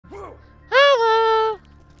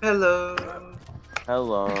Hello.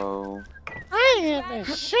 Hello. I am a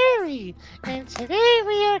Shuri, and today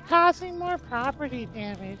we are causing more property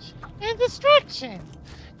damage and destruction.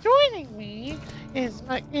 Joining me is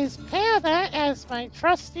Panda as my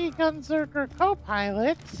trusty Gunzerker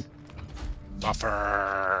co-pilot,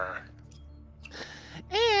 Buffer.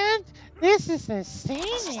 and this is a Sane.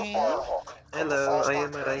 Hello, I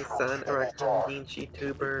am Arai-san, a raccoon being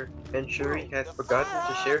tuber, and Shuri has forgotten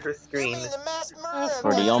to share her screen. Of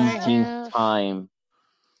For the course I umpteenth have. time.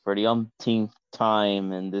 For the umpteenth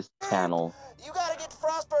time in this channel. You gotta get to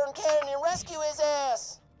Frostburn Canyon and rescue his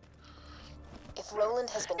ass! If Roland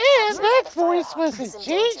has been And captured that by the voice Firehawk, was he's a in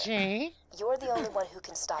danger. JJ. You're the only one who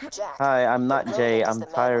can stop Jack. Hi, I'm not But Jay. Roland is I'm the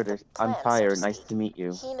man tired. with the I'm plan, tired. so to Nice speak. to meet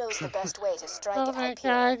you. He knows the best way to strike Oh at my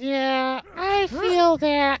Hyperion. god, yeah. I feel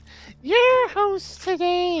that your host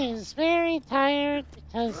today is very tired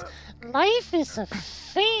because life is a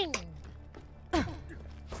thing.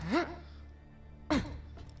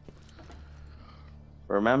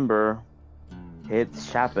 Remember, it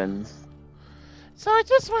happens. So I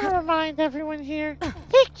just want to remind everyone here,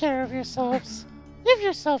 take care of yourselves. Give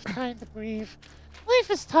yourself time to breathe.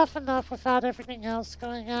 Life is tough enough without everything else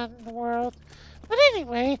going on in the world. But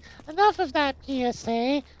anyway, enough of that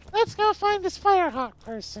PSA. Let's go find this Firehawk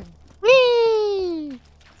person. Whee!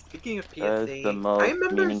 Speaking of That PSA, is the I most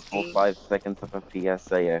remember meaningful seeing... 5 seconds of a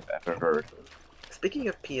PSA I've ever heard. Speaking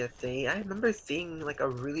of PSA, I remember seeing like a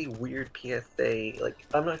really weird PSA. Like,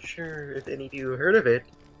 I'm not sure if any of you heard of it,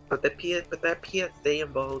 but that PSA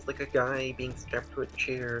involves like a guy being strapped to a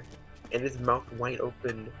chair and his mouth wide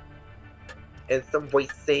open, and some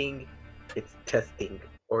voice saying, "It's testing,"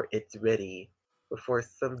 or "It's ready," before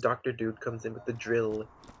some doctor dude comes in with a drill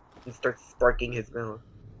and starts sparking his mouth.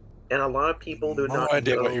 And a lot of people do No not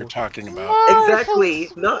idea know. what you're talking about. Exactly!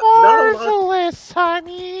 Not a lot. Marvelous,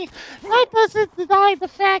 honey! That doesn't deny the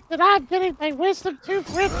fact that I'm getting my wisdom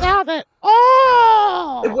tooth ripped out at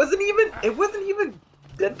all! It wasn't even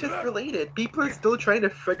dentist related. People are still trying to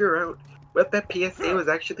figure out what that PSA was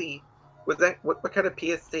actually. What kind of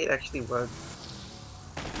PSA it actually was.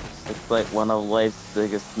 It's like one of life's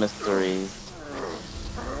biggest mysteries.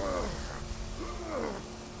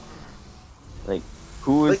 Like,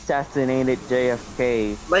 who Like- assassinated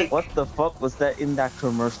JFK? Like- What the fuck was that in that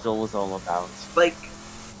commercial was all about? Like,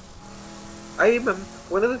 I remember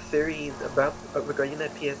one of the theories about regarding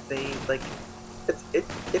that PSA is like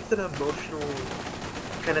it's an emotional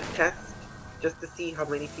kind of test just to see how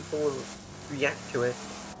many people react to it.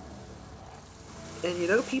 And you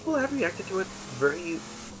know, people have reacted to it very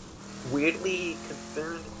weirdly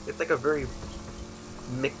concerned. It's like a very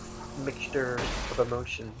mixture of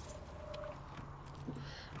emotions.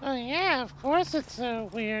 Oh yeah, of course it's a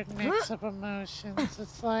weird mix of emotions.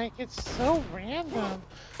 It's like, it's so random.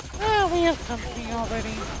 Well, we have company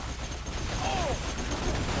already.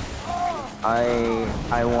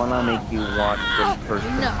 I wanna make you watch some person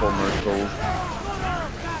commercials.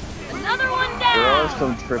 Another one There are down!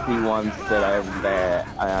 some trippy ones that I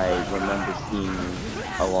remember seeing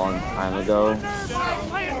a long time ago.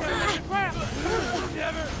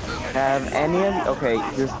 Have any of okay,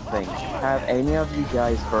 here's the thing. Have any of you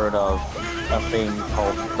guys heard of a thing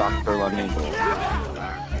called Dr. Lamigo?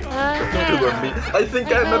 I think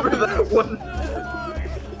I remember that one.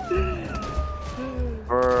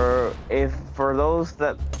 For those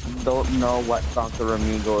that don't know what Dr.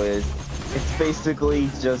 Amigo is, it's basically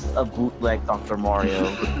just a bootleg Dr. Mario.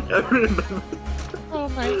 I remember. Oh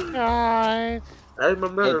my god. I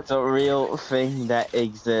remember. It's a real thing that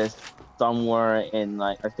exists somewhere in,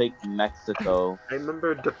 like, I think Mexico. I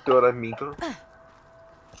remember Dr. Amigo.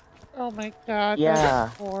 Oh my god, Yeah.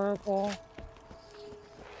 that's horrible.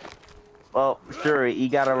 Well, sure, you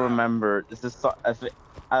gotta remember, this is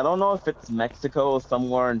I don't know if it's Mexico or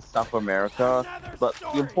somewhere in South America, but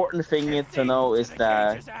the important thing to know is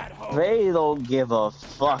that they don't give a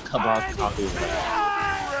fuck about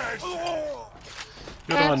copyright.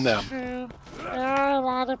 Good on them. True. There are a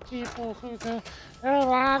lot of people who do. There are a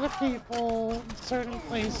lot of people in certain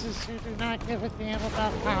places who do not give a damn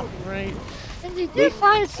about copyright, and you do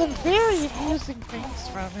find some very amusing things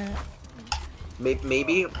from it.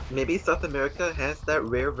 Maybe South America has that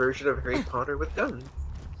rare version of Harry Potter with guns.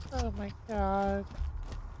 Oh my god.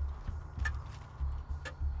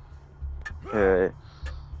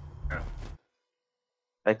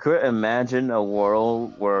 I could imagine a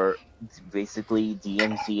world where basically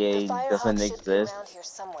DMCA The Firehawk doesn't should be exist, around here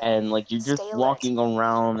somewhere. and like you're just Stay walking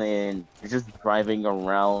around and you're just driving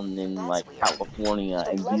around in That's like weird. California, The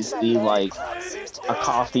and you Bloodshot see Berry like Club seems to be a attached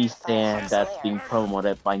coffee to the stand Firehawk's that's lair. being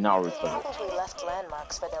promoted by They Naruto. probably left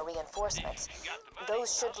landmarks for their reinforcements.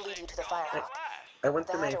 Those should lead you to the Firehawk. I went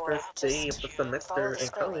to my That or first day of the just follow semester the in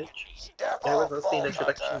screening. college. Step I was off, mostly an Vault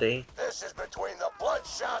introduction Hunter. day. This is between the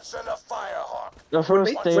Bloodshots and the Firehawk. The When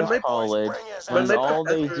first my day when of my college, when and my all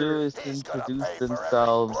they do professor is He's gonna introduce pay for every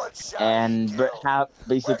themselves, bloodshot he and killed. We're gonna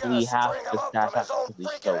basically half string the him up staff from his own actually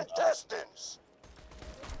freaking show up. intestines.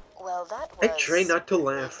 Well, that I try was not to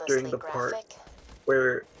laugh during needlessly the part graphic.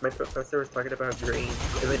 where my professor was talking about grades,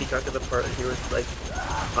 and then he got to the part and he was like,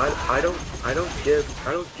 I don't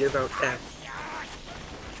give out F.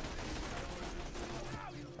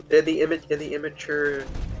 And the immature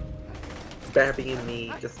Babby and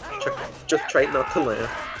me just tried not to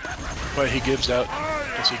laugh. But he gives out.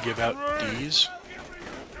 Does he give out D's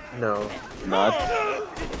No, Nuts.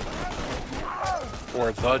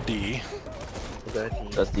 or the D? that he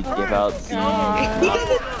Does he give out the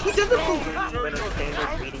he doesn't believe when a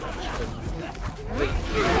standard reading system. Wait,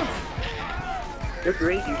 your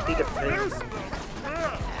grade usually depends.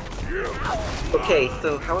 Okay,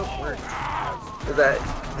 so how it works is that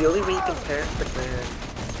the only way you can pass the exam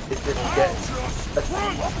is if you get a C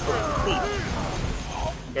for complete.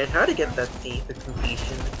 And how to get that C for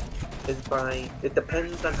completion is by, it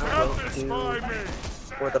depends on how well you do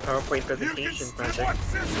for the PowerPoint presentation project.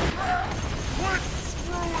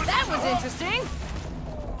 That was interesting.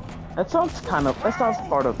 That sounds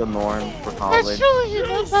part of the norm for college. Actually, you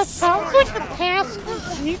know, that sounds like a pass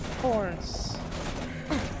complete course.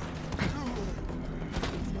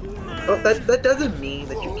 Well, that doesn't mean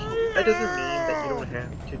that you don't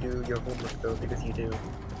have to do your homework though, because you do.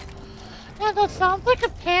 Yeah, that sounds like a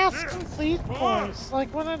pass complete course.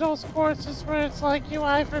 Like one of those courses where it's like you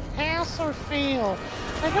either pass or fail.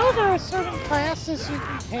 I know there are certain classes you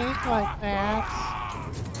can take like that.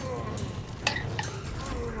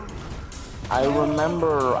 I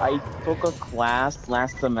remember I took a class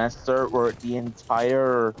last semester where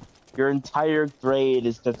your entire grade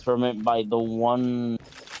is determined by the one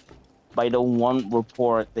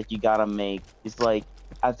report that you gotta make. It's like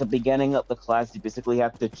at the beginning of the class, you basically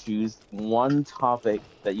have to choose one topic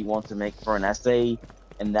that you want to make for an essay,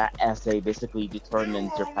 and that essay basically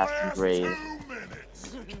determines your passing grade.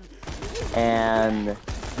 And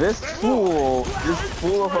this fool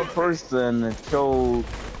of a person chose,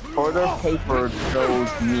 for their paper, chose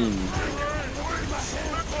memes.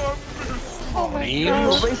 Oh my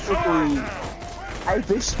Memes? So basically, I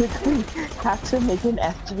basically had to make an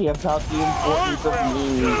essay about the importance of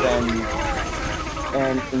memes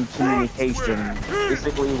and in communication,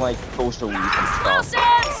 basically like socially and stuff.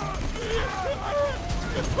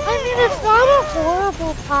 I mean, it's not a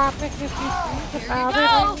horrible topic if you think about it.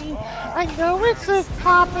 I mean, I know it's a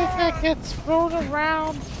topic that gets thrown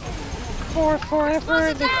around for forever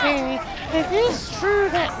and a day. It is true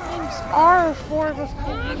that memes are a form of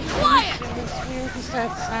communication, as weird as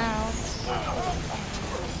that sounds.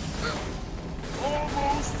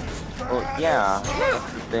 Well, yeah,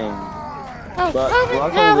 that's the thing. Oh, But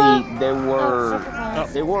luckily, there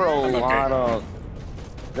were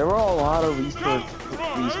a lot of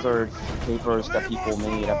research papers that people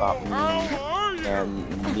made about memes and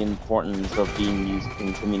the importance of being used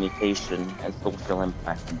in communication and social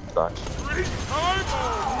impact and such. I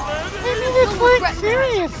mean, it's like,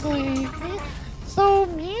 seriously. So,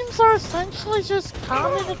 memes are essentially just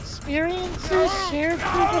common experiences shared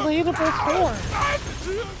through relatable form.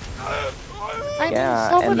 I Yeah, mean,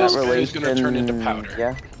 some and of that those... relation, gonna turn into powder.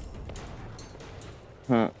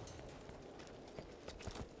 Yeah.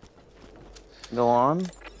 Go on.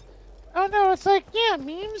 Oh no, it's like, yeah,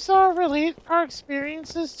 memes are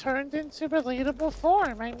experiences turned into relatable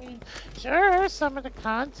form. I mean, sure, some of the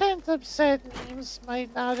content of said memes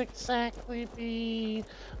might not exactly be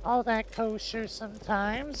all that kosher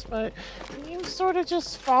sometimes, but memes sort of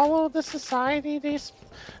just follow the society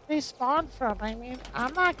they spawn from. I mean,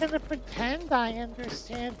 I'm not gonna pretend I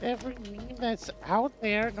understand every meme that's out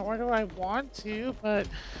there, nor do I want to, but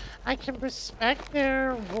I can respect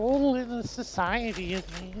their role in the society at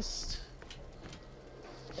least.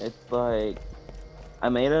 It's like I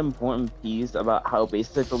made an important piece about how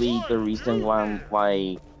basically the reason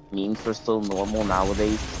why memes are so normal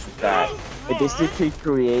nowadays is that it basically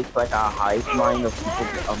creates like a hive mind of people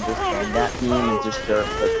that understand that meme and just share it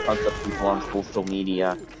with tons of people on social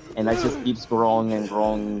media, and that just keeps growing and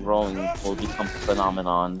growing and growing until it becomes a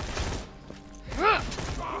phenomenon.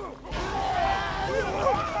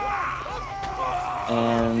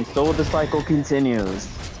 And so the cycle continues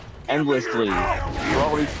endlessly for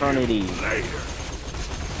all eternity.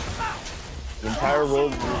 The entire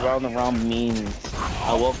world is around memes.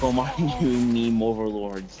 I welcome my new meme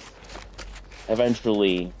overlords.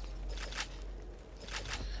 Eventually.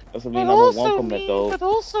 Doesn't mean I'm a welcome it though. But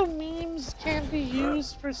also memes can be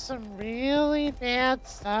used for some really bad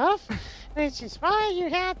stuff, which is why you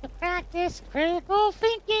have to practice critical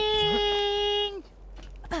thinking.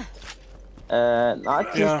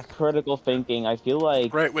 Not just critical thinking. I feel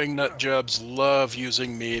like right-wing nutjobs love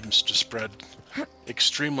using memes to spread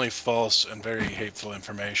extremely false and very hateful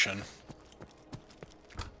information.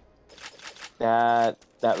 that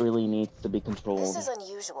really needs to be controlled. This is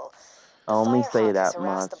unusual. The I'll only say Firehawk has that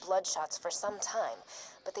harassed much. the Bloodshots for some time,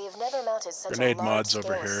 but they have never mounted such Grenade a mods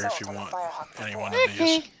large-scale over here if assault you on the want Firehawk any before. one of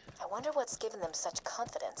these. I wonder what's given them such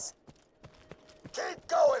confidence. Keep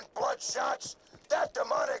going, Bloodshots! That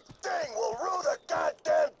demonic thing will rue the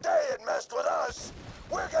goddamn day it messed with us!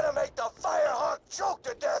 We're gonna make the Firehawk choke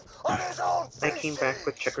to death on his own feces! I came back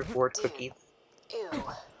with checkerboard cookies. Ew.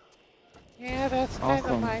 Yeah, that's kind of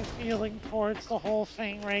Awesome. my feeling towards the whole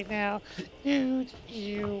thing right now. Dude,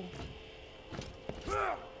 ew.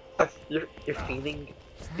 Your feeling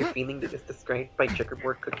is described by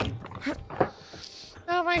checkerboard cookies.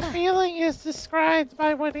 No, my feeling is described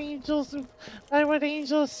by what angels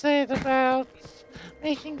said about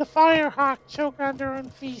making the Firehawk choke on their own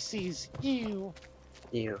feces. Ew.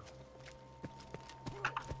 Ew.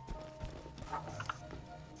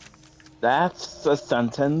 That's a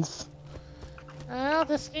sentence. Well,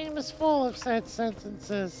 this game is full of said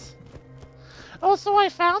sentences. Also, I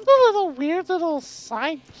found a weird little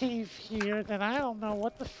side cave here that I don't know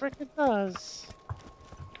what the frick it does.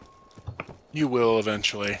 You will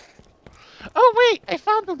eventually. Oh wait, I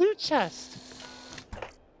found a loot chest.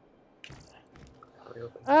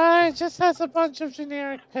 It just has a bunch of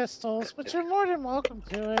generic pistols, but you're more than welcome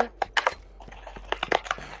to it.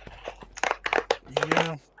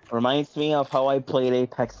 Yeah. Reminds me of how I played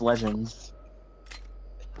Apex Legends.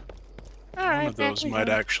 One of those might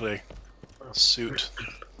actually suit.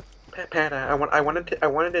 Pat, I wanted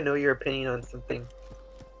to know your opinion on something.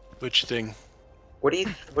 Which thing? What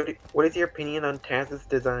is your opinion on Taz's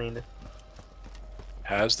design?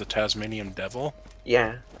 Has the Tasmanian Devil?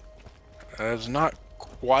 Yeah. It's not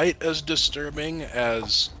quite as disturbing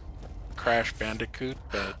as Crash Bandicoot,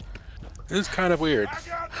 but it's kind of weird.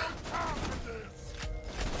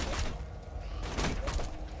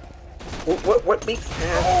 What makes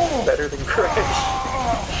Taz better than Crash?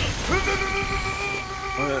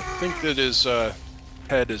 I think that his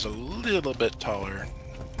head is a little bit taller,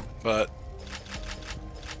 but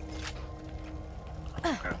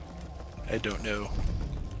I don't know.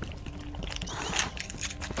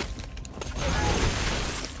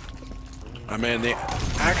 I mean, the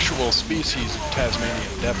actual species of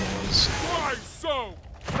Tasmanian devil is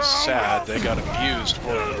sad. They got abused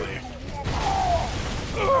horribly.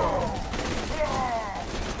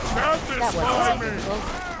 That wasn't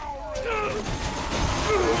difficult.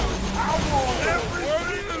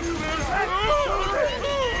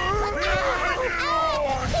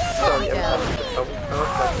 Sorry, Yeah.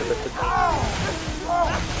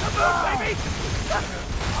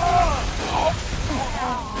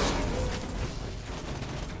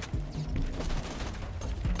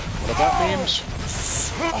 What about memes?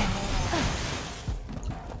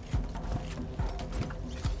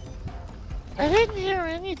 I didn't hear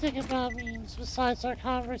anything about memes besides our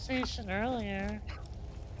conversation earlier.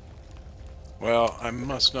 Well, I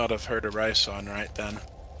must not have heard a rice on right then.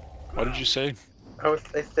 What did you say? I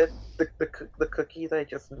said the cookie that I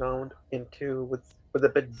just gnawed into was a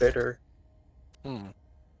bit bitter. I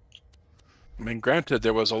mean, granted,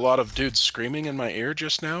 there was a lot of dudes screaming in my ear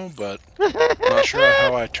just now, but I'm not sure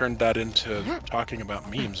how I turned that into talking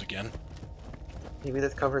about memes again. Maybe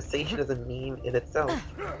this conversation is a meme in itself.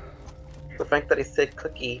 The fact that I said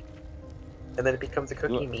cookie, and then it becomes a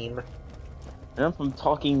cookie meme. And from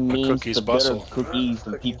talking A memes cookie's to bitter bustle. cookies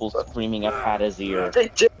and people screaming at Pata's ear. I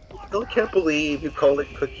still can't believe you call it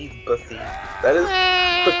cookies bussy. That is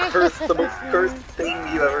the most cursed thing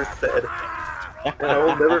you ever said. And I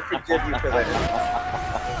will never forgive you for that.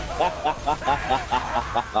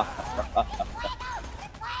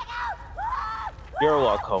 You're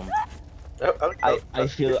welcome.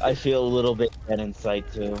 I feel a little bit dead inside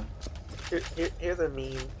too. Here's a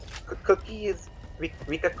meme. Cookie is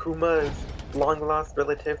Rikakuma's long-lost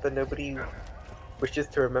relative that nobody wishes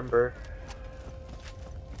to remember.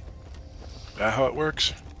 That how it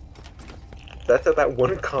works? That's what that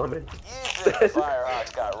one comment You think the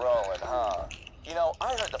Firehawks got rolling, huh? You know,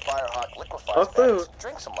 I heard the Firehawk liquefies Also, bats and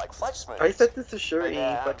drinks them like fudge smoothies. I said this to Shuri,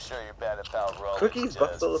 Yeah, I'm but sure your bad pal Roland Cookie's just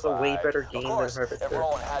Bustle is a way fine. better game Of course, than if Harvester.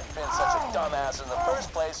 Roland hadn't been such a dumbass in the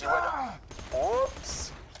first place, you would...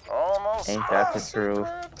 Whoops. Almost Ain't that the spilled truth?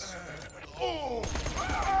 secrets.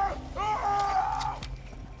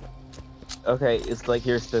 okay, it's like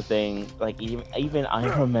here's the thing. Like even I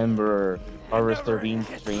remember Harvester being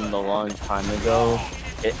streamed a long time ago.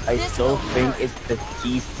 I still think it's the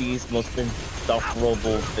cheesiest, most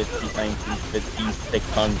insufferable 1950s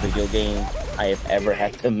sitcom video game I have ever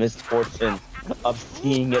had the misfortune of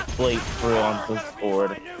seeing it played through on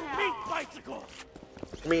Discord.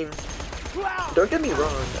 I mean, don't get me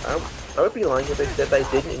wrong, I would be lying if I said I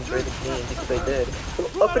didn't enjoy the game, because I did.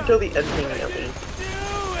 Well, up until the ending, at least.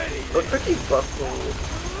 But Cookie Bustle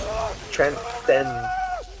transcends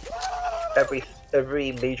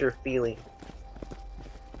every major feeling.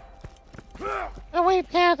 Oh wait,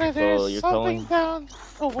 Panda, there's you're something telling- down.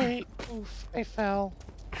 Oh wait, oof, I fell.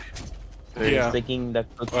 Yeah. Thinking that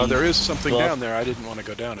Well, there is something Well- down there. I didn't want to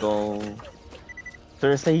go down it. So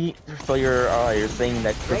you're saying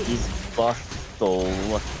that Cookie's bustle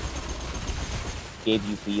gave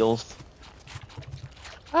you feels?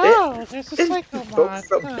 Oh, there's a psycho mod.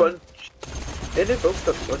 Evokes a bunch. It evokes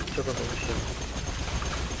a bunch of emotions.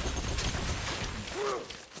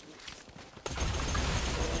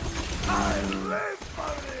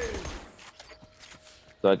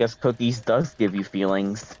 So I guess Cookies does give you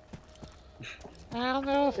feelings. I don't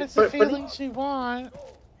know if it's the But- feelings you want.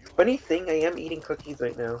 Funny thing, I am eating cookies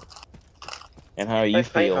right now. And how do you Hi,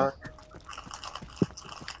 feel? Hawk.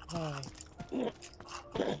 Oh.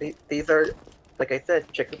 These are, like I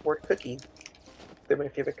said, checkerboard cookies. They're my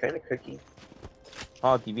favorite kind of cookies.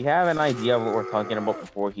 Hawk, if you have an idea of what we're talking about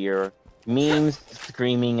before here, memes,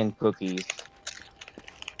 screaming, and cookies.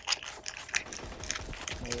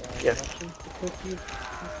 Yes.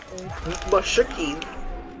 Mushukies.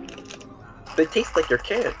 They taste like your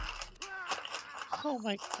cat. Oh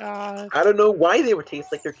my god. I don't know why they would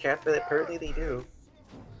taste like your cat, but apparently they do.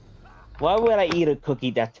 Why would I eat a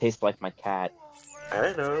cookie that tastes like my cat? I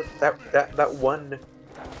don't know. That one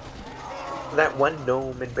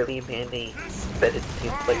gnome in Billy and Mandy said it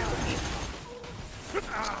tastes like cookies.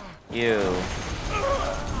 Ew.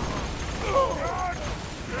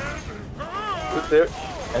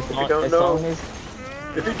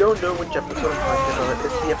 If you don't know which episode I'm talking about,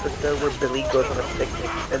 it's the episode where Billy goes on a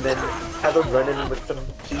picnic and then has a run-in with some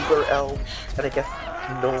Keeper elves and I guess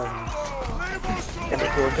gnomes. And they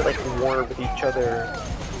go into like war with each other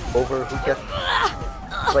over who gets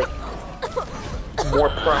like more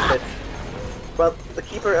profit. Well, the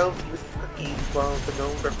Keeper elves use cookies while the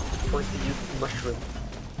gnomes are forced to use mushrooms.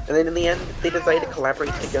 And then in the end, they decide to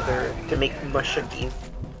collaborate together to make mushukies.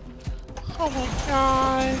 Oh my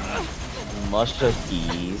god.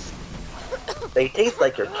 Mushukies. They taste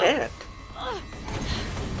like your cat.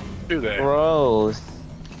 Do they? Gross.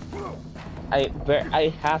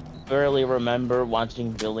 I have to barely remember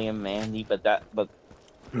watching Billy and Mandy, but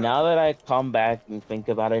now that I come back and think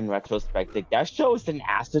about it in retrospect, that show is an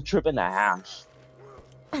acid trip and a half.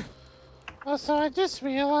 Also, I just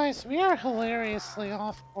realized we are hilariously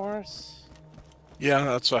off course. Yeah,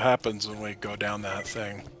 that's what happens when we go down that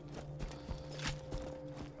thing.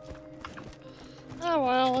 Oh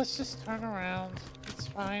well, let's just turn around. It's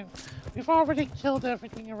fine. We've already killed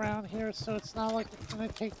everything around here, so it's not like it's gonna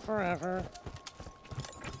take forever.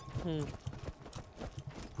 I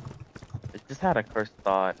just had a cursed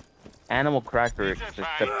thought. Animal crackers,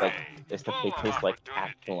 except they taste like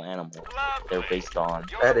actual animals they're based on.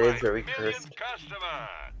 That is very cursed.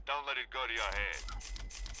 Don't let it go to your head.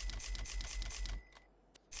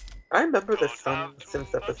 I remember the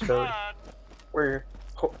Sims episode where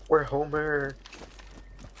Homer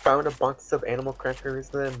found a box of animal crackers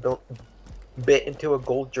and then bit into a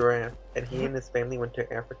gold giraffe, and he and his family went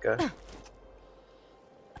to Africa.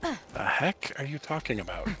 The heck are you talking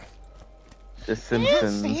about? The Yes,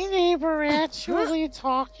 Simpsons. hey neighbor, actually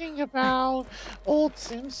talking about old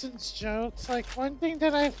Simpsons jokes. Like, one thing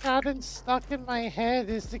that I've gotten stuck in my head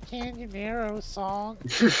is the Canyonero song.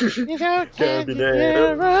 You know,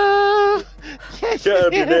 Canyonero!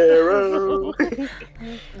 Canyonero!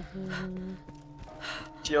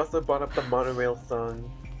 She also brought up the monorail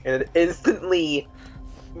song, and instantly,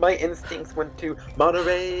 my instincts went to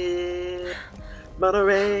monorail,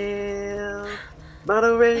 monorail,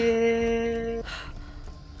 monorail,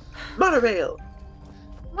 monorail.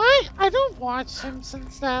 I don't watch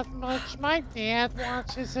Simpsons that much. My dad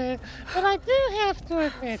watches it, but I do have to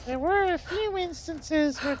admit there were a few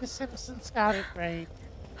instances where the Simpsons got it right.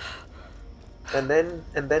 And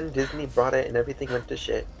then Disney brought it, and everything went to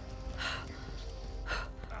shit.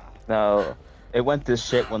 No, it went to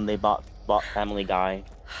shit when they bought Family Guy.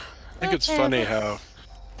 I think it's funny how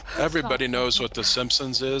everybody knows what The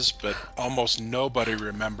Simpsons is, but almost nobody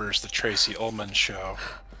remembers the Tracy Ullman show.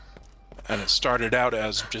 And it started out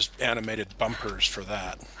as just animated bumpers for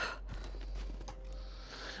that.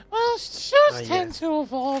 Well, shows tend yes. to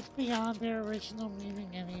evolve beyond their original meaning,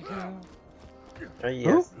 anywho.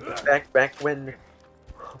 Yes. Back when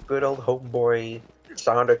good old homeboy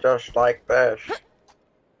sounded just like this.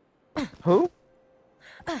 Who?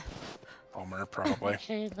 Homer, probably.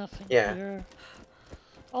 Okay, nothing Yeah. here.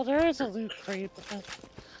 Oh, there is a loot crate, but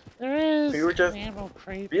there is We were just- an ammo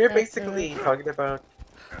crate. We are but that's basically it. talking about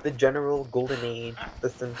the general golden age, The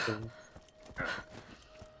Simpsons,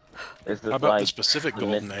 Is How it about like the specific the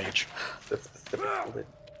golden mid- age? the specific golden.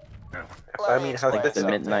 Let I me mean, how explain like the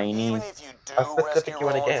specific? something. mid-90s? Even if you do How specific rescue you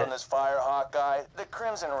wanna Roland get? from this Firehawk guy, the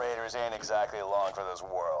Crimson Raiders ain't exactly along for this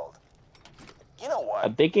world. You know what?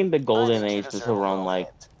 I'm thinking the I golden think you age was deserve a around little like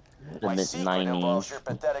hint. the My secret involves mid-90s. your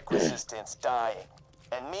pathetic resistance dying.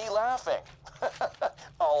 And me laughing.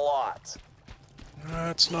 A lot.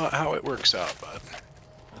 That's not how it works out, bud.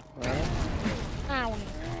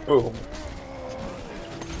 Owie. Boom.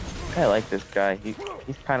 I like this guy. He's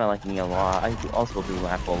kind of like me a lot. I also do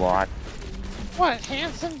laugh a lot. What,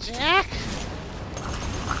 Handsome Jack?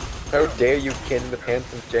 How dare you kin with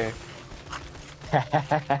Handsome Jack?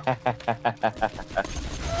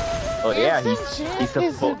 Oh yeah, Handsome Jack he's a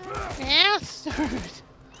is a bastard.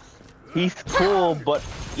 he's cool, but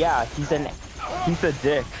yeah, he's a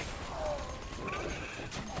dick.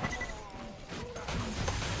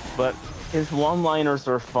 But his one-liners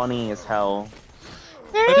are funny as hell.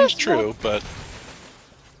 That is true, but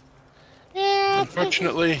Yeah,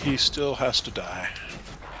 unfortunately, he still has to die.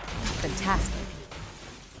 Fantastic.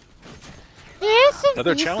 he has some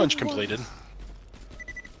Another decent challenge ones. completed.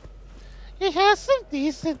 He has some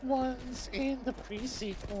decent ones in the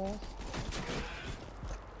pre-sequel.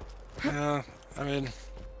 Yeah, I mean,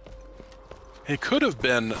 he could have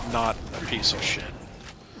been not a piece of shit.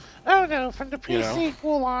 Oh no, from the You know?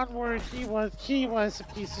 pre-sequel onward, he was a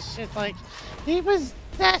piece of shit. Like, he was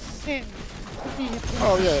destined to be a piece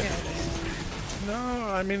Oh, of yeah. shit. No,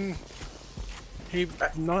 I mean,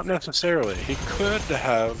 not necessarily. He could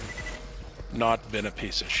have not been a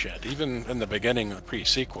piece of shit, even in the beginning of the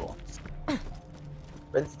pre-sequel.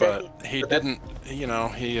 Instead, But he didn't, you know,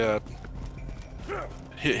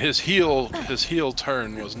 his heel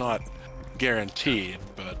turn was not guaranteed,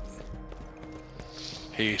 but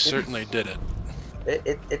he certainly did it.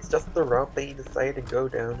 It's just the route they decided to go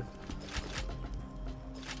down.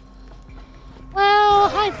 Well,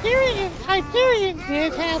 Hyperion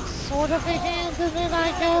did have sort of a hand in it,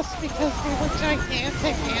 I guess, because they were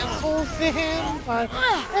gigantic assholes to him, but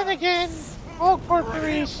then again, all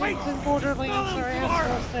corporations in Borderlands are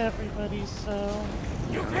assholes to everybody, so...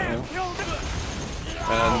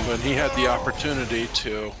 And when he had the opportunity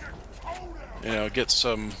to, you know, get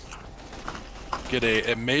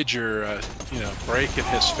a major, break in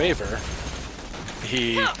his favor,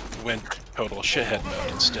 he went total shithead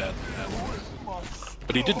mode instead.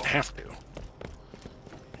 But he didn't have to.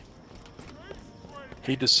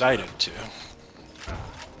 He decided to.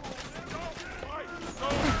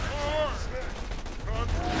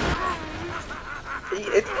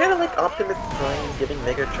 It's kind of like Optimus Prime giving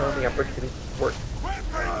Megatron the opportunity to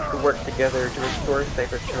work together to restore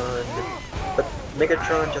Cybertron, but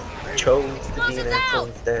Megatron just chose to be an asshole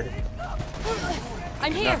instead.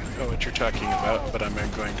 I'm I here. don't know what you're talking about, but I'm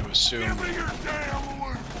going to assume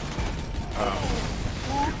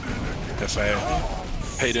if I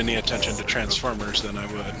paid any attention to Transformers, then I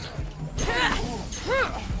would.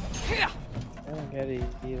 I don't get it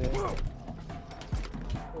either.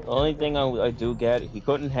 The only thing I do get, he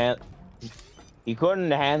couldn't handle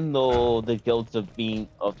the guilt of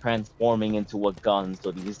transforming into a gun,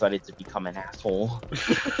 so he decided to become an asshole.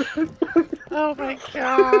 Oh my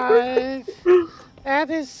god! That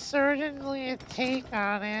is certainly a take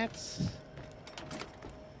on it.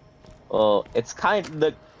 Well, it's kind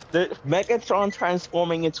of the Megatron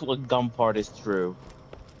transforming into a gun part is true.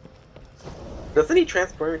 Doesn't he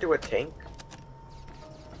transform into a tank?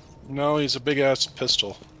 No, he's a big-ass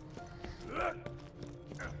pistol.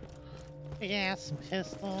 Big ass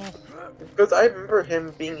pistol. Because I remember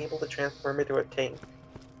him being able to transform into a tank.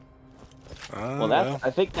 Well, I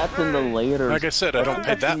think that's in the later. Like I said, I don't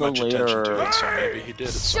pay that's that in the much attention to later- it, so maybe he did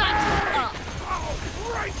at some Shut point. up.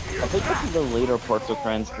 I think that's in the later parts of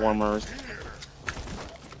Transformers.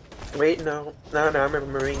 Wait, no, I'm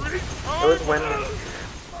remembering. It was when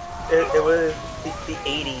it was the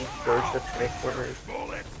 80s version of Transformers. Well,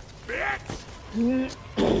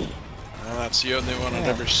 that's the only one I'd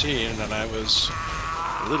ever seen, and I was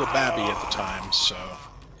a little babby at the time, so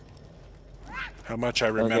how much I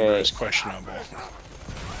remember Okay. is questionable.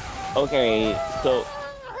 Okay, so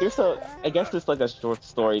I guess it's like a short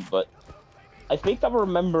story, but I think I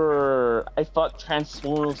remember I thought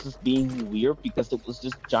Transformers was being weird because it was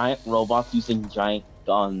just giant robots using giant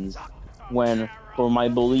guns. When, for my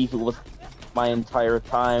belief, it was my entire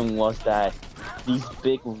time was that these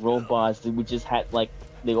big robots they would just had like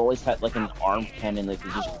they always had like an arm cannon that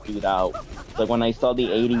could just shoot out. Like when I saw the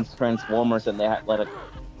 '80s Transformers and they had like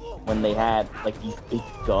when they had like these big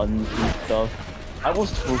guns and stuff, I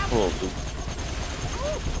was thrilled.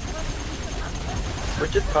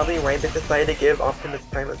 Which is probably why they decided to give Optimus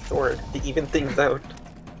Prime a sword to even things out.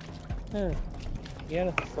 He had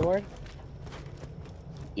a sword?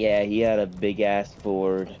 Yeah, he had a big ass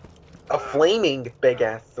sword. A flaming big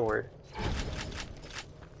ass sword.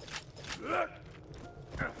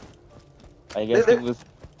 I guess it was.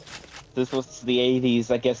 This was the '80s.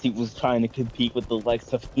 I guess he was trying to compete with the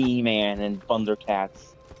likes of He-Man and Thundercats.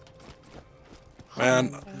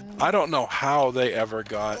 Man, I don't know how they ever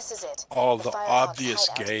got This is it. all the Firehawk's obvious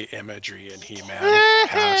hideout. gay imagery in He-Man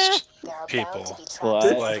past There are bound people. to be traps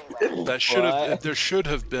What? Like everywhere. that should have. What? There should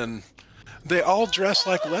have been. They all dress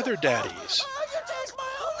like leather daddies.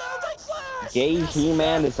 Gay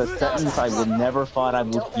He-Man is a sentence I would never thought I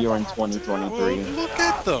would hear in Well, 2023. look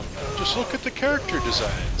at them. Just look at the character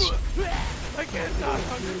designs.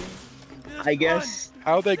 I guess.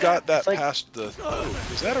 How they got that Like- past the... Oh,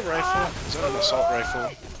 is that a rifle? Is that an assault rifle?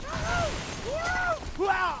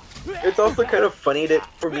 It's also kind of funny that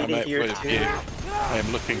for me I to might hear would too. be. I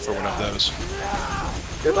am looking for one of those.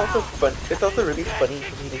 It's also fun. It's also really funny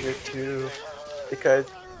for me to hear too, because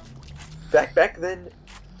back then,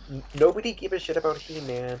 nobody gave a shit about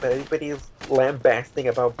He-Man, but everybody was lambasting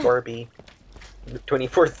about Barbie,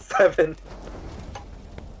 24/7.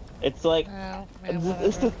 It's like Oh, man,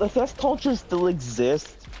 does that culture still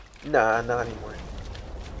exist? Nah, not anymore.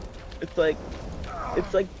 It's like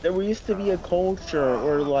there used to be a culture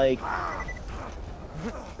where like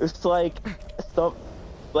it's like stuff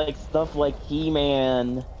like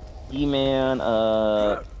He-Man,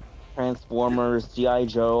 Transformers, G.I.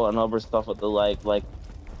 Joe, and other stuff with the like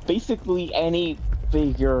basically any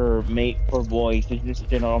figure made for boys is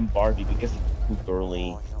just in on Barbie because it's too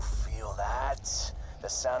girly. Oh, you feel that? The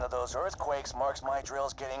sound of those earthquakes marks my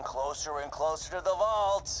drills getting closer and closer to the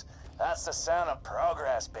vault. That's the sound of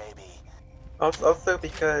progress, baby. Also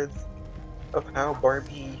because of how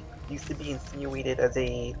Barbie used to be insinuated as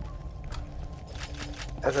a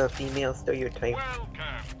female stereotype.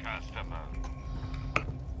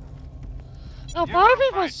 Oh,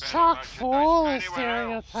 Barbie was chock full of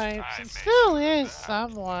stereotypes, and still is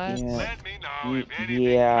somewhat.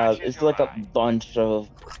 Yeah, it's like a bunch of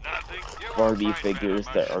Barbie figures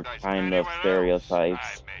that are kind of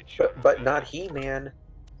stereotypes. But not He-Man,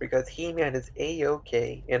 because He-Man is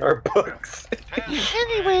A-OK in our books.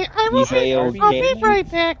 Anyway, I'll He's A-OK. be right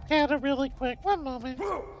back, Data, really quick. One moment.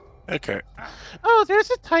 Okay. Oh, there's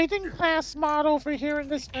a Titan class mod over here in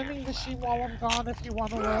this vending machine while I'm gone if you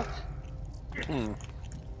want to look.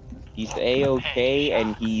 He's A-OK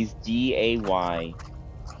and he's G-A-Y.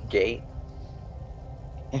 Gay.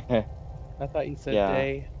 I thought you said Yeah.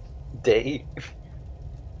 day. Day.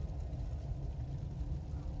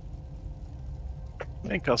 I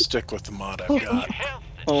think I'll stick with the mod I've got.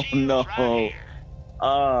 Oh no.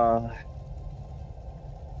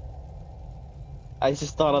 I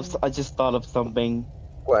just thought of something.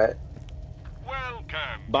 What?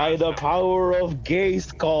 By the power of Gay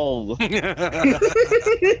Skull. I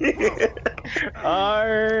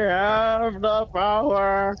have the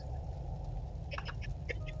power.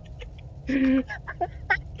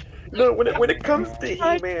 No, when it comes to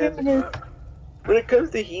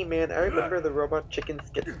He-Man, I remember the robot chickens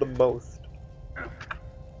gets the most.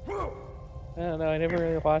 I don't know, I never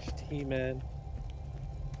really watched He-Man.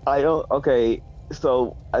 Okay,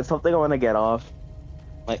 so something I want to get off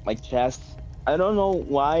my chest. I don't know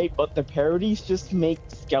why, but the parodies just make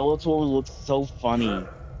Skeletor look so funny.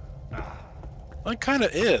 It kind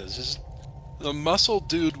of is. It's the muscle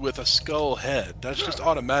dude with a skull head. That's just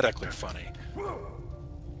automatically funny.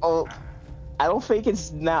 Oh, I don't think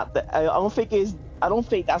it's not that. I don't think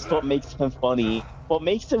that's what makes him funny. What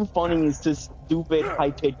makes him funny is his stupid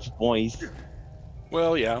high-pitched voice.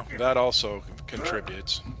 Well, yeah, that also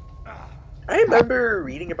contributes. I remember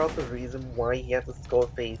reading about the reason why he has a skull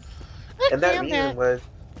face. And that reason was,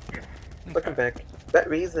 looking back, that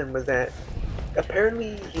reason was that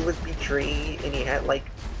apparently he was betrayed and he had like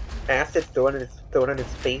acid thrown on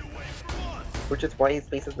his face, which is why his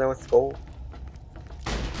face is now a skull.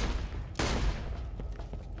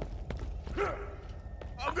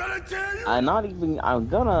 I'm not even trying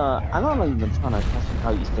to question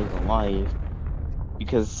how you stay alive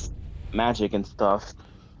because magic and stuff.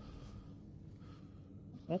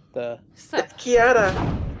 What the? So, It's Kiara.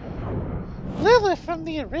 Lilith from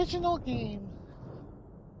the original game.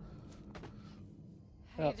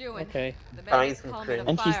 how you doing? Okay. The Eyes bandits and call me the cringe.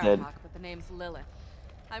 And she's dead. firehawk, but the name's Lilith.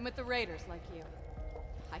 I'm with the raiders like you.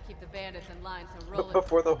 I keep the bandits in line so Roland.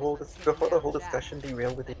 Before the whole discussion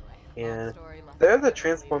derailed with it, and there's a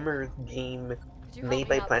Transformers game made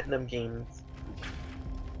by Platinum Games.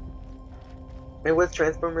 It was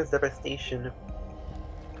Transformers Devastation.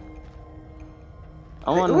 I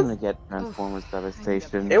want him to get Transformers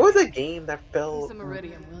Devastation. It was a game that fell Some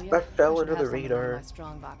iridium, will ya? that I fell should under have the some in one of radar my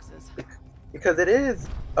strong boxes. because it is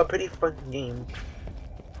a pretty fun game.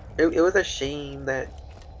 It was a shame that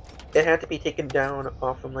it had to be taken down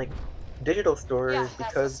off from like digital stores Yeah, that's the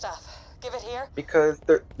because stuff. Give it here.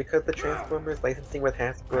 the Transformers licensing with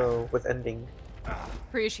Hasbro was ending.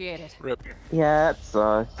 Appreciate it. Rip. Yeah, it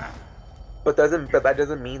sucks. But that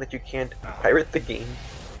doesn't mean that you can't pirate the game.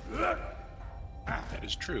 That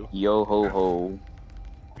is true. Yo ho ho.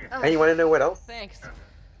 And you want to know what else? Thanks.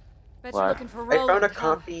 Bet What? you're looking for I Roland. found a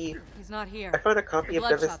huh? copy. He's not here. I found a copy of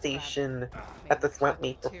Bloodshot's Devastation left. at the Maybe swap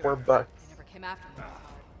meet for too. $4. They never came after me this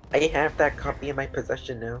hard. I have that copy in my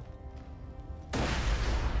possession now.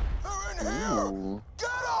 They're in here! Ooh. Get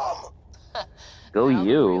 'em! Go Now the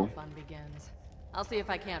real you. fun begins. I'll see if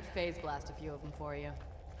I can't phase blast a few of them for you.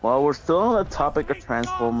 While we're still on the topic of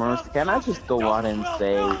Transformers, can I just go out and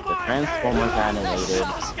say the Transformers Animated,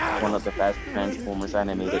 one of the best Transformers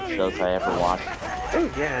animated shows I ever watched.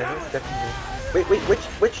 Oh yeah, most definitely. Wait,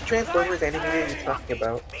 which Transformers animated are you talking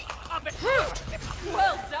about?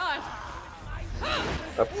 Well done!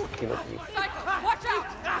 Oh, came up with you. Psycho, watch out!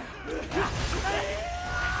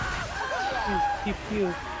 Pew pew.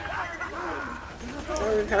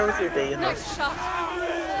 How was your day? Nice shot!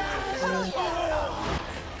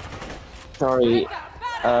 Sorry,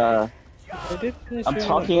 I did finish I'm reading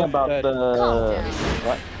talking a book about that- the...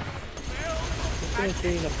 What? I finished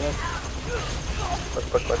reading a book. What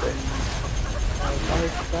book was it?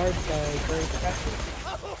 Starred by Barry Cratchit.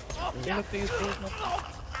 You know things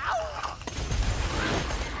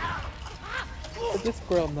It's a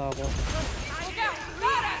Discworld novel. Look out!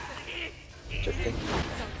 Badasses! Interesting. Don't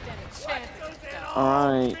stand a chance against them.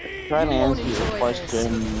 Alright, trying to You won't answer your enjoy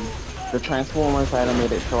question. The Transformers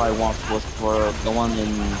animated show I watched was for the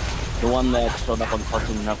one that showed up on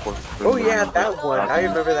Cartoon Network. Oh yeah, that one. I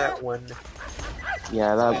remember that one.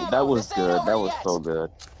 Yeah, that was good. That was so good.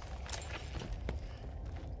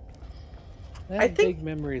 I I have think- big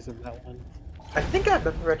memories of that one. I think I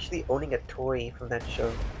remember actually owning a toy from that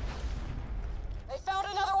show. They found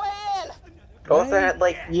another way in. Also had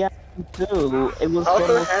like Yeah, me too. It was Also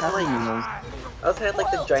for those had, Happy like- Meals. I also had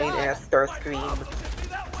like the giant ass Starscream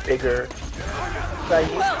figure. So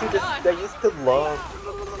I used to love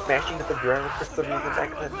smashing to the ground for some reason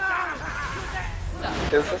back then.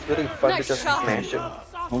 It was just really fun to just smash him.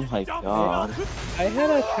 Oh my god. I had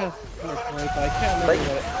a Transformers toy, but I can't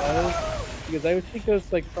remember what it was. Because I would think it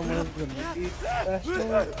was like from one of the movies special.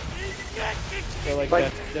 Or like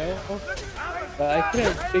Like- that show. But I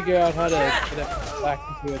couldn't figure out how to get it back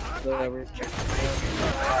into it. Whatever.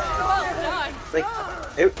 Well done! Like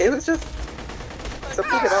it was just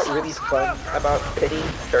something about really fun about hitting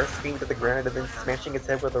Starscream to the ground and then smashing his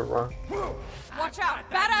head with a rock. Watch out!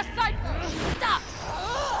 Badass Psycho! Stop!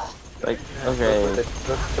 Like, Those were okay.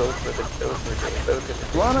 those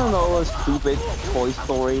were You wanna know a stupid Toy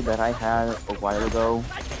Story that I had a while ago?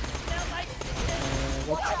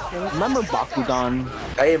 Remember Bakugan?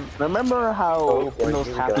 Remember how Oh boy, in those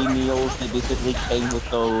here we Happy go. Meals they basically came with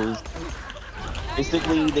those?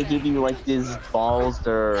 Basically, they give you like these balls.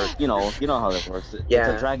 They're you know how that works. It's Yeah.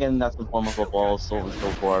 a dragon that's in form of a ball, so on and so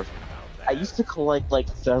forth. I used to collect like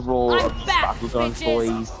several I'm of these back, Bakugan bitches!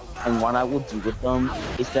 toys, and what I would do with them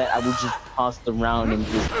is that I would just toss them around and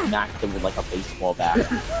just smack them with like a baseball bat. Keep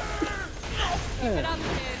it up,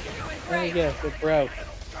 kid. You're doing Oh great. yes, it broke.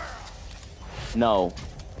 No.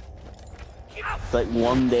 But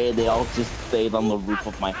one day they all just stayed on the roof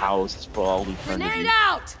of my house for all eternity. Grenade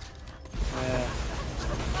out!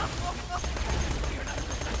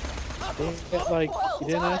 Didn't get, like, you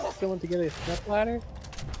didn't ask someone to get a step ladder?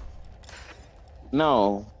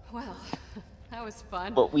 No, Well, that was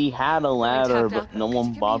fun. but we had a ladder, tapped out, but no though. Could one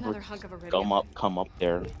you give me bothered another to hunk of iridium? come up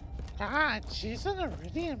there. God, she's an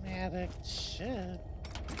iridium addict. Shit.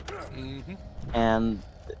 Mm-hmm. And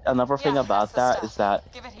another thing Yeah, about that's that the is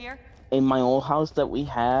that Give it here. in my old house that we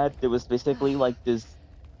had, there was basically like this.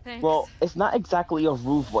 Thanks. Well, it's not exactly a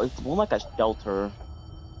roof, but it's more like a shelter.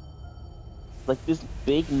 Like this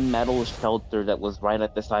big metal shelter that was right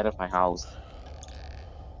at the side of my house.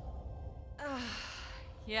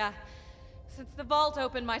 Yeah. Since the vault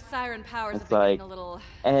opened, my siren powers have It's been like, getting a little...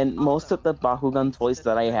 and most of the Bakugan toys This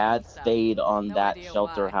that I is had stuff. stayed on No that idea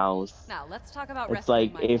shelter why. house. Now, let's talk about It's rescuing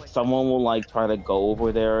like, my if boyfriend. someone will like try to go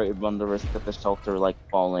over there, it run the risk of the shelter like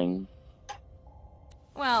falling.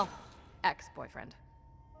 Well, ex-boyfriend.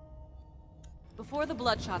 Before the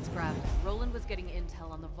Bloodshots grabbed him, Roland was getting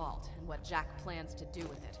intel on the vault and what Jack plans to do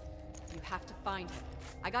with it. You have to find him.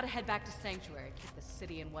 I gotta head back to Sanctuary, keep the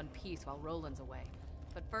city in one piece while Roland's away.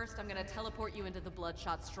 But first, I'm gonna teleport you into the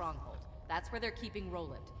Bloodshot stronghold. That's where they're keeping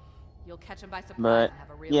Roland. You'll catch him by surprise But and have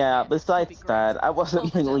a real yeah, plan. It'll be besides great. that, I wasn't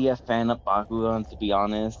Hold still. really a fan of Bakugan, to be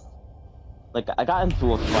honest. Like, I got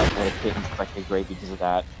into a fight with a kid in second grade because of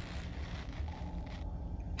that.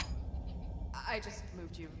 I just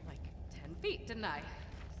moved you like 10 feet, didn't I?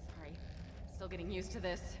 Sorry. Still getting used to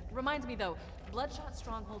this. Reminds me though, Bloodshot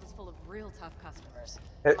Stronghold is full of real tough customers.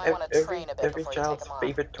 You might want to train a bit Every before you take child's them on.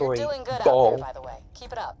 favorite toy, You're doing good ball. out there, by the way.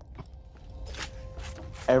 Keep it up.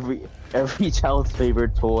 Every child's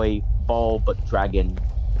favorite toy, ball, but dragon.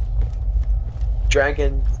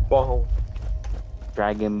 Dragon's ball.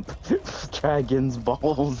 Dragon's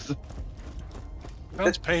balls.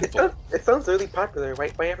 Sounds painful. It sounds really popular.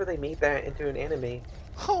 Why ever they made that into an anime?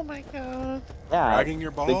 Oh my god. Yeah. Dragging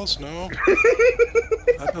your balls? No.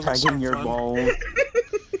 That doesn't Dragging sound your fun. balls.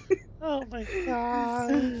 Oh my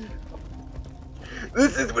god.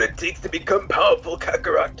 This is what it takes to become powerful,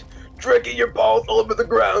 Kakarot. Dragging your balls all over the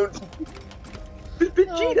ground.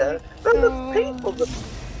 Vegeta, that was painful.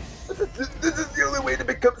 This is the only way to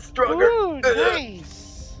become stronger. Ooh,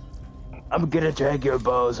 nice. I'm gonna drag your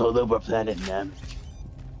balls all over planet Nem.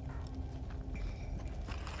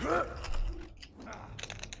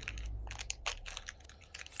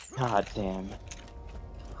 God damn.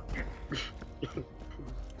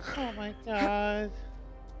 Oh my god.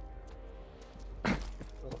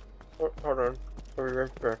 Hold on. I'll be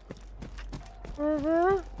right back.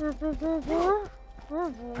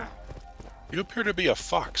 You appear to be a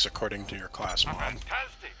fox, according to your classmate.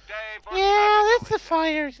 Yeah, it's a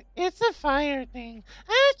fire. It's a fire thing.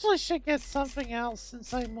 I actually should get something else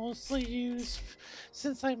since I mostly use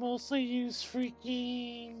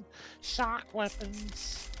freaking shock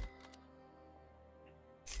weapons.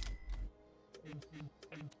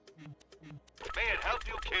 May it help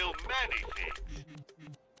you kill many things.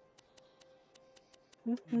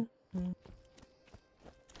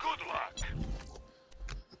 Good luck.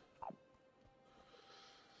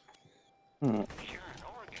 You're an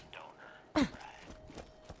organ donor.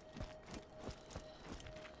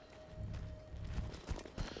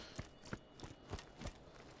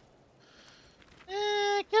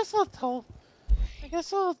 I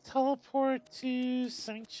guess I'll teleport to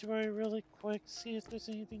Sanctuary really quick, see if there's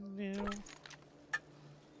anything new.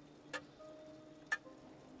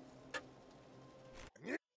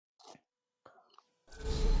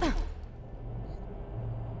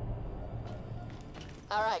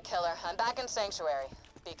 Alright, Killer. I'm back in Sanctuary.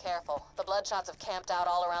 Be careful. The Bloodshots have camped out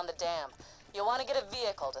all around the dam. You'll want to get a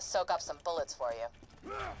vehicle to soak up some bullets for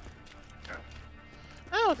you.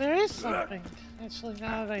 Oh, there is something. Actually,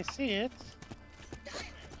 now that I see it.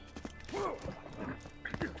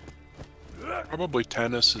 Probably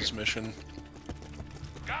Tannis's mission.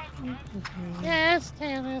 Yes,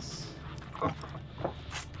 Tannis.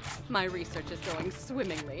 My research is going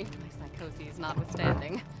swimmingly, my psychoses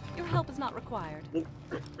notwithstanding. Your help is not required.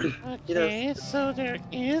 Okay, so there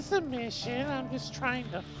is a mission. I'm just trying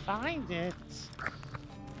to find it.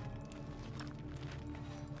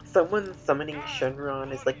 Someone summoning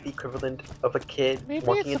Shenron is like the equivalent of a kid Maybe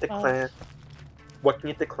walking it's into above.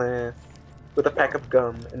 class with a pack of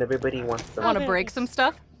gum, and everybody wants them. Want to there break it some is.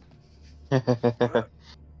 stuff?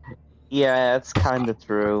 Yeah, it's kinda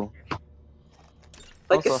true.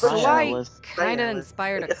 Like, Also, especially, hi, I Alice. kinda Alice.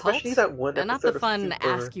 inspired Like, a cult, especially that one and not the episode of fun Super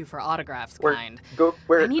ask you for autographs where kind.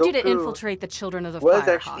 where I need you to Goku infiltrate the children of the was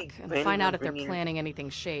actually Firehawk and planning find out on if they're bringing- planning anything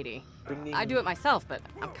shady. bringing I do it myself, but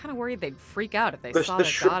I'm kind of worried they'd freak out if they the saw the the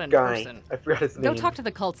shrimp god in guy. person. I forgot his Go name. talk to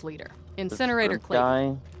the cult's leader, The Incinerator shrimp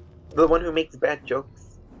Clayton. guy. The one who makes bad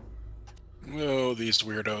jokes. Oh, these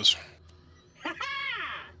weirdos.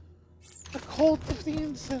 The cult of the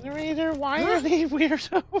incinerator? Why are they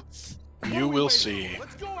weirdos? You will see.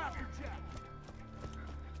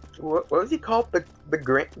 What was he called? The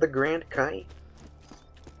Grand Kai?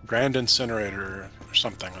 Grand Incinerator or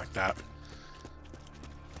something like that.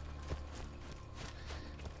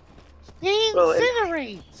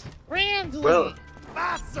 Incinerate! Grandly!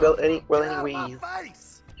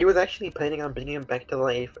 Anyways, he was actually planning on bringing him back to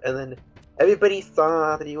life, and then everybody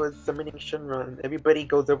saw that he was summoning Shenron. Everybody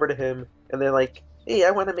goes over to him, and they're like, "Hey,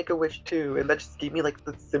 I want to make a wish too," and that just gave me like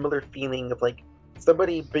the similar feeling of like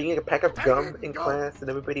somebody bringing a pack of gum in class and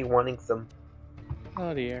everybody wanting some.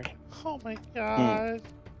 Oh dear. Oh my god.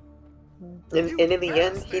 And in the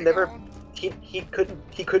end, he never, he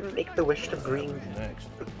couldn't make the wish to bring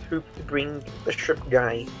the shrimp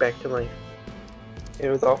guy back to life. It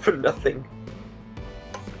was all for nothing.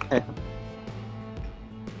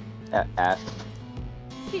 Ash.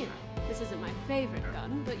 Here, this isn't my favorite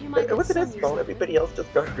gun, but you might. It wasn't get his some fault. use out of it. Everybody else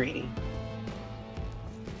just got greedy.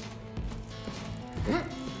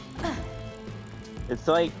 It's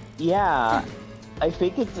like, yeah, I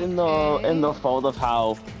think it's in the fault of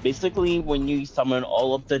how basically when you summon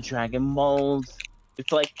all of the Dragon Balls,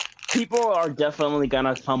 it's like people are definitely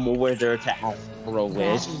gonna come over there to ask for a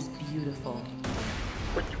wish. That is beautiful.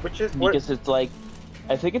 Which is what? Because it's like,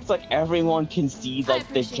 I think it's like everyone can see like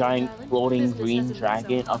the appreciate it, giant darling. floating Business green hasn't been so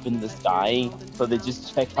dragon up in the healthy sky, lately, so they so-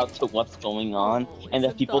 just check out to what's going on, Oh, and the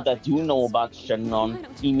it's a people that do thought know that about counts. Why Shenron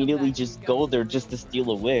don't you come immediately back just and go go there for just to it? steal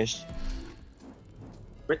a wish.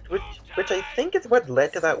 Which I think is what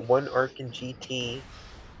led to that one arc in GT,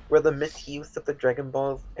 where the misuse of the Dragon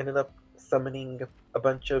Balls ended up summoning a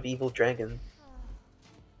bunch of evil dragons.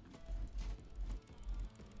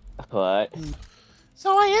 But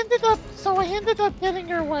So I ended up getting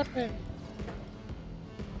her weapon.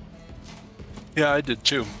 Yeah, I did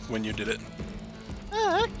too when you did it.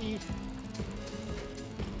 Ah, okay.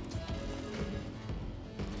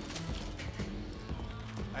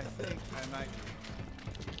 I think I might.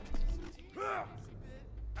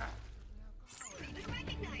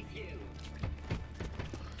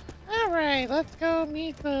 Alright, let's go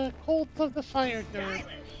meet the cult of the fire derp.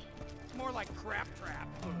 It's more like crap trap.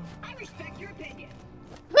 I respect your opinion.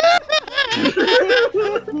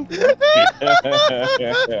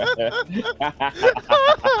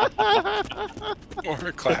 Or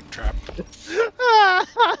a claptrap.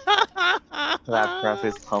 Claptrap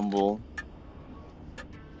is humble.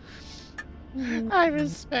 I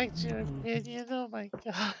respect your opinion, oh my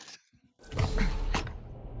god.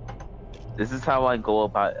 This is how I go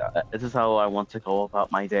about. This is how I want to go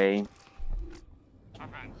about my day. A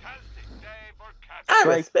fantastic day for cat. I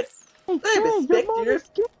Like,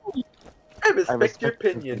 respect your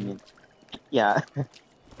opinion. Yeah.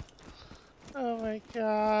 Oh my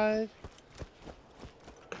god.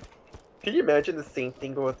 Can you imagine the same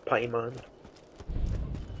thing with Paimon?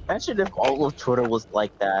 Imagine if all of Twitter was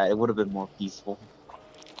like that. It would have been more peaceful.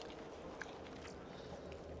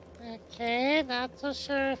 Okay, not so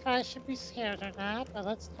sure if I should be scared or not, but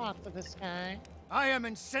let's talk to this guy. I am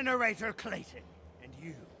Incinerator Clayton, and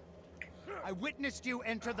you. I witnessed you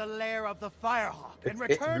enter the lair of the Firehawk and It's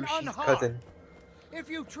return Rushi's unharmed. cousin. If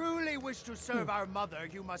you truly wish to serve our mother,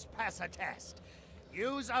 you must pass a test.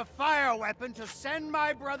 Use a fire weapon to send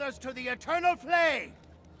my brothers to the eternal flame.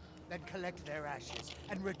 Then collect their ashes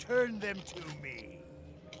and return them to me.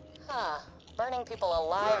 Huh. Burning people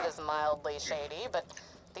alive is mildly shady, but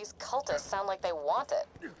these cultists sound like they want it,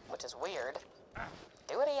 which is weird.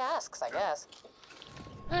 Do what he asks, I guess.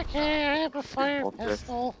 Okay, I have a fire Okay.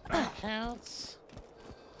 pistol. That counts.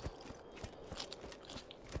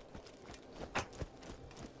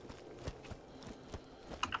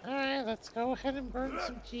 Alright, let's go ahead and burn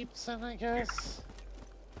some keeps then, I guess.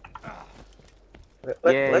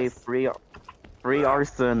 Yay! Let's Free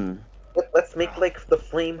arson. let's make like the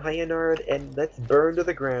flame Hyanard and let's burn to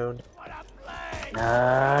the ground.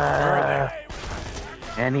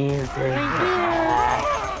 Anything.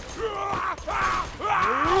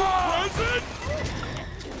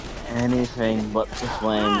 Anything but the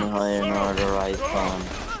flame Leonard rise on.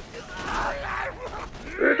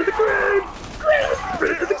 Burn to the ground!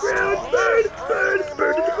 Burn to the ground!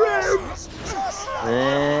 Burn to the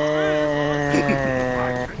ground!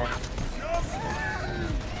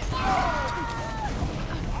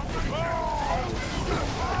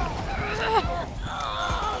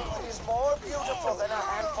 Is more beautiful than a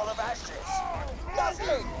handful of ashes.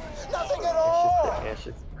 Nothing! Nothing at Ashes all! to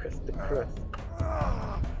ashes, crust to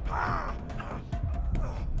crust.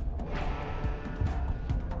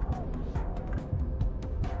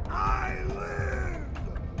 I live!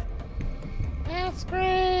 That's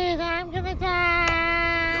great! I'm gonna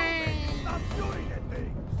die! Stop shooting at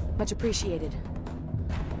things! Much appreciated.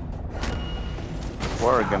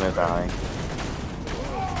 We're gonna die.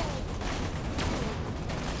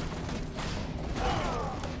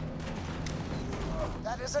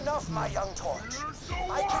 That is enough, my young torch.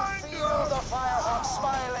 I can feel the Firehawk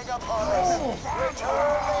smiling upon us.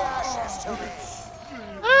 Return the ashes to me.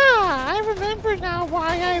 Ah! I remember now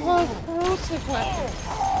why I love corrosive weapons.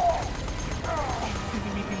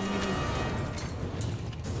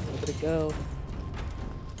 Where did it go?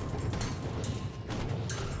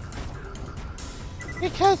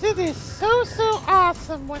 Because it is so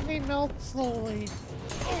awesome when they melt slowly.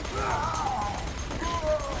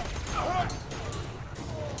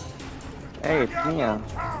 Hey, it's Mia.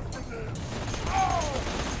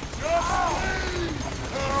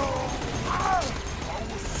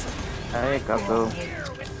 Hey, Kaku.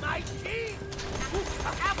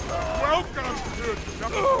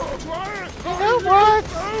 You know what?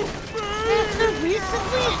 After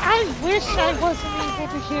recently, I wish I wasn't able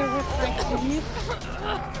to hear with my teeth.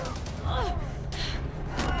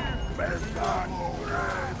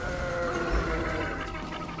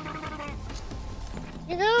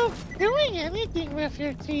 You know, doing anything with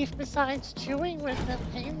your teeth besides chewing with them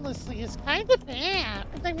painlessly is kind of bad.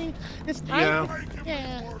 I mean, it's kind of...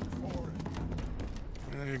 Yeah.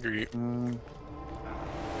 I agree.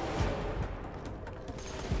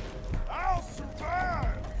 I'll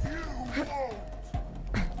survive! You won't!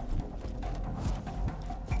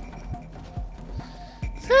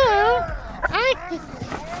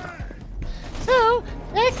 So,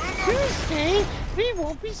 next Tuesday, we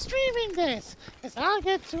won't be streaming this, because I'll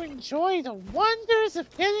get to enjoy the wonders of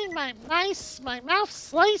getting my mouth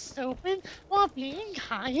sliced open while being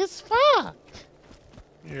high as fuck.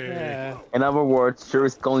 Yeah. In other words, sure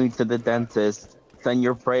is going to the dentist. Send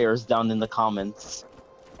your prayers down in the comments.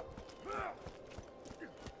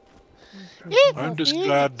 I'm just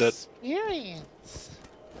glad that experience.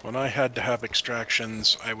 when I had to have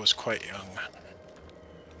extractions, I was quite young.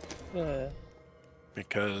 Yeah.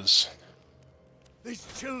 Because These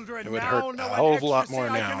children it would now hurt know a an hell of a lot ecstasy more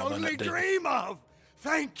I can now than only it did dream of.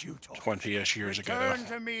 Thank you, Torch. 20-ish years ago. Return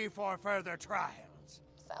to me for further trials.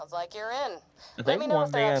 Sounds like you're in. I Let think me know one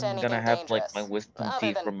if they're day up to I'm anything gonna have like dangerous, my wisdom other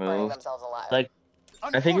teeth than burning removed. themselves alive. Like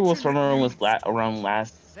I think it was somewhere around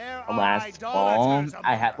last fall.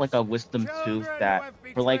 I had like a wisdom tooth that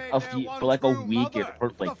for like a week it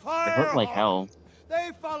hurt like hell.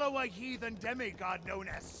 They follow a heathen demigod known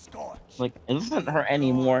as Scorch. Like it doesn't hurt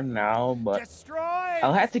anymore now, but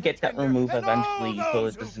I'll have to get that removed eventually so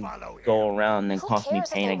it doesn't go around and Who cause me cares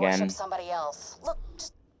if pain they again. worship somebody else? Look,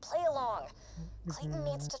 just play along. Clayton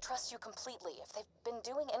needs to trust you completely. If they've been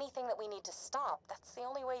doing anything that we need to stop, that's the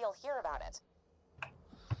only way you'll hear about it.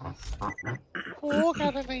 Cool,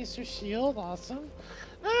 got a nicer shield, awesome.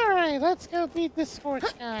 Alright, let's go beat this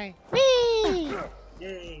Scorch guy. Whee!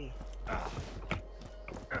 Yay.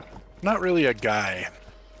 Not really a guy.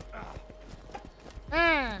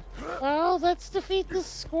 Well, let's defeat this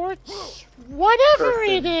Scorch, whatever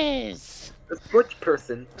it is! The Scorch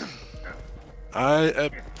person. A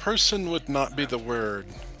person would not be the word.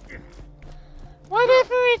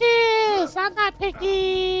 Whatever it is! I'm not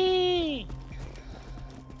picky!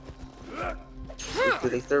 Do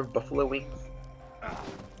they serve buffalo wings?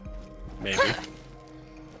 Maybe.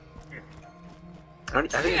 I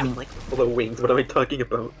don't even like buffalo wings. What am I talking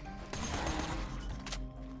about?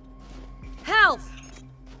 Help!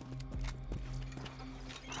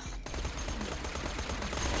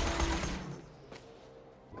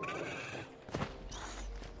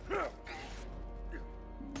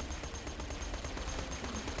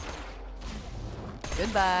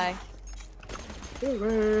 Goodbye.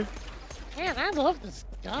 Man, I love this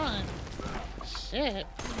gun. Shit.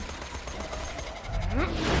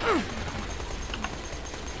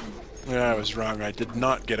 Yeah, I was wrong. I did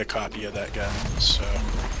not get a copy of that gun, so...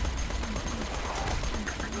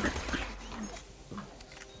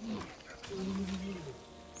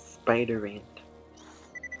 Spider Ant.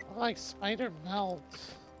 I like Spider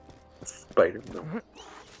Melt. Spider Melt.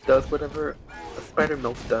 Does whatever a spider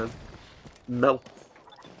melt does. Melts.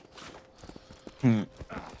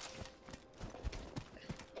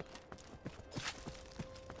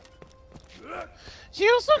 She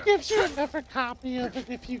also gives you another copy of it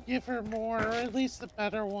if you give her more, or at least a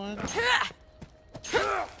better one.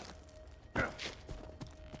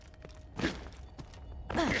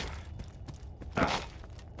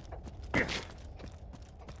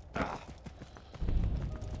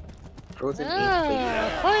 Frozen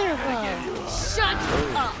Fireball! Shut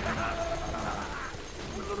up!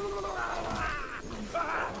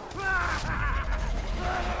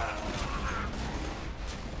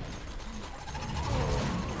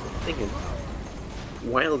 Thing is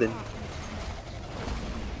wild and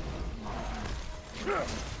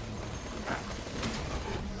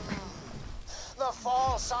The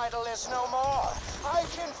false idol is no more. I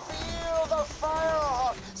can feel the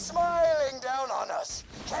firehawk smiling down on us.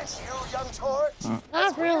 Can't you, young Torch?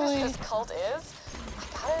 Not really. As this cult is, I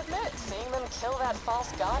gotta admit, seeing them kill that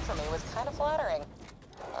false god for me was kind of flattering.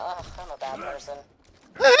 Ugh, I'm a bad person.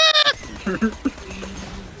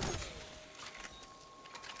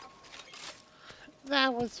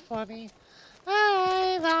 That was funny. Alright.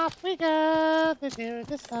 Alright, off we go to do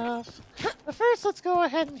the stuff. But first, let's go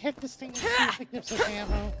ahead and hit this thing and see if it gives us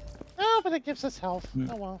ammo. No, but it gives us health.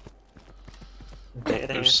 Oh well.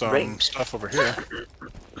 There's some stuff over here.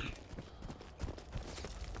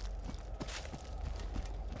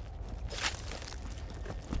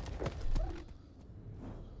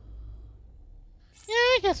 Yeah,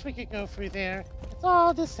 I guess we could go through there. It's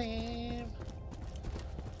all the same.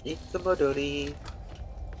 It's a Modori.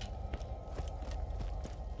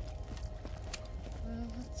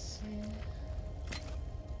 Let's see.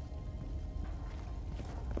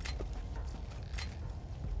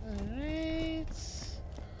 Alright.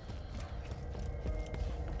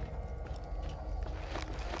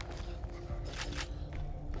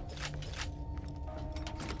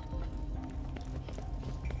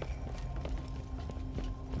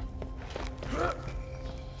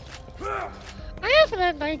 I haven't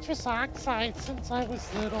had nitrous oxide since I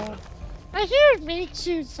was little. I hear it makes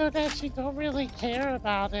you so that you don't really care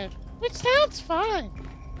about it, which sounds fun.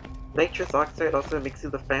 Nitrous oxide also makes you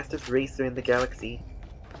the fastest racer in the galaxy.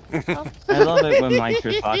 I love it when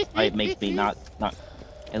nitrous oxide makes me not.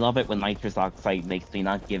 I love it when nitrous oxide makes me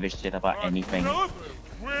not give a shit about anything.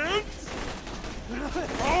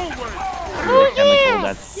 Oh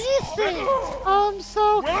yeah, these things.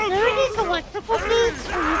 So there are these electrical bits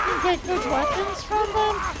where you can get good weapons from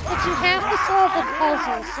them, but you have to solve a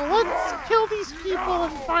puzzle. So let's kill these people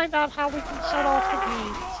and find out how we can shut off the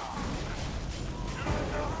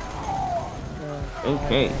gates.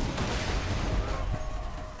 Okay.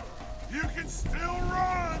 You can still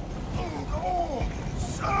run! Oh,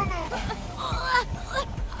 son of...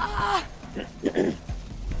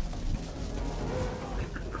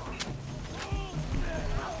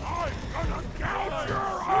 I'm gonna gouge your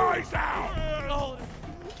eyes out!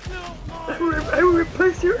 I will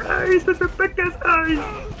replace your eyes with Rebecca's eyes!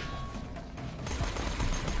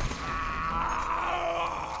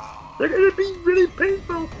 They're gonna be really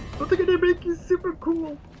painful, but they're gonna make you super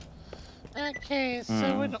cool. Okay,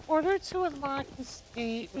 so in order to unlock this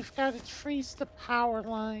gate, we've got to trace the power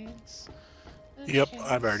lines. Okay. Yep,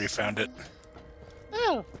 I've already found it.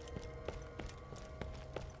 Oh.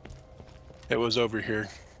 It was over here.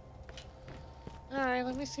 Alright,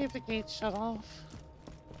 let me see if the gate's shut off.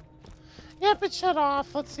 Yep, it's shut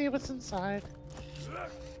off. Let's see what's inside.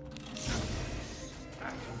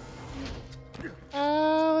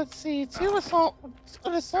 Let's see.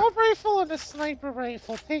 An assault rifle and a sniper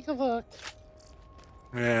rifle. Take a look.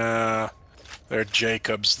 Yeah, they're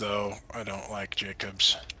Jacobs though. I don't like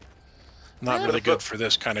Jacobs. Not really good for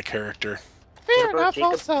this kind of character. Fair enough,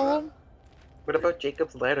 I'll sell them. What about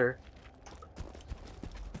Jacob's ladder?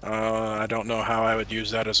 I don't know how I would use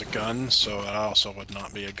that as a gun, so it also would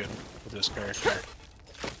not be a good for this character.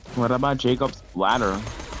 What about Jacob's ladder?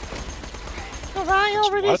 I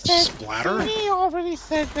already said. Splatter? He already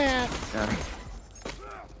said that. Yeah.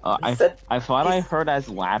 I thought I heard as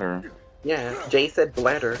ladder. Yeah, Jay said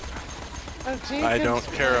bladder. Oh, I don't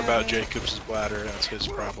care about Jacob's bladder. That's his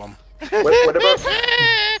problem.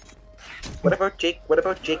 What about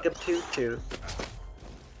Jacob Tutu?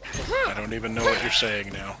 I don't even know what you're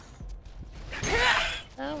saying now.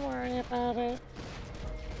 Don't worry about it.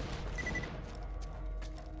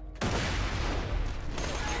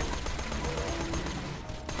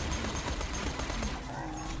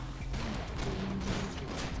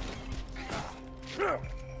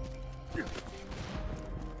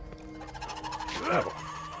 Oh.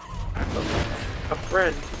 A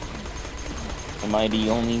friend. Am I the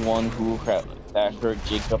only one who that heard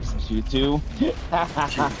Jacob's tutu?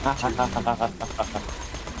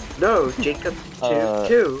 No, Jacob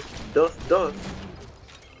Tutu. Dos.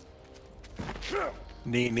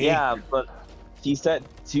 Nee. Yeah, but he said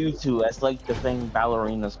tutu. That's like the thing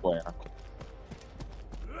ballerina's wear.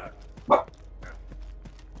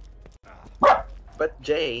 But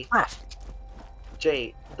Jay,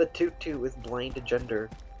 the tutu is blind to gender.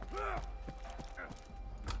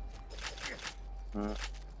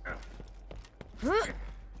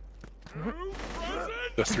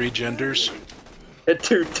 The three genders? A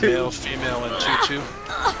tutu. Male, female, and tutu?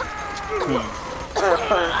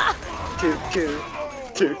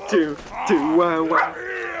 Tutu, wow.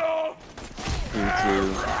 Tutu.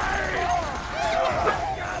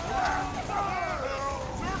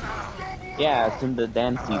 Yeah, it's in the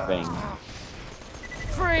dancey thing.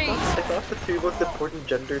 I thought the two most important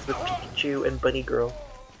genders was Pikachu and Bunny Girl.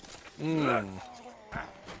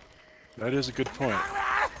 That is a good point.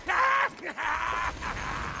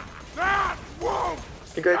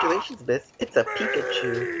 Congratulations, miss. It's a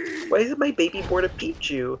Pikachu. Why isn't my baby born a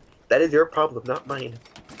Pichu? That is your problem, not mine.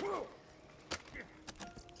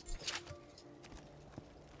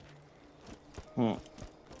 Oh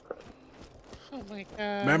my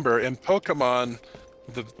god. Remember, in Pokemon,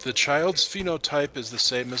 the child's phenotype is the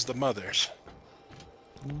same as the mother's.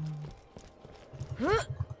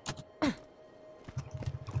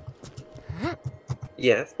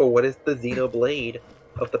 Yes, but what is the Xenoblade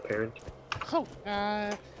of the parent? Oh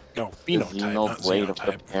god. No, The phenotype, not Xenoblade of the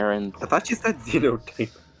xenotype. parents. I thought you said Xenotype.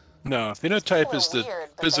 No, phenotype is the Weird,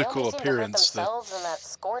 but physical they only seem to hurt appearance, the themselves and that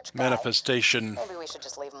Scorch guy. manifestation, Maybe we should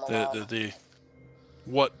just leave them alone. the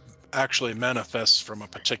what actually manifests from a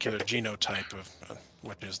particular genotype of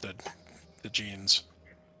which is the genes.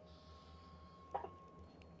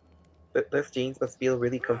 Those jeans must feel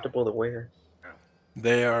really comfortable to wear.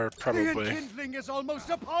 They are The probably. enkindling is almost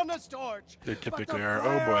upon us, Torch. They But typically the are.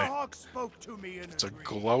 Oh boy. Firehawk spoke to me in It's a dream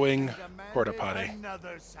glowing and demanded porta potty.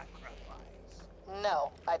 Another sacrifice.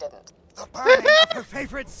 No, I didn't. The burning of her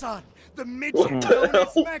favorite son, the midget known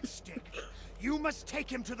as Maxstick. You must take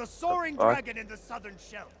him to the soaring dragon in the southern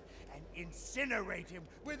shelf and incinerate him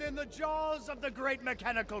within the jaws of the great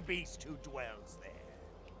mechanical beast who dwells there.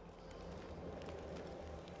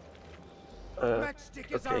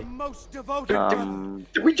 Maxstick is our okay. most devoted brother.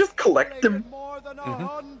 Did we just collect them? More than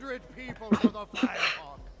 100 people for the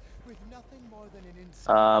Firehawk, with nothing more than an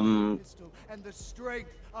insane pistol and the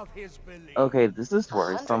strength of his belief. Okay, this is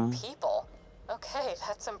 100 worrisome. people? Okay,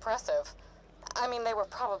 that's impressive. I mean, they were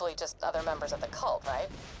probably just other members of the cult, right?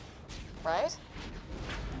 Right?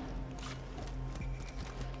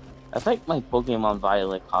 I think my Pokemon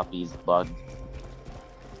Violet copy is bugged.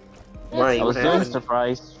 Why? I was What doing happened?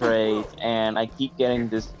 surprise trade, and I keep getting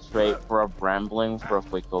this trait for a Brambling for a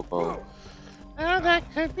Fuecoco. Oh, that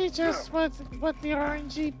could be just what the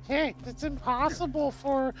RNG picked. It's impossible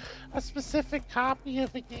for a specific copy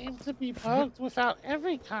of a game to be bugged without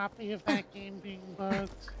every copy of that game being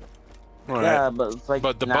bugged. Right. Yeah, but it's like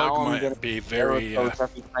But the now bug I'm might getting be very. error codes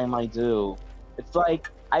every time I do. It's like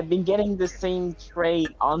I've been getting the same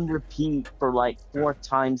trade on repeat for like 4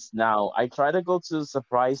 times now. I try to go to the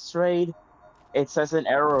surprise trade, it says an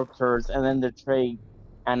error occurs, and then the trade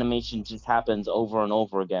animation just happens over and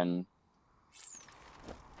over again.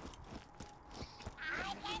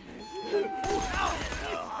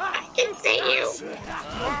 I can see you.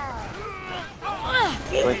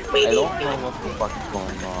 Like, I don't know what the fuck is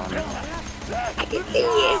going on. I can see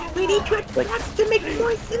you. We need to adjust to make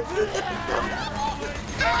more sense of the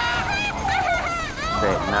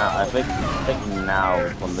Okay, now I think now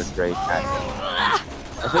is when the trade actually.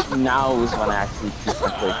 I think now is when I actually keep my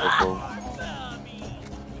play football.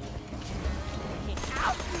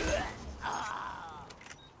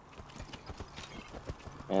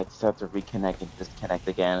 Yeah, it's have to reconnect and disconnect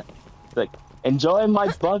again. It's like, enjoy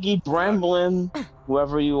my buggy Bramblin,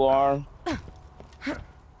 whoever you are.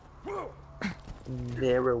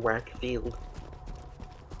 Narrow whack field.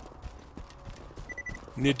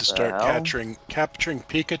 Need to start hell? capturing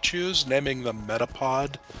Pikachus, naming them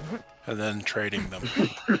Metapod, and then trading them.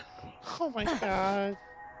 Oh my god.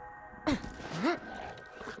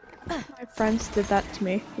 My friends did that to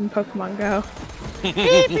me in Pokemon Go.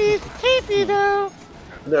 Hey, Vito!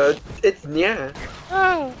 No, it's Nya.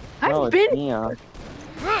 Oh, No, I've it's been Nia.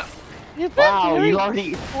 you've been Wow, very you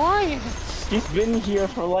already. quiet. He's been here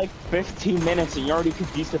for like 15 minutes and you already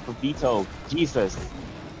confused it for Vito. Jesus.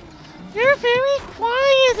 You're very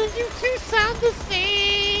quiet and you two sound the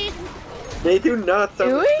same. They do not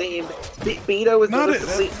sound Do the same. Beto is Not it.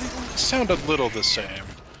 noticeably. Sound a little the same.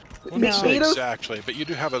 Wouldn't No. say Beto- exactly, but you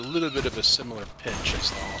do have a little bit of a similar pitch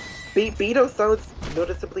as well. Beto sounds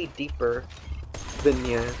noticeably deeper than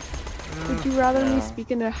Nya. Would you rather me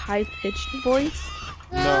speak in a high-pitched voice?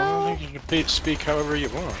 No, I think you can speak however you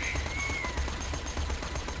want.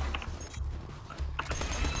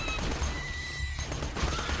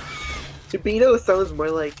 Beto sounds more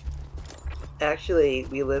like. Actually,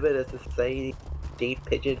 we live in a society, date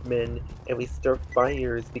pigeon men, and we start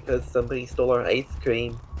fires because somebody stole our ice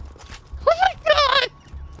cream. Oh my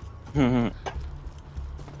god!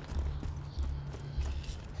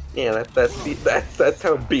 Yeah, that's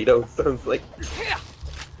how Beto sounds like.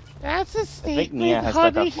 That's a I think statement, Nia has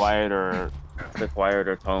like honey. a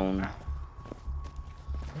quieter tone.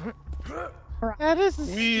 That is a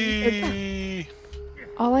statement. Wee.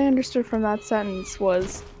 All I understood from that sentence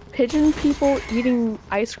was pigeon people eating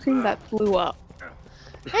ice cream that blew up.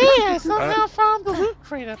 Hey, I somehow found the loot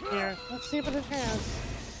crate up here. Let's see what it has.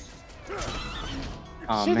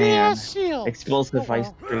 Oh Shitty man. ass shield. Explosive Oh, ice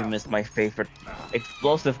well. cream is my favorite.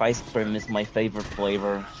 Explosive ice cream is my favorite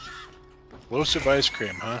flavor. Explosive ice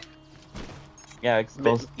cream, huh? Yeah,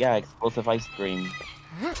 explosive ice cream.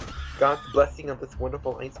 God's blessing of this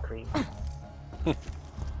wonderful ice cream.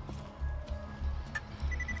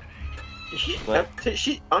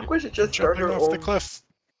 Aqua should just start Jumping her off the own. cliff.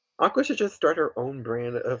 Aqua should just start her own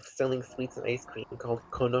brand of selling sweets and ice cream called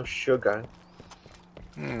Konoshuga.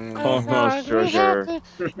 Oh God,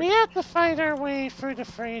 we have to fight our way through the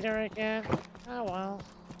freighter again. Oh well.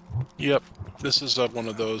 Yep, this is one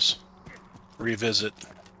of those revisit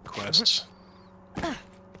quests.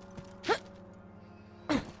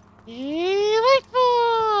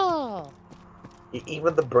 Delightful!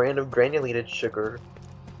 Even the brand of granulated sugar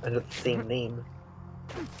under the same name.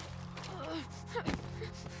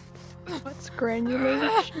 What's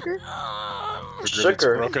granulated sugar? Sugar. It's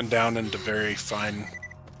broken down into very fine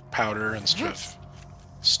powder and stuff,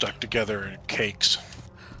 stuck together in cakes.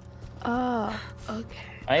 Oh, okay.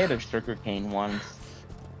 I had a sugar cane once.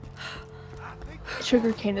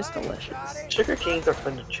 Sugar cane is delicious. Sugar canes are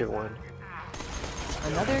fun to chew on.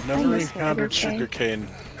 Another Never encountered sugar cane.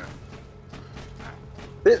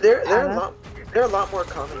 They're a lot more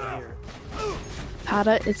common here.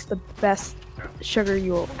 Pata is the best sugar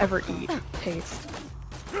you will ever eat. Taste.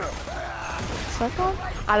 Suck on?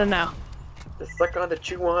 I don't know. To suck on, to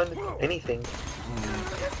chew on, anything.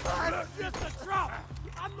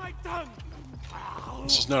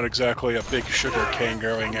 This is not exactly a big sugar cane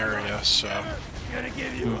growing area, so. I'm gonna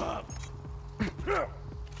give you up.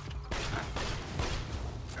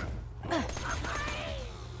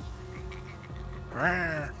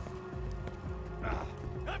 Rawr.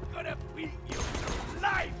 I'm gonna beat you to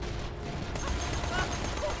life.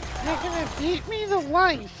 You're gonna beat me to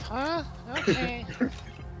life, huh? Okay.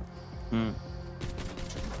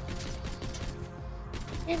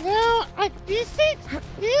 You know, these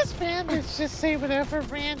bandits just say whatever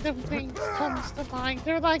random things comes to mind.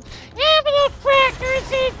 They're like, animal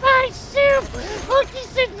crackers in my soup!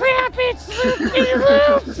 Monkeys and rabbits!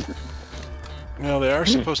 Loop-de-loops! Well, they are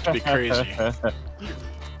supposed to be crazy.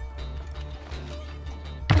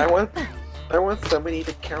 I want somebody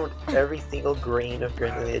to count every single grain of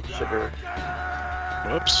granulated sugar.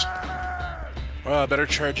 Whoops. Well, I better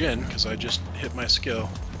charge in, because I just hit my skill.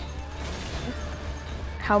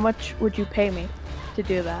 How much would you pay me to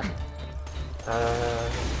do that?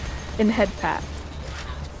 In head pat.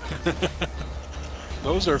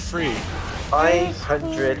 Those are free.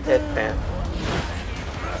 500 headband.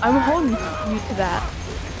 I'm holding you to that.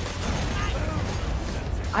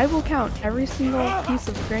 I will count every single piece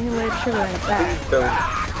of granulated sugar in a bag.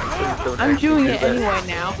 Please don't I'm doing do it that. anyway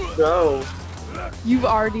now. No. You've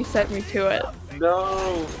already set me to it.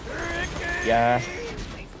 No. Yeah.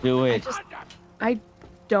 Do it. I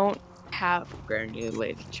don't have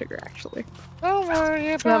granulated sugar actually. Don't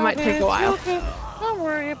worry about it. That might take a while. Don't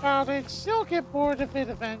worry about it. You'll get bored of it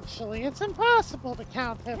eventually. It's impossible to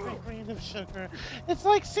count every grain of sugar. It's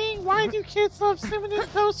like seeing why do kids love Cinnamon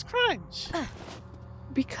Toast Crunch?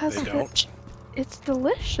 Because They don't. it's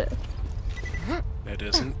delicious. It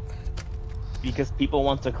isn't. Because people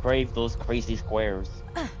want to crave those crazy squares.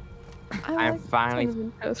 I like finally-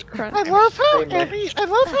 Cinnamon Toast Crunch. I love how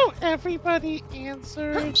everybody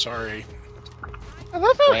answered. I'm sorry. I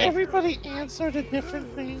love how Wait. everybody answered a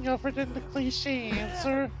different thing other than the cliche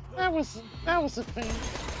answer. That was a thing.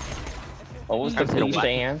 What was the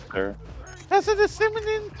cliche answer? That's a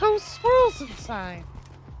cinnamon toast swirls inside.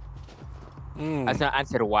 That's not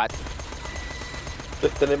answer what? The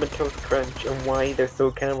Cinnamon Toast Crunch and why they're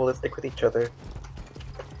so cannibalistic with each other.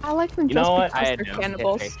 I like them You just know what? because I they're know.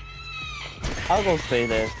 cannibals. Okay. I'll go say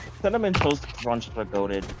this. Cinnamon Toast Crunch are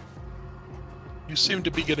goated. You seem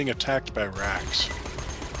to be getting attacked by racks.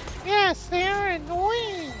 Yes, they're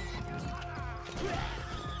annoying.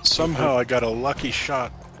 Somehow I got a lucky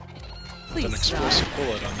shot with an Please stop. explosive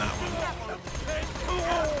bullet on that one.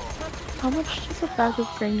 How much does a bag of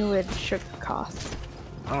granulated sugar cost?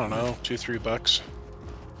 I don't know, $2-3.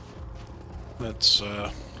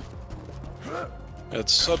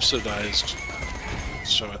 It's subsidized,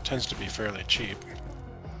 so it tends to be fairly cheap.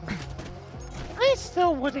 I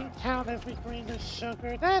still wouldn't count every grain of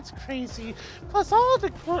sugar. That's crazy. Plus, all of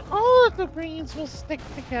the grains will stick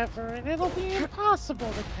together, and it'll be impossible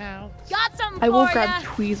to count. Got some I will for grab ya.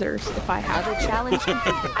 tweezers if I have Another to. challenge.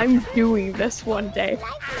 I'm doing this one day.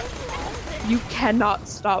 You cannot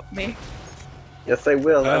stop me. Yes, I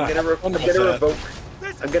will. I'm gonna wonder about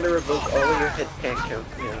that. revoke all of your head pan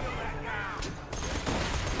counts now.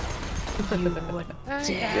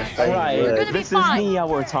 Yes, I Alright, would. gonna be this is fine. Nia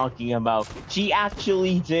we're talking about. She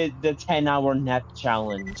actually did the 10-hour nap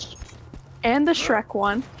challenge. And the Shrek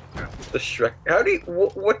one. The Shrek. How do you?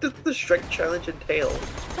 What does the Shrek challenge entail?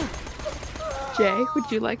 Jay,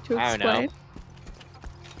 would you like to I don't know. explain?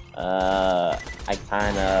 I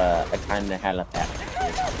kinda had a pass.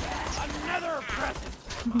 Another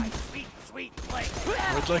present, my sweet, sweet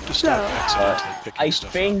I would like to stop accidentally picking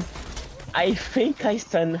stuff up. I think I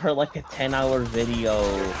sent her like a 10-hour video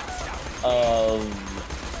of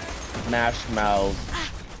Smash Mouth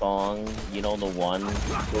song, you know, the one,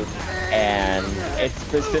 and it's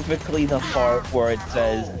specifically the part where it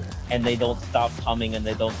says, and they don't stop coming, and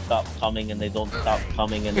they don't stop coming, and they don't stop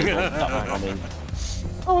coming, and they don't stop coming.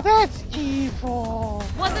 Oh, that's evil.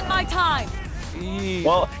 Wasn't my time.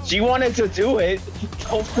 Well, she wanted to do it.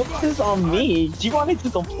 Don't put this on me. She wanted to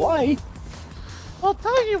play. I'll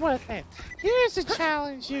tell you what then. Here's a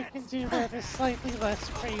challenge you can do that is slightly less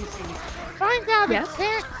crazy. Find out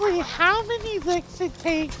exactly how many licks it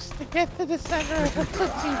takes to get to the center of a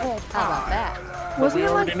Tootsie Roll Pop. How about that? Wasn't we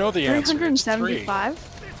it already like know the answer. 375?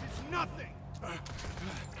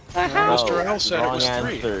 Mr. L said it was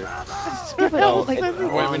 3. Well, like,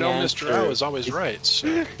 Well, we know Mr. L is always right,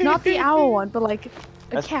 so... not the owl one, but like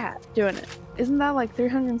a cat doing it. Isn't that like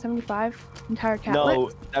 375 entire cat No,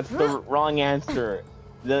 licks? that's the wrong answer.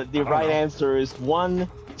 The right answer is 1,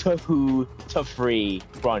 2, 3.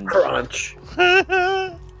 Crunch. Crunch.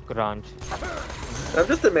 Crunch. I'm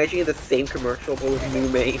just imagining the same commercial but with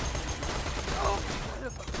Mume.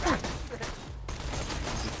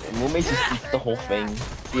 Mume just eats the whole thing.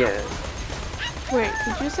 Yeah. Wait,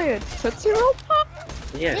 did you say a Tootsie Roll Pop?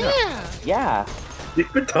 Yeah. Yeah.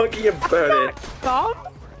 You've been talking about it. God?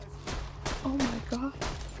 Oh my god.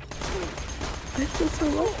 This is so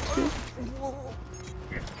low too.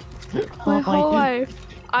 My whole life,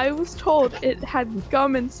 I was told it had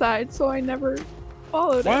gum inside, so I never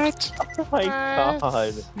followed it. What? Oh my god.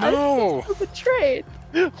 No! I was betrayed.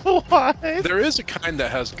 What? There is a kind that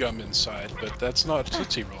has gum inside, but that's not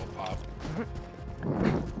Tootsie Roll Pop.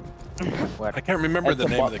 I can't remember the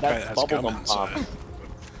name of the kind that has gum inside.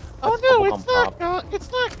 Oh no, it's not gum. It's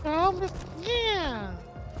not gum. Yeah.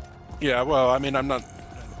 Yeah, well, I mean, I'm not...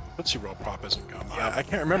 Tootsie Roll Pop isn't gum. I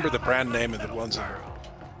can't remember the brand name of the ones that are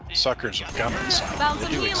suckers with gum inside. They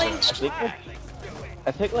do exist.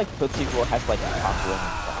 I think like Tootsie Roll has like a chocolate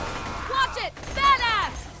inside. Watch it!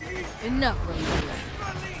 Badass! Enough, Rosie.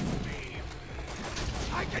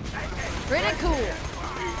 Pretty cool.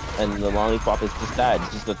 And the lollipop is just that.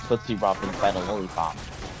 It's just a Tootsie Pop inside a lollipop.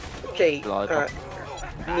 Okay,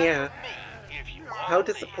 yeah. How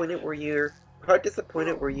disappointed were you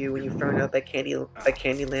when you found out that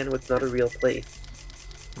Candyland was not a real place?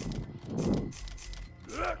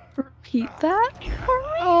 Repeat that?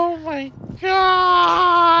 Oh my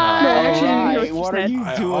god! No, I actually didn't hear what are you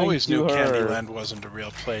I doing always knew to her? Candyland wasn't a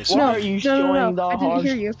real place. Why are you showing the I didn't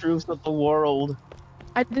hear you. harsh truth of the world?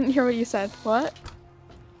 I didn't hear what you said. What?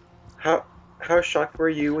 How shocked were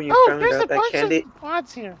you when you found there's out a that bunch of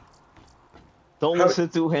mods here. Don't listen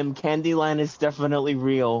to him. Candyland is definitely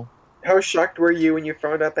real. How shocked were you when you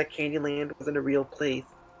found out that Candyland wasn't a real place?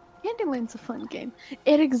 Candyland's a fun game.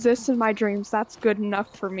 It exists in my dreams. That's good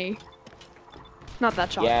enough for me. Not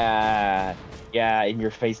that shocking. Yeah, in your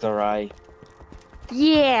face, alright.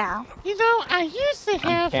 Yeah. You know, I used to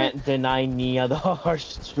have. Can't deny Nia the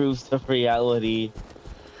harsh truths of reality.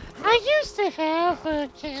 I used to have a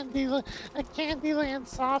Candyland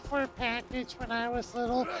software package when I was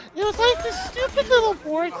little. It was like this stupid little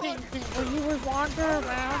board thing where you would wander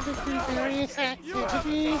around and do various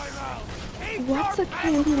activities. What's a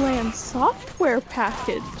Candyland software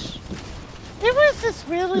package? It was this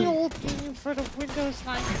really old game for the Windows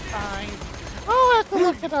 95. I'll have to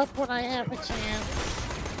look it up when I have a chance.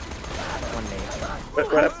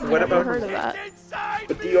 What about? Heard of that?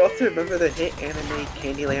 But do you also remember the hit anime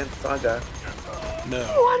Candyland Saga? No.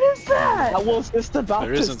 What is that? I was just about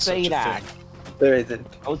There to isn't say such a that. thing. There isn't.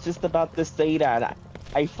 I was just about to say that.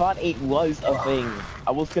 I thought it was a thing.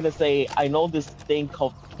 I was gonna say, I know this thing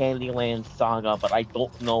called Candyland Saga, but I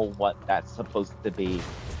don't know what that's supposed to be.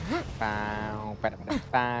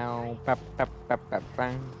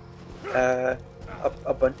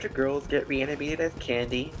 A bunch of girls get reanimated as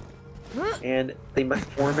Candy, and they must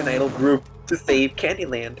form an idol group to save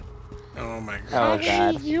Candyland. Oh my Oh gosh.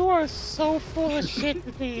 god. You are so full of shit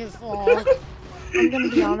today is long. I'm gonna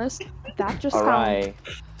be honest. That just sounds Alright.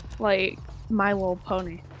 like My Little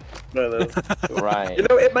Pony. No. Right. You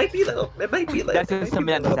know, it might be like. That's just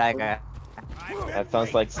something that saga. That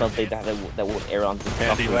sounds like something that would air on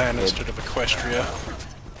Candyland instead of Equestria.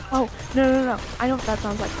 Oh, no. I know what that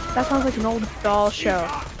sounds like. That sounds like an old doll show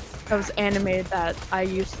that was animated that I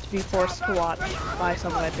used to be forced to watch by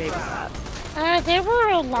someone I babysat. There were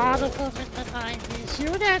a lot of them in the 90s.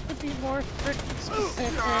 You would have to be more freaking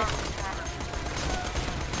specific.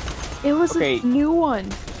 It was Okay. a new one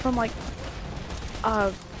from like,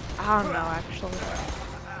 I don't know actually.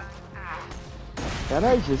 Can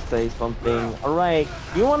I just say something? Alright,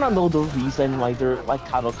 you wanna know the reason why they're like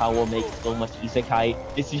Kadokawa makes so much isekai?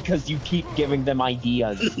 It's because you keep giving them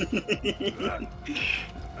ideas.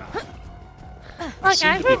 Like,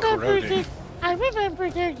 I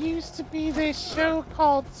remember there used to be this show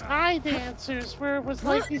called Sky Dancers where it was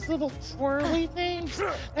like these little twirly things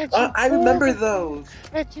that you I remember those.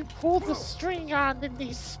 That you pull the string on and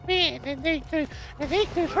they spin and they could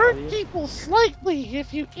hurt people slightly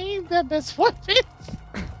if you aim them as weapons.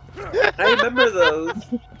 I remember those.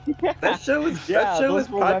 That show was That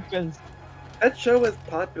show was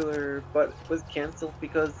popular, but was canceled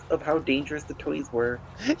because of how dangerous the toys were.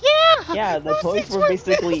 Yeah, the toys were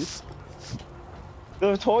basically...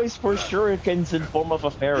 The toys were shurikens in form of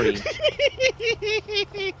a fairy.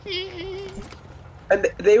 And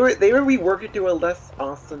they were reworked into a less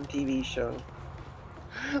awesome TV show.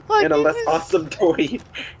 Like, and a less awesome toy.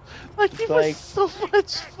 Like, it was so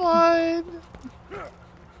much fun!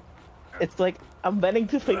 It's like, I'm betting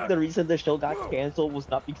to think the reason the show got canceled was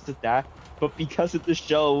not because of that, but because of the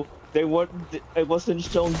show, it wasn't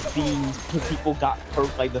shown scenes where people got hurt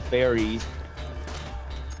by the fairies.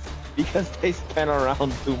 Because they spin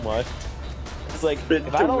around too much. It's like,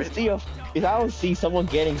 if I don't see someone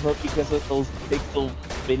getting hurt because of those pixel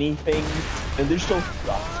spinny things, then this show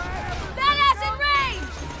sucks. Badass in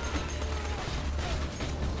range!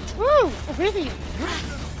 Woo! Iridium!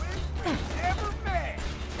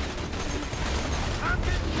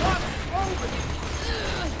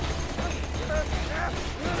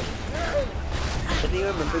 Do you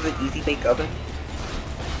remember the Easy Bake Oven?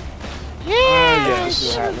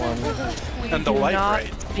 Yes. That one. And the light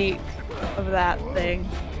right. Speak of that thing.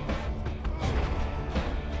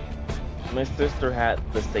 My sister had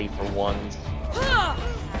the safer ones.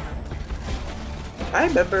 I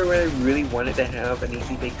remember when I really wanted to have an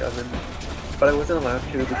Easy Bake Oven, but I wasn't allowed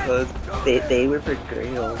to because they were for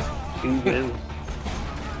girls. Ooh.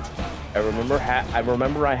 I remember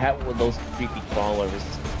I had one of those creepy crawlers.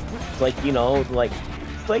 It's like, you know, it's like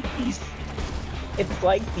these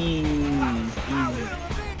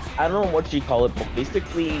I don't know what you call it, but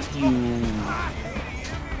basically you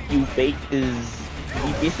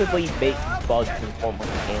basically bake bugs in form of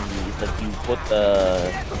candies. Like you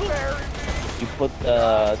put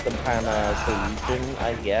some kind of solution,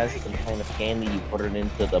 I guess, some kind of candy, you put it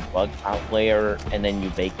into the bug out layer, and then you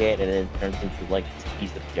bake it, and it turns into like this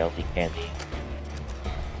piece of jelly candy.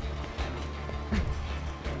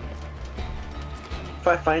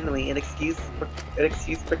 Finally, an excuse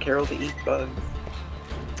for Carol to eat bugs,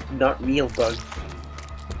 not real bugs.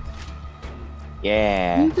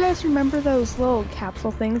 Yeah. Do you guys remember those little capsule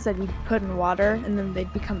things that you put in water and then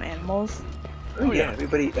they'd become animals? Oh yeah,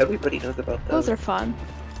 everybody knows about those. Those are fun.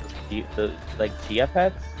 Like chia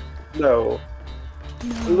pets? No.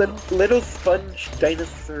 Little sponge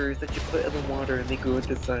dinosaurs that you put in the water and they grow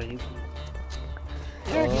into size.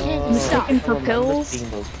 Mistaken for pills? Seeing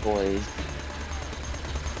those toys.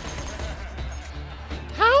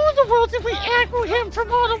 How in the world did we aggro him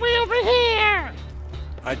from all the way over here?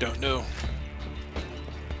 I don't know.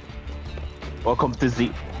 Welcome back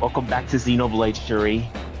to Xenoblade, Shuri.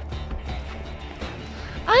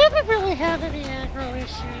 I haven't really had any aggro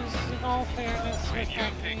issues, in all fairness, with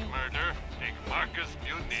that game.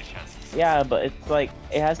 Yeah, but it's like,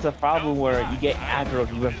 it has the problem where you get aggro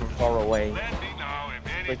even from far away.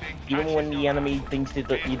 Like, even when the enemy thinks it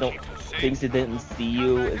didn't see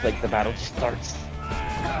you, it's like the battle just starts.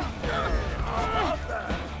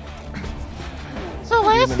 So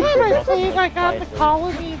last time I played, I got the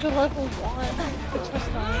colony to level 1, which was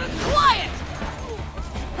nice. Quiet!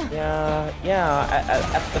 Yeah,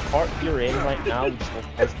 at the part you're in right now, which is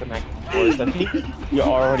test the next course, I think you're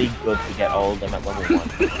already good to get all of them at level 1.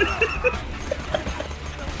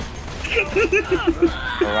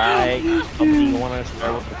 Alright, something you want to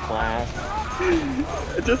start with the class?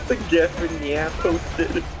 Just the gif and yeah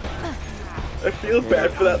posted. I feel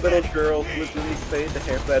bad for that little girl who was really excited to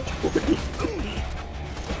have that toy.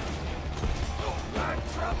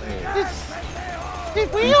 Did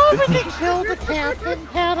we already kill the captain,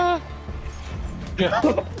 Pata?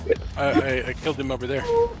 Yeah. I killed him over there.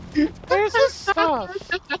 There's his stuff.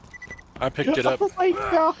 I picked it up. Oh my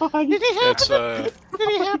god! Did he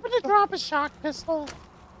happen to drop a shock pistol?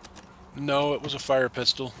 No, it was a fire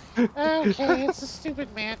pistol. Okay, it's a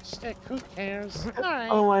stupid matchstick. Who cares?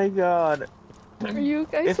 Alright. Oh my god. Are you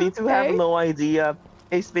guys If you two have no idea,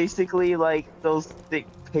 it's basically like those thick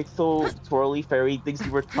pixel twirly fairy things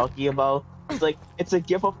you were talking about. It's like, it's a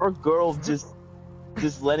gif of a girl just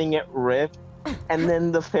letting it rip, and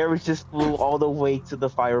then the fairy just flew all the way to the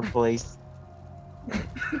fireplace.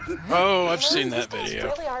 Oh, I've seen that These video.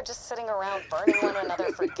 guys really are just sitting around burning one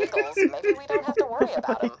another for giggles. Maybe we don't have to worry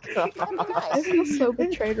about them. That'd be I nice. feel so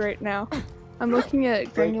betrayed right now. I'm looking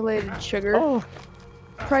at granulated sugar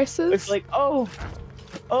prices. It's like, oh,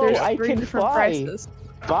 There's I 3 can different fly. prices.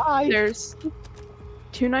 Bye. There's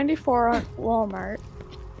 $2.94 at Walmart,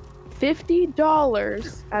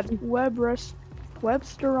 $50 at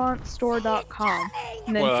webstaurantstore.com,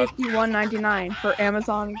 and then Well, $51.99 for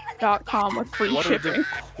Amazon.com with free What are shipping. the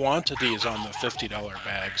quantities on the $50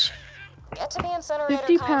 bags? Get to the incinerator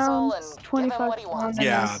 50 console pounds, and 25 give him what he wants. pounds.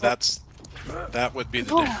 Yeah, that would be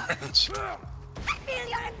the difference. I feel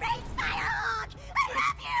your embrace, Firehawk! I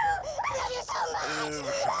love you! I love you so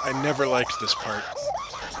much! I never liked this part.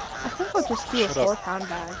 I think I'll just do a Shut up. 4-pound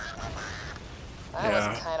bag. That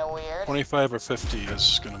was kind of weird. 25 or 50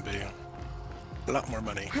 is going to be a lot more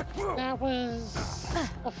money. That was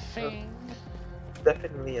a thing.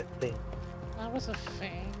 Definitely a thing. That was a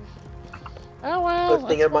thing. Oh well, A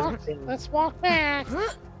thing among things. let's walk back.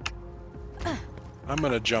 I'm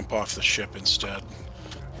going to jump off the ship instead.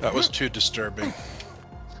 That was too disturbing.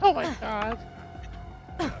 Oh my god.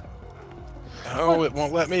 Oh, it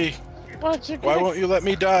won't let me. What, Why won't you let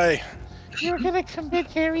me die? You're gonna commit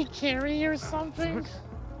Harry Carey or something?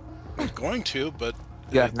 I'm going to, but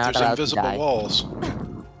You're not there's allowed to invisible die. walls.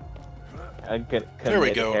 There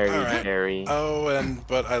we go. Harry, All right. Harry. Oh,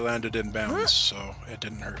 but I landed in bounds, so it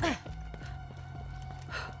didn't hurt me.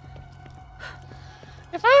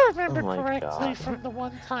 If I remember Oh my correctly God. from the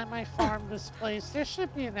one time I farmed this place, there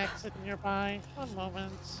should be an exit nearby. One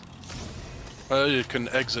moment. Well, you can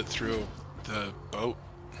exit through the boat.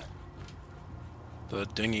 The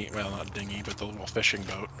dinghy, well, not dinghy, but the little fishing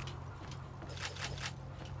boat.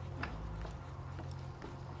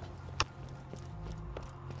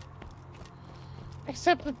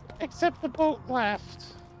 Except the boat left.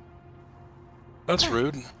 That's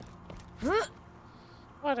rude.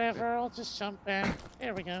 Whatever, I'll just jump back.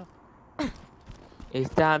 There we go.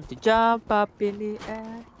 It's time to jump up in the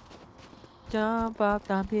air. Jump up,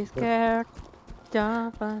 don't be scared.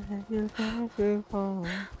 Jump up and you can fall.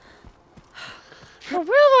 Will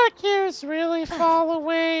real gears really fall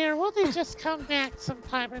away, or will they just come back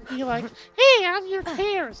sometime and be like, "Hey, I'm your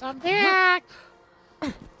peers, I'm back."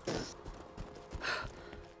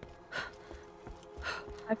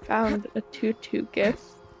 I found a tutu gift.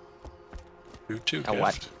 Tutu A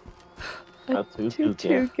what? gift. A tutu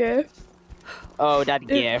tutu gift. Oh, that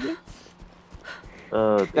gift.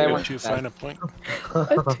 Oh, That Did one- you find a point?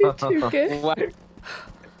 A tutu gift. What?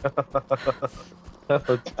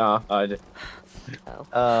 Oh God.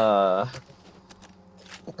 Oh.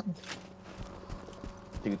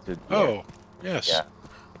 Tutu. Oh, yes. Yeah.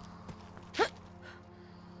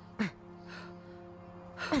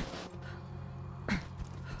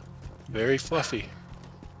 Very fluffy.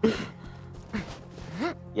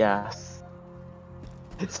 Yes.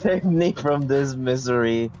 Save me from this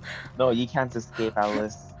misery. No, you can't escape,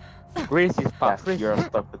 Alice. Reese is pop. Yes, you're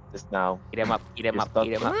stuck with this now. Eat him up, eat him You're up, stuck,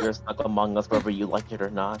 eat him up. you're stuck among us whether you like it or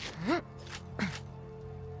not.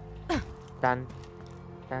 Dun.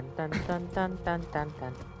 Dun dun dun dun dun dun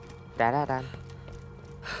dun. Da da dun.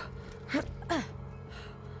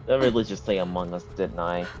 I really just say among us, didn't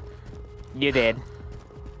I? You did.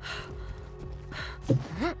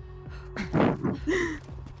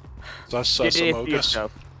 That's You did it to Sasamogus.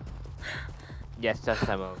 yourself. Yes, that's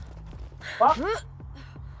Samo.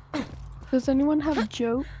 Does anyone have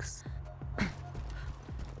jokes?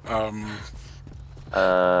 You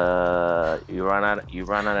run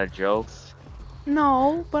out of jokes.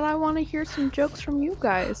 No, but I want to hear some jokes from you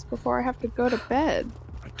guys before I have to go to bed.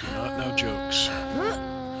 I do not know jokes.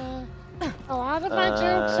 A lot of my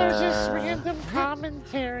jokes are just random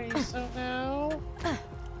commentary, so no.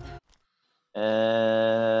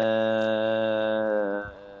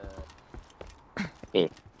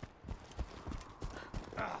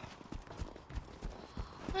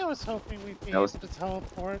 I was hoping we'd be able to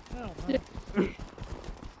teleport. Oh, well.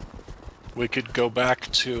 We could go back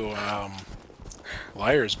to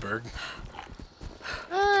Liarsburg.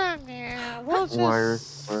 Yeah, we'll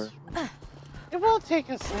just... It won't take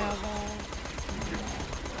us that long.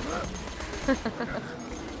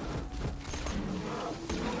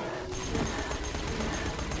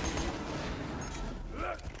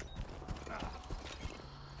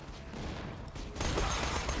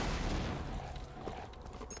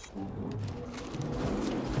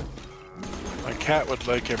 My cat would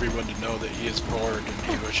like everyone to know that he is bored and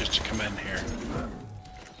he wishes to come in here.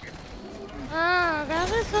 Ah, that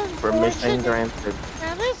is Permission unfortunate. granted.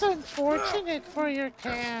 That is unfortunate for your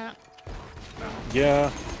cat.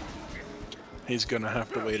 Yeah. He's gonna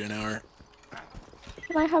have to wait an hour.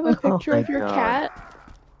 Can I have a picture of your cat?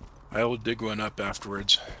 I will dig one up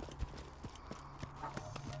afterwards.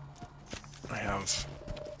 I have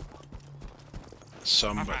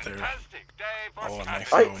some, but they're all on my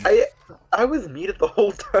phone. I was muted the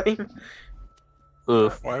whole time.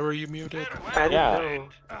 Oof. Why were you muted? I didn't know.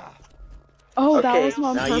 Oh, Okay. that was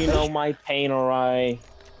on Now purpose? you know my pain, alright?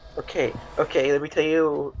 Okay, let me tell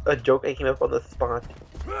you a joke I came up on the spot.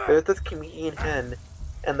 There's this comedian hen,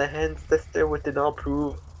 and the hen's sister did not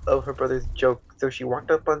approve of her brother's joke, so she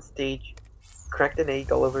walked up on stage, cracked an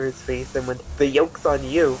egg all over his face, and went, "The yolk's on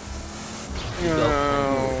you."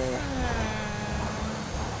 No.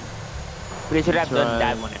 We should have done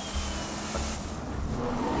that one.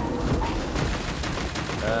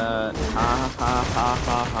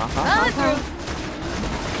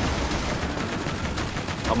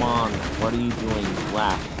 Come on, what are you doing?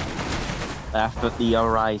 Laugh. Laugh at the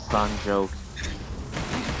Arai-san joke.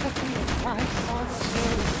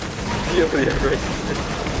 Yeah, right.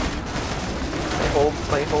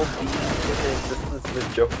 My whole being in existence is a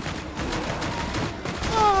joke.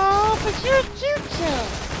 Oh, but you're cute.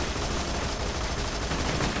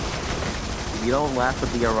 If you don't laugh at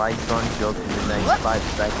the Arai-san joke in the next 5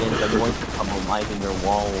 seconds, I'm going to come alive in your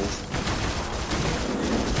walls.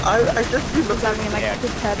 I just remember. Does that mean I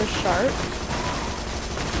could pet a shark?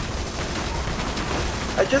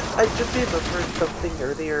 I just remembered something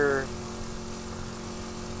earlier.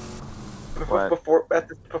 What? Before,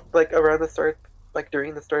 like around the start, like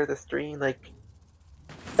during the start of the stream, like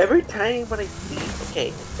every time when I see,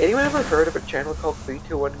 okay, anyone ever heard of a channel called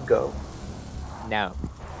 321 Go? No.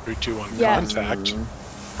 321 Yes. Contact.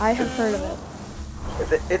 I have heard of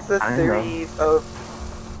it. It's a series of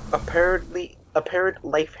apparent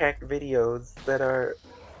life hack videos that are.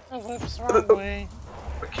 Oh, whoops, wrong way.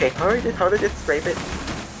 Okay, how to describe it?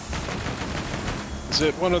 Is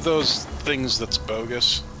it one of those things that's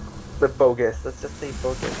bogus? The bogus. Let's just say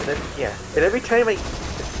bogus. And and every time I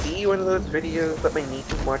see one of those videos that my niece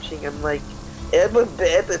is watching, I'm like, I'm a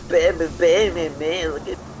man, look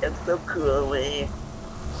at, I'm so cool, man.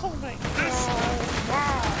 Oh my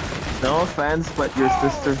god. No offense, but your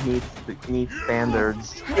sister needs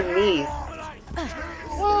standards. Your niece.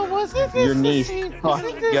 Well, wasn't Your this niece. the same,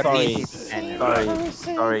 wasn't this Your the niece. same Sorry,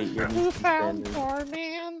 person your who niece found standards.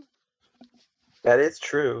 Starman? That is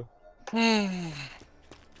true.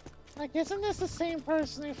 Like, isn't this the same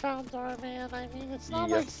person who found Darman? I mean, it's not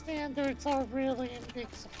like standards are really in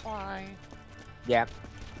big supply. Yeah.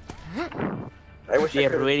 I wish They I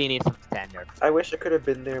could. really need some standards. I wish I could have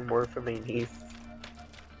been there more for my niece.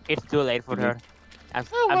 It's too late for her. I'm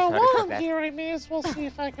Oh well, sorry while for I'm that. here, I may as well see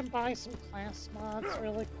if I can buy some class mods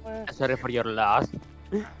really quick. I'm sorry for your loss.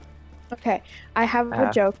 Okay, I have a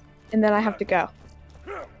joke, and then I have to go.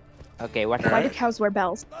 Okay, what? Why do cows wear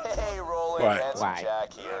bells? Hey, Roland, Why? Handsome Why?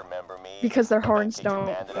 Jack here, remember me? Because their horns don't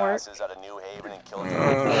Bandit work. asses out of New Haven and killed Ring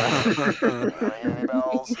any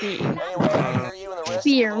bells? Anyway, I hear you and the rest of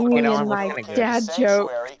Fear you me little and my came to dad joke.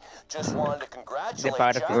 Sanctuary. Just wanted to congratulate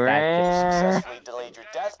part of Jack. his You dad successfully delayed your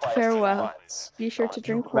death by a few Farewell. months. Be sure to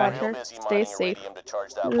drink Real water, busy stay mining safe. iridium to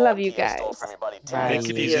charge that Love bomb you Kia stole guys. from your buddy Bye. Tim. Take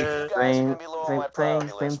it easy. You guys are gonna be low on my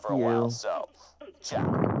priority list for a while, you. so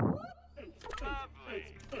ciao.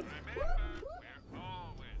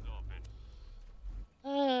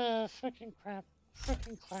 Frickin' crap.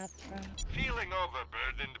 Frickin' claptrap. Feeling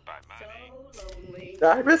overburdened by money.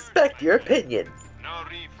 I respect your opinion. No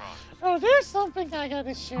refund. Oh, there's something I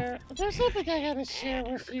gotta share. There's something I gotta share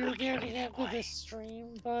with you near the end of this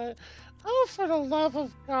stream, but oh, for the love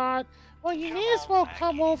of God. Well, you may as well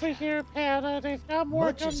come over here, Panda. They've got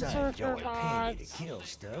more Gunzerker mods.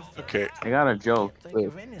 Okay. I got a joke.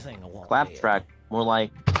 Clap track. More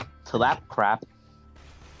like slap crap.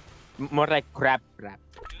 More like crap.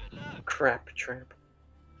 Crap trap.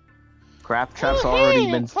 Crap trap's Oh, already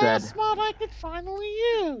hey, been a class said. mod I could finally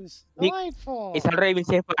use. Nick, Delightful. It's already been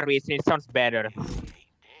said for a reason. It sounds better.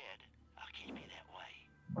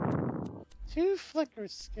 2 flicker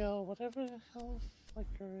skill, whatever the hell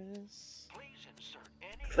flicker is.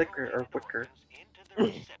 Flicker or wicker.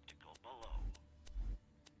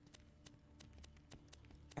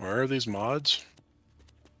 Where are these mods?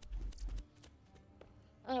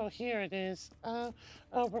 Oh, here it is.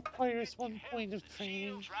 Requires 1 point of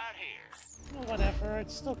training. Oh, whatever,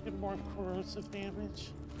 it's still get more corrosive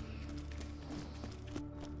damage.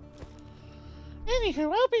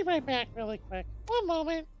 Anywho, I'll be right back really quick. 1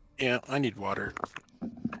 moment. Yeah, I need water.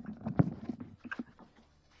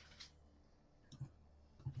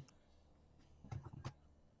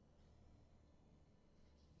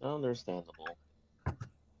 Understandable.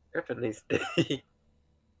 Definitely stay.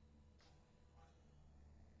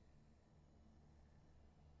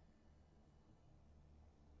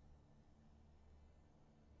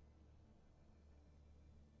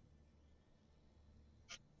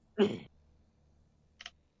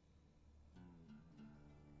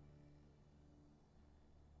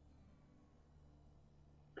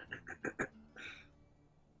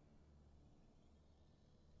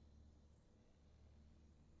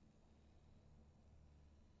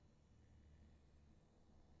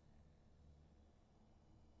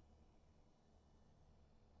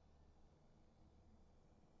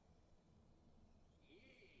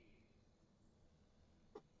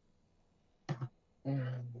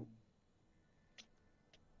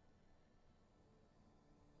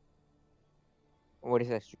 What is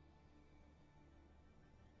that?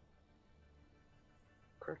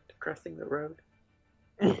 Crossing the road.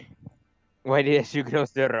 Why did you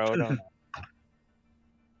cross the road?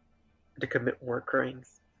 To commit war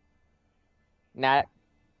crimes. Not,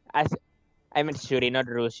 I meant shooting, not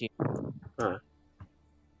rushing. Huh.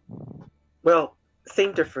 Well,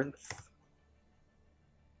 same difference.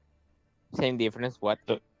 Same difference. What?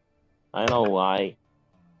 I know why.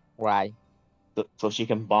 Why? So she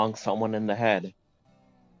can bonk someone in the head.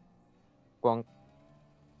 Wonk.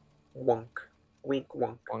 Wonk. Wink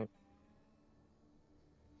wonk. Wonk.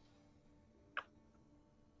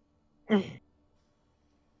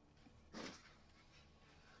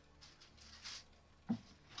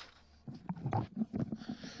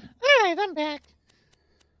 Alright, I'm back.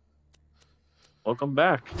 Welcome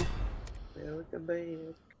back. Welcome back.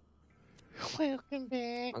 Welcome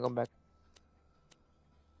back. Welcome back.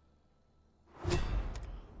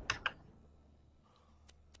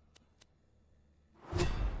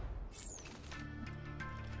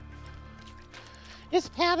 Is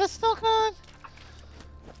Pata still gone?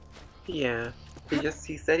 Yeah.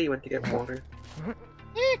 He said he went to get water.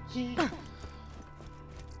 Icky.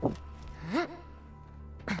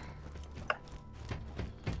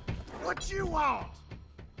 What you want?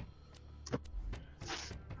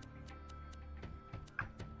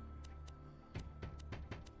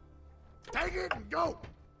 Take it and go!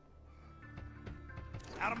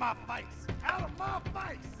 Out of my face! Out of my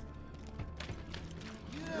face!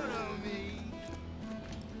 You know me.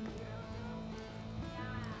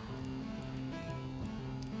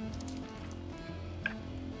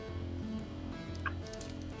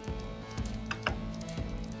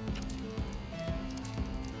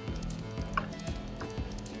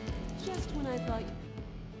 Just when I thought...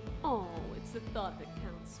 Oh, it's the thought that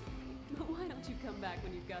counts, sweetie. But why don't you come back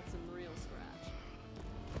when you've got some real scratch?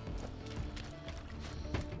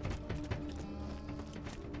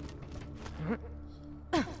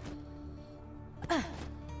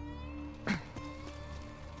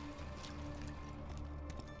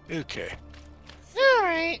 Okay.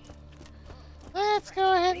 Alright. Let's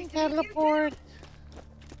go ahead and teleport.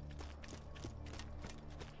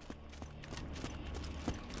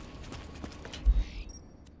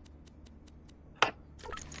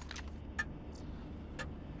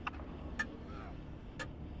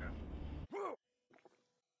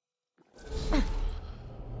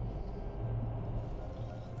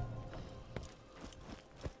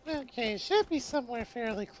 Okay, should be somewhere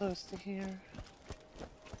fairly close to here.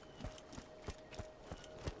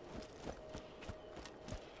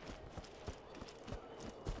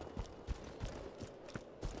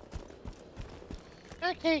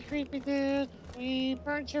 Okay, creepy dude. We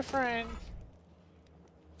burnt your friend.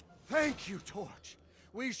 Thank you, Torch.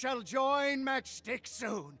 We shall join Matchstick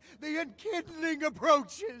soon. The enkindling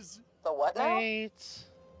approaches. The what now? Wait.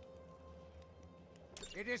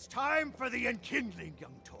 It is time for the enkindling,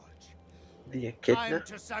 young Torch. The Time echidna?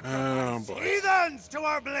 to sacrifice boy. heathens to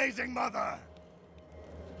our blazing mother.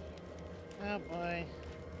 Oh boy.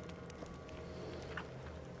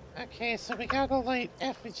 Okay, so we gotta light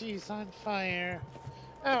effigies on fire.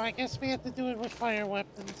 Oh, I guess we have to do it with fire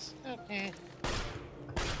weapons. Okay.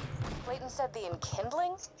 Layton said the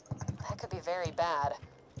enkindling? That could be very bad.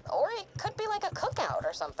 Or it could be like a cookout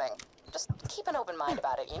or something. Just keep an open mind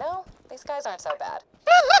about it, you know? These guys aren't so bad.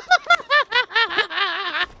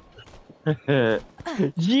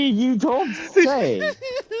 Gee, you don't say.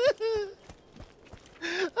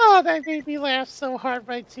 Oh, that made me laugh so hard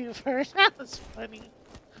by Twofer. That was funny.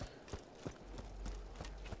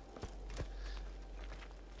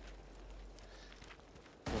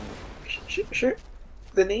 Sure.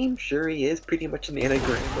 The name Shuri is pretty much an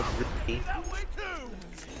anagram of Ruby.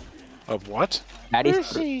 Of what? That is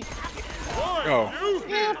Rushi. Oh.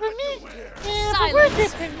 Yeah, but me. Yeah, but we're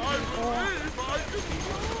different people.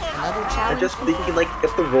 Another I'm challenge. just thinking, like,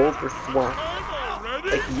 if the roles were swapped,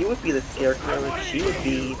 like, you would be the scarecrow and she would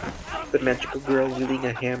be the magical girl wielding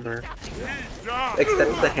a hammer.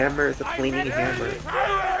 Except the hammer is a flaming hammer.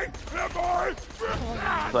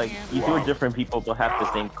 Like, you two are different people but have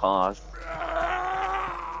the same cause.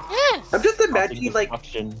 Yes. I'm just imagining, like,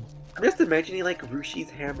 Destruction. I'm just imagining, like, Rushi's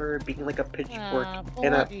hammer being like a pitchfork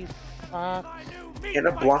and Bloody fuck.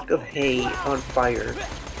 a block of hay on fire.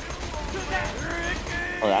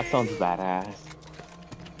 Oh, that sounds badass.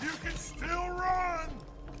 You can still run.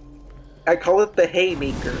 I call it the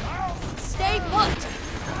Haymaker. Stay put!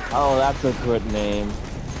 Oh, that's a good name.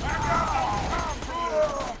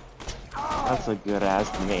 That's a good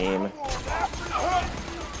ass name.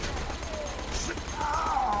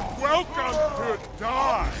 Welcome to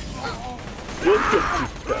die!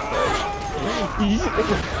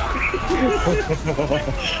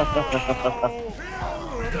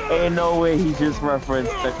 Ain't no way he just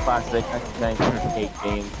referenced the classic 1998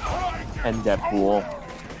 game and Deadpool.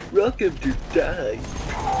 Welcome to die.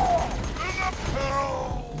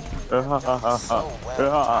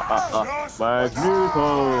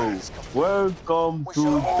 Magneto, welcome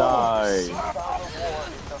to die.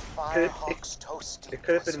 It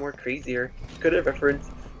could have been more crazier. Could have referenced,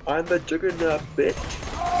 I'm the Juggernaut, bitch.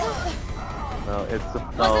 No,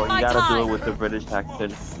 no, you gotta do it with the British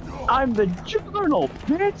accent. I'm the Juggernaut,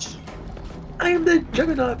 bitch. I am the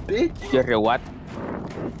Juggernaut, bitch. You're what?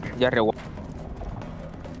 You're what?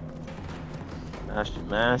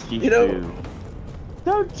 Nasty You know- Stew.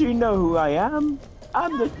 Don't you know who I am?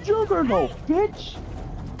 I'm the Juggernaut, bitch.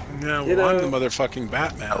 Yeah, You well, I'm know- the motherfucking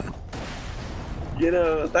Batman. You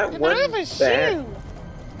know, that And I'm a shoe.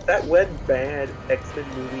 one bad X-Men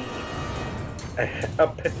movie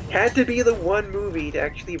had to be the one movie to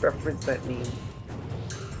actually reference that meme.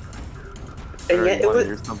 And yet it was,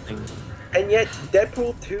 Here's something. and yet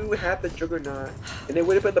Deadpool 2 had the Juggernaut, and it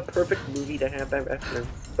would have been the perfect movie to have that reference,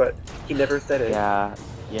 but he never said it. Yeah,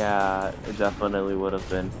 it definitely would have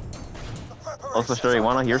been. Also, sure, you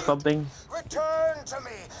wanna hear something? Return to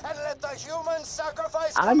me and let the human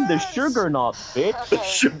sacrifice I'm the commence! Sugarnaut, bitch.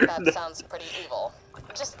 Okay, that sounds pretty evil.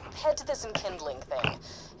 Just head to this enkindling thing.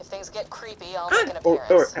 If things get creepy, I'll make an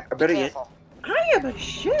appearance. Be better yet, careful. I am a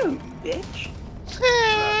shoe, bitch.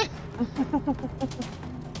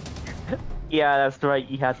 Yeah, that's right.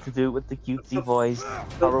 You had to do it with the cutesy voice.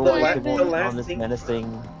 The Relatable, last honest, thing-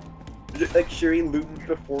 menacing. Like Shuri looms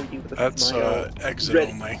before you with a That's smile. exit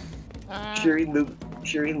Ready- only. Shuri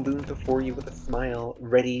looms before you with a smile,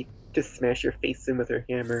 ready to smash your face in with her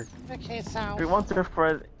hammer. Okay, so. If you want to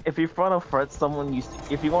fret, if you want to fret someone,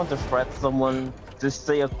 if you want to fret someone, just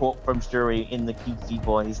say a quote from Shuri in the cutesy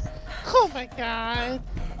voice. Oh my god.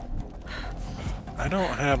 I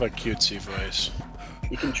don't have a cutesy voice.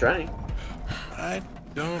 You can try. I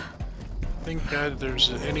don't think there's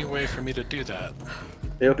any way for me to do that.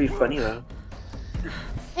 It'll be funny though.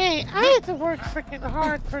 Hey, I had to work freaking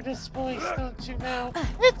hard for this voice, don't you know?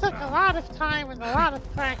 It took a lot of time and a lot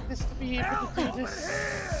of practice to be able to do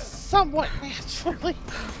this somewhat naturally.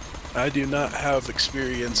 I do not have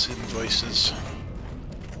experience in voices.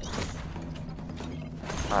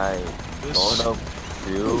 I sort of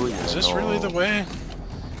do. Is this really the way?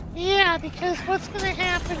 Yeah, because what's gonna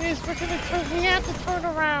happen is we have to turn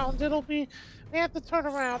around. We have to turn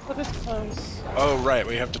around, but it's close. Oh, right,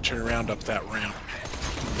 we have to turn around up that ramp.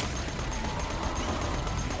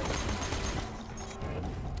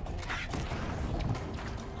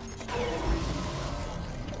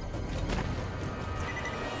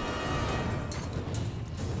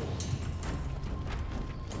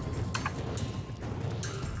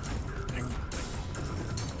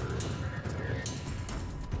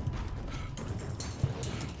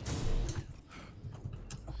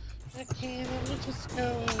 Okay, let me just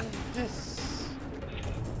go this.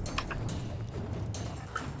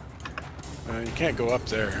 You can't go up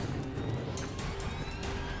there.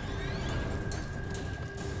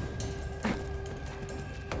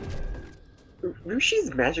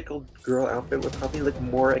 Rushi's magical girl outfit would probably look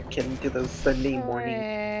more akin to those Sunday morning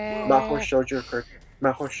Maho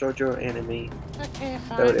Shoujo anime. Okay,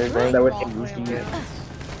 fine. That would Rushi. yeah.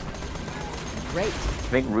 Great.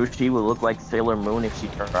 I think Rushi would look like Sailor Moon if she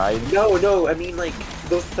tried. No, I mean like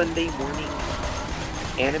those Sunday morning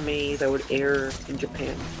anime that would air in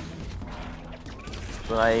Japan.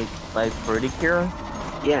 Like Pretty Cure?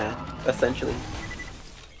 Yeah, essentially.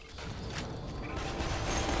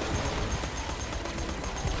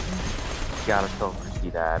 Gotta tell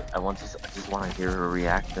Rushi that. I just want to hear her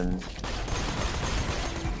reaction.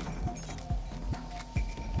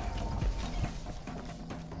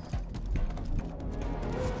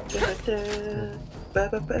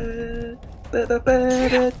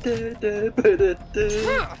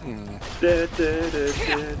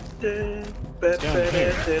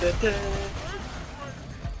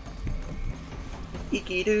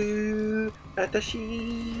 Ikiru,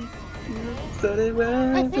 Atashi,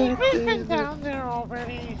 I think we've been down there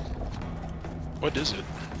already. What is it?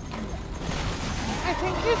 I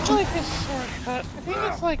think it's like a shortcut. I think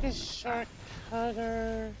it's like a shortcut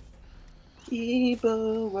or...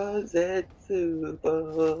 Ibo was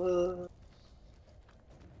Etsubo.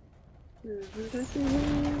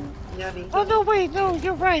 Yummy. Oh no, wait, no,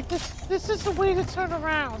 you're right. This is the way to turn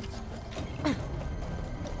around. I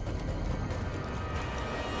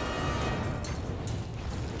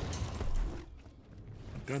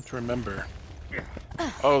don't remember.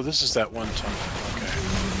 Oh, this is that one tunnel.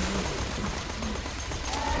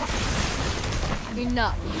 Okay.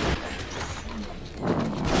 Enough.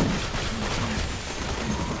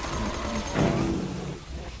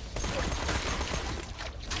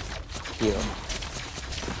 Heal.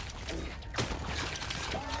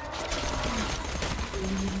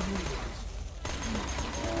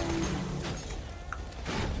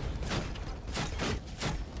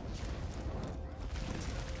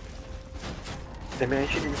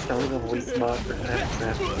 Imagine installing a voice mod for that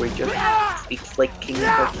where he just speaks like King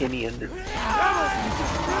Kokinian.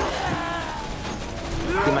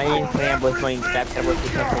 Imagine saying voice mod in Snapchat where you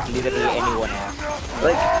can take literally anyone else.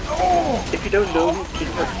 Like, if you don't know who King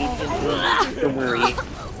Kokinian is, don't worry.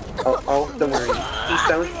 Don't worry.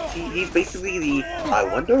 He's basically the I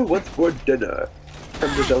wonder what's for dinner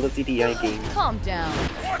from the Zelda CDI game. Calm down.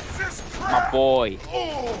 My boy.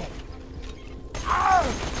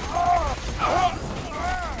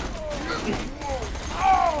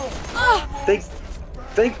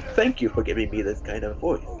 Thank you for giving me this kind of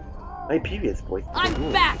voice. My previous voice was I'm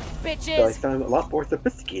rude, back, bitches! so I sound a lot more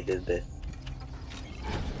sophisticated in this.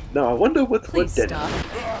 Now I wonder what's for Please dinner. stop.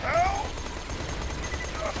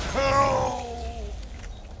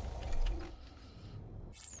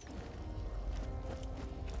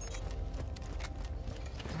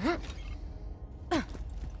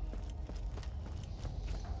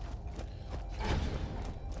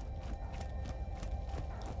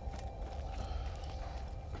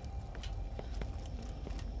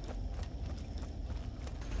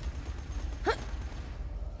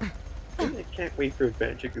 I can't wait for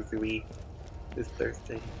Banjo-Kazooie this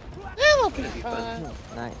Thursday. It'll be fun.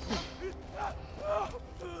 Nice.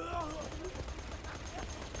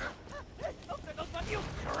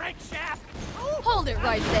 Hold it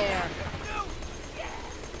right there.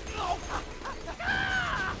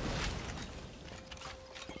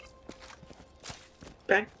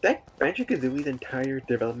 Banjo-Kazooie's entire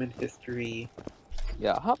development history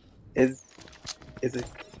Yeah. is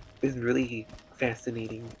really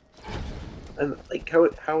fascinating. And like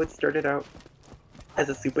how it started out as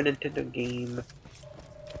a Super Nintendo game,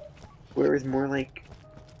 where it was more like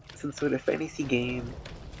some sort of fantasy game,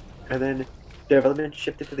 and then development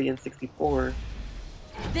shifted to the N64,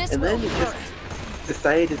 and then it just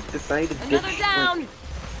decided to ditch. Down.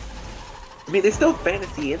 I mean, there's still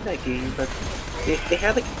fantasy in that game, but they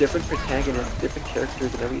had like different protagonists, different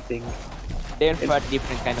characters, and everything. They're for a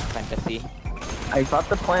different kind of fantasy. I thought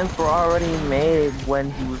the plans were already made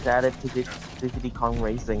when he was added to the Diddy Kong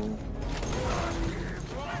Racing.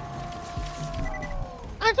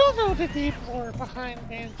 I don't know the deep lore behind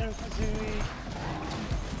Banjo-Kazooie.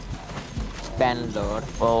 Banlord.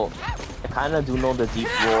 Well, I kind of do know the deep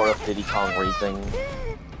lore of Diddy Kong Racing.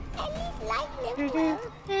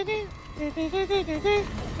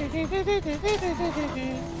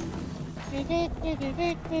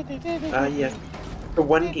 Yes. The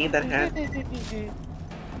one game that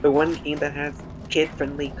has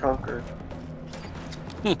kid-friendly Conquer.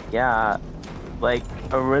 Yeah, like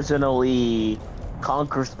originally,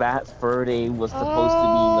 Conker's Bat Fur Day was supposed to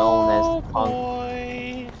be known as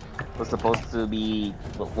was supposed to be,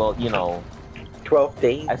 well, you know, 12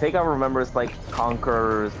 days. I think I remember it's like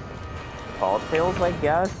Conker's Tall Tales, I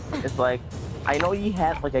guess. It's like, I know you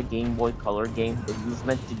had like a Game Boy Color game, but it was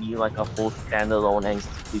meant to be like a full standalone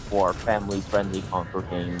N64 family-friendly Conker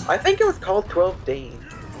game. I think it was called 12 Days.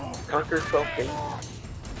 Conquer 12 Days.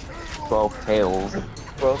 12 Tales.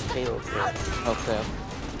 12 Tales, yeah. Okay.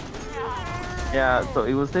 Yeah, so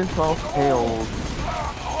it was in 12 Tales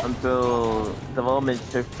until development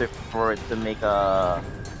shifted for it to make a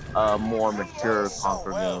more mature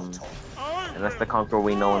Conker game. And that's the Conker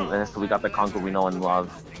we know, and that's we got the Conker we know and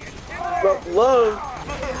love. But love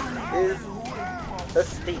is a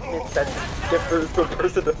statement that differs from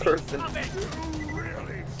person to person.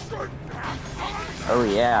 Oh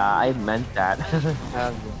yeah, I meant that.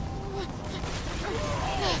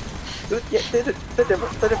 Yeah,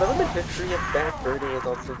 the development history of Bad Fur Day is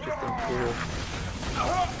also interesting too.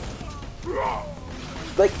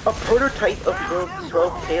 Like, a prototype of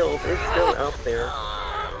 12 Tales is still out there.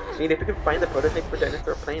 I mean, if you can find the prototype for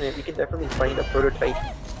Dinosaur Planet, you can definitely find a prototype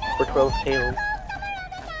for 12 Tales.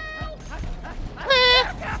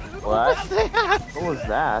 What? What was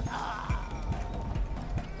that?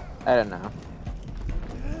 I don't know.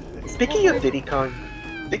 Speaking of Diddy Kong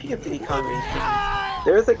Racing,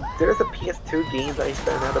 there's a PS2 game that I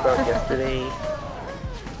found out about yesterday.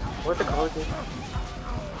 What's it called again?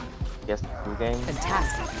 PS2 game?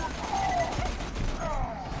 Fantastic.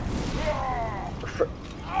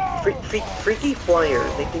 Freaky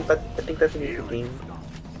Flyers. I think that's a new game.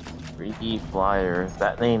 Freaky Flyers.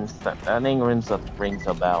 That name rings a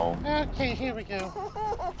bell. Okay, here we go.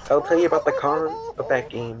 I'll tell you about the cons of that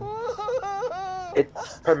game.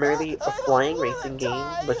 It's primarily a flying racing game,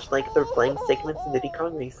 much like the flying segments in Diddy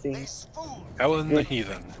Kong Racing. Helen the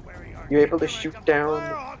Heathen. You're able to shoot down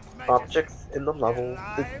objects in the level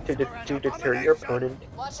to deter your opponent,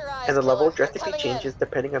 and the level drastically changes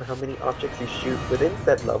depending on how many objects you shoot within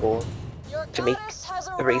said level to make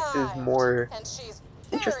the races more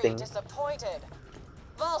interesting. Disappointed.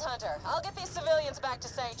 Vault Hunter, I'll get these civilians back to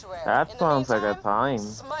Sanctuary. That sounds like a time.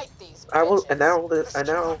 Smite these I will, and now I'll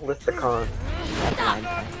list the cons.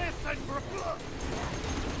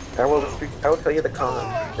 I will tell you the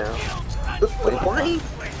cons now. The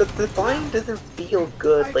flying doesn't feel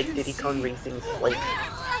good like Diddy Kong Racing's flight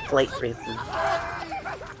races.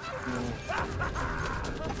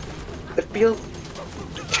 It feels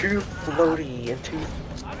too floaty and too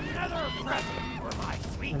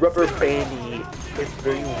rubber bandy. It's a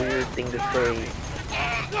very weird thing to say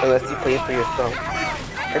unless you play it for yourself.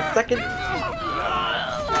 And second,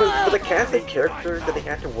 for the cast of characters that they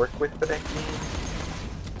had to work with for that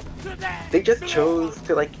game, they just chose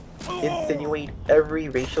to insinuate every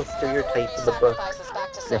racial stereotype in the book.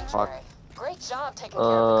 Yeah, fuck. Great job taking care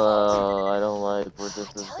of I don't like where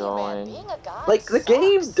this is going. Like, the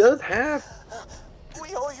game does have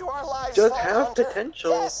We owe you our lives,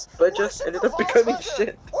 potential, but just ended up becoming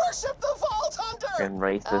shit. Worship the Vault Hunter! And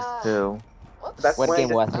racist too. That's What why game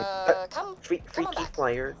was it? Freaky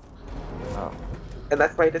Flyers. Oh. And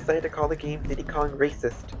that's why I decided to call the game Diddy Kong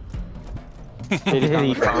Racist.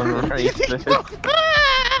 Diddy Kong Racist.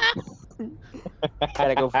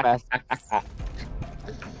 Gotta go fast.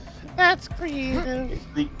 That's creative.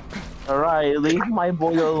 Alright, leave my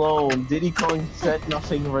boy alone. Diddy Kong said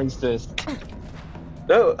nothing racist.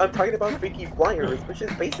 No, I'm talking about Freaky Flyers, which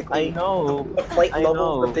is basically a flight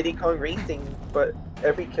level of Diddy Kong Racing, but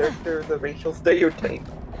every character is a racial stereotype.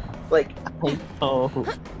 Like, you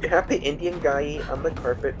have the Indian guy on the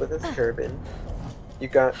carpet with his turban. You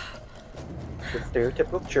got the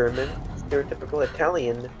stereotypical German, stereotypical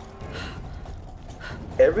Italian.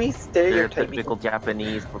 Every stereotype. Stereotypical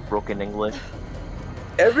Japanese with broken English.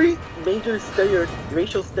 Every major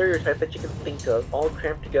racial stereotype that you can think of, all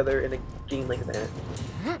crammed together in a game like that.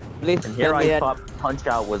 Please And here tell me I thought Punch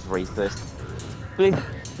Out was racist. Please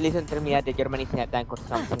don't tell me that the German is in a tank or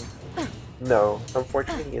something. No,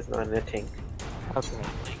 unfortunately he is not in a tank. Okay.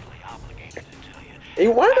 And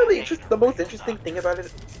you want to know the most interesting thing about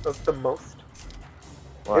it the most?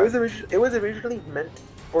 What? It was originally meant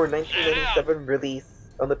for 1997 release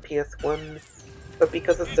on the PS1, but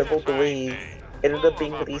because of several delays, it ended up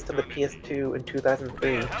being released on the PS2 in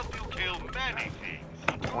 2003.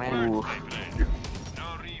 Ooh.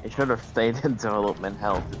 It should have stayed in development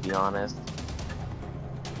hell, to be honest.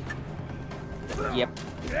 Yep.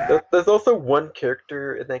 There's also one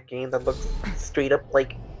character in that game that looks straight up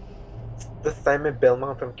like the Simon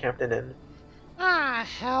Belmont from Captain N. Ah,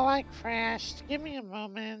 hell, I crashed. Give me a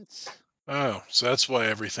moment. Oh, so that's why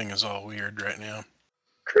everything is all weird right now.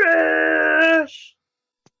 Crash!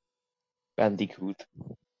 Bandicoot.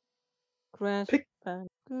 Crash.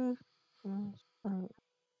 Bandicoot.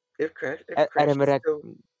 If Crash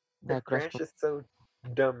is so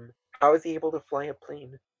dumb, how is he able to fly a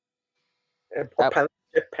plane? Or pilot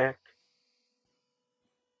a jetpack?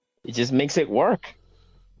 It just makes it work.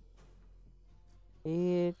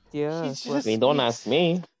 He just don't ask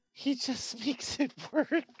me. He just makes it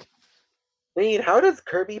work. Wait, how does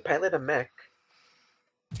Kirby pilot a mech?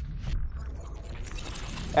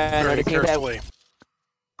 Very carefully.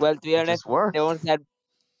 Well, to be honest, the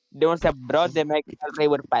ones that brought the mech, they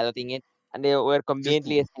were piloting it, and they were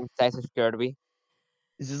conveniently the same size as Kirby.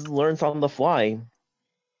 It just learns on the fly.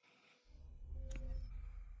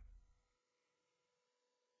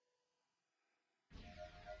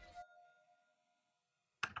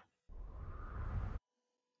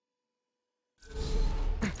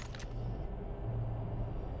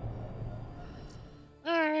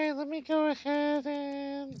 Alright, let me go ahead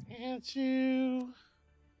and add you.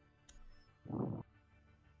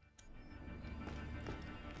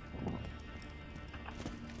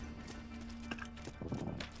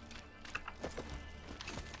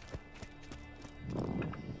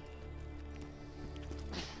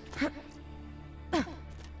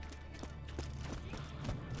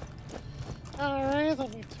 Alright,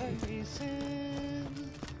 let me turn these in.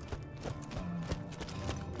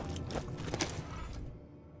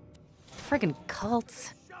 Friggin'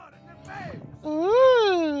 cults.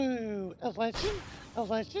 Ooh, a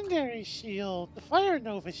legendary shield, the Fire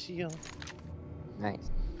Nova shield. Nice.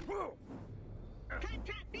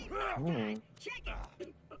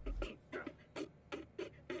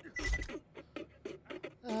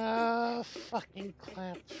 Fucking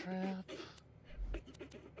claptrap.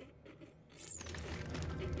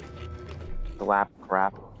 Slap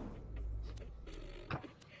crap.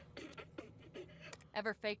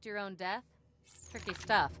 Ever faked your own death? Tricky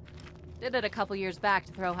stuff. Did it a couple years back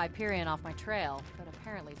to throw Hyperion off my trail, but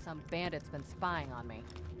apparently some bandit's been spying on me.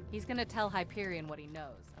 He's gonna tell Hyperion what he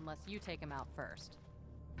knows, unless you take him out first.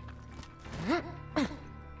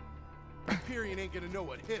 Hyperion ain't gonna know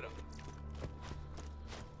what hit him.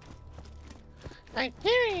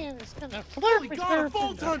 Hyperion is gonna flirt with her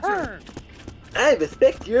from the herd. I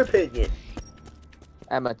respect your opinion.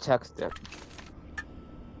 I'm a chuckster.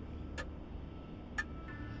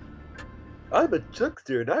 I'm a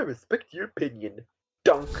chuckster and I respect your opinion.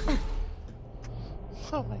 Dunk.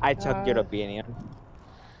 Oh my I God. chucked your opinion.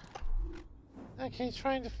 Okay,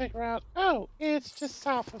 trying to figure out. Oh, it's just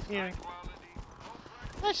south of here.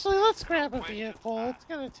 Actually, let's grab a vehicle. It's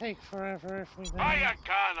gonna take forever if we don't. Buy a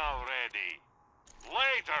gun already.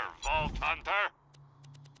 Later, Vault Hunter.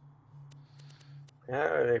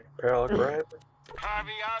 Howdy, Pearl Grab.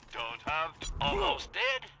 Caveat, don't have almost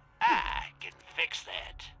dead. I can fix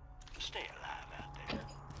that. Stay alive out there.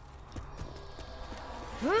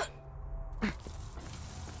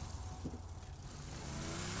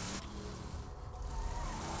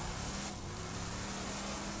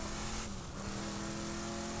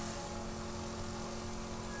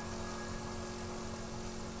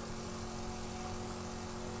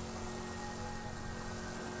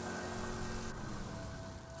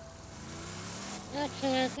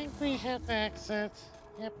 Okay, I think we have to exit.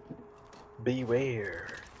 Yep. Beware.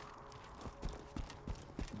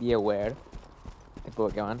 Be aware. If we're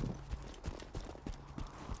going.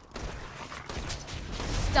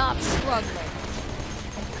 Stop struggling.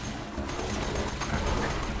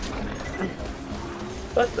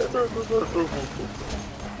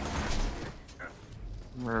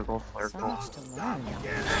 Miracle So circle. much to learn.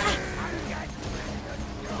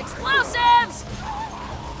 Explosives!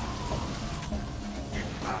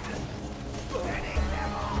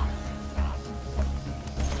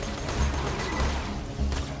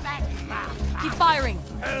 Keep firing.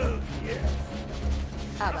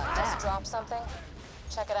 How about that? Just drop something?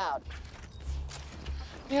 Check it out.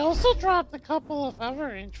 He also dropped a couple of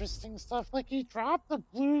other interesting stuff, like he dropped a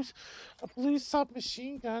blue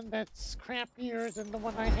submachine gun that's crappier than the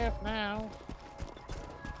one I have now.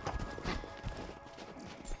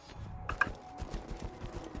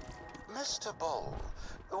 Mr. Bull,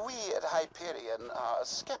 we at Hyperion are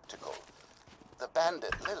skeptical. The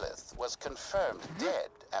bandit Lilith was confirmed dead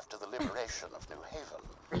after the liberation of New Haven.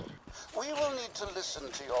 We will need to listen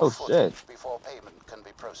to your footage before payment can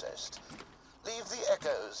be processed. Leave the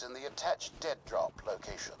echoes in the attached dead drop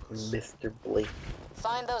locations. Mr. Blake.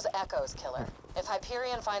 Find those echoes, killer. If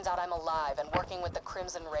Hyperion finds out I'm alive and working with the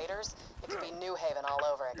Crimson Raiders, it could be New Haven all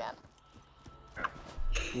over again.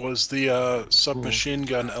 Was the submachine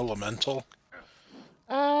gun elemental?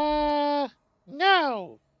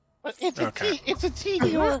 No. But it's it's a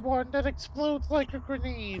TDR one that explodes like a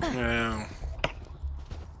grenade. Yeah.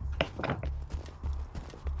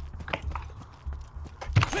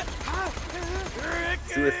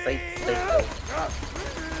 Suicide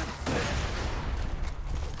cycle.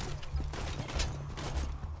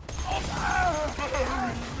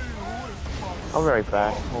 I'll be right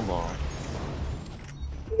back. Hold on.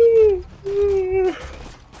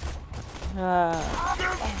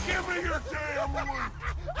 Give me your damn loot!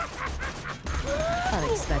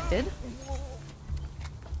 Unexpected.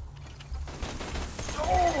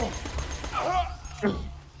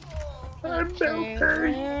 I'm Okay,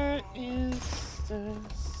 Belter. where is this?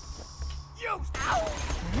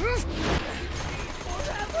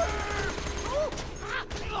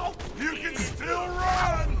 You can still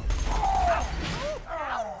run!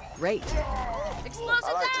 Great. Explosives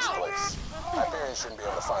I like this out! place. Hyperion shouldn't be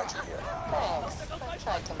able to find you here. Thanks. I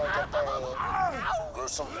tried to make it very...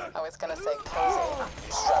 Gruesome. I was gonna say cozy.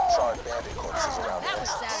 You strap charred bandit corpses around That the was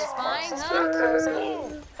entrance. satisfying, Just huh? cozy.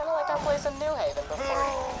 Kinda like our place in New Haven before.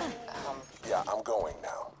 Yeah, I'm going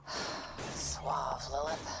now. Suave,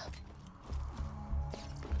 Lilith.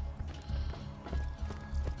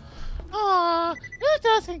 Aw, who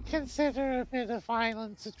doesn't consider a bit of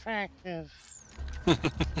violence attractive?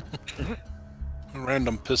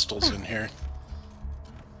 Random pistols in here.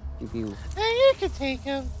 If you Now you can take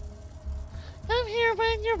him. Come here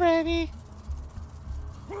when you're ready.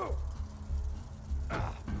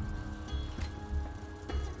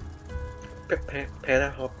 Panna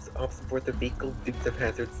hops aboard the vehicle, Dukes of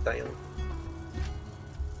Hazzard style.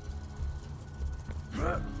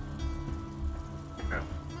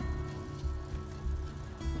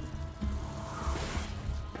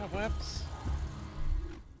 whips.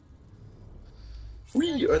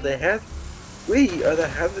 We are the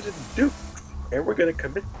hazardous dukes, and we're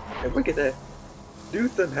gonna do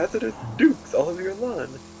some hazardous dukes all over your lawn.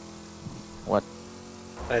 What?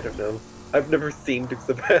 I don't know. I've never seen Dukes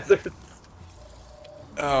of Hazzard.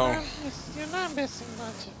 Oh. You're not missing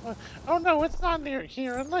much. Oh no, it's not near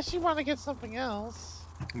here, unless you want to get something else.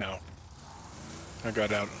 No. I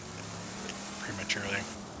got out prematurely.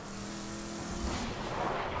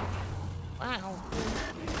 Wow.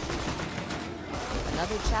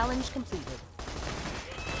 Another challenge completed.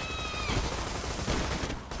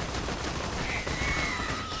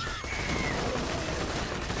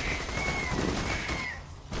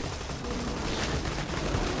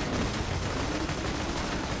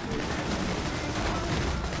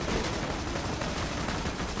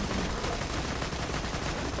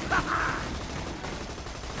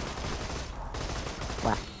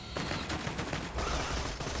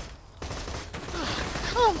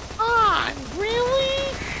 Come on,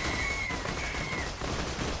 really?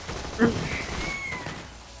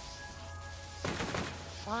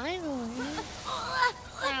 Finally.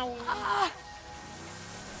 Ow.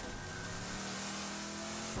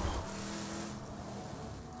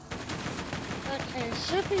 Okay,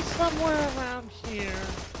 should be somewhere around here.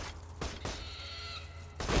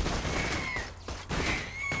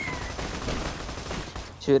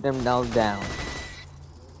 Shoot them all down.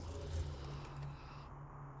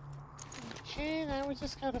 Okay, now we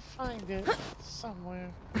just gotta find it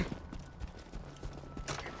somewhere.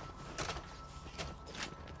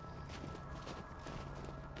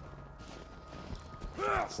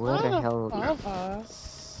 It's Where the not hell? above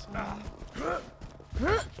us.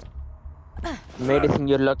 Maybe the thing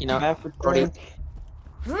you're looking for is.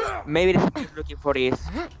 Maybe the thing you're looking for is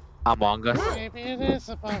Among Us. Maybe it is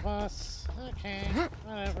above us. Okay,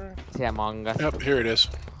 whatever. Say Among Us. Yep, here it is.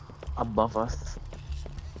 Above us.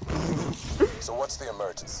 So what's the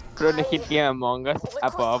emergency? Couldn't hit the Among Us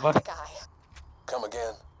above us. Come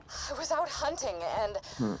again? I was out hunting and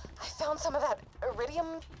I found some of that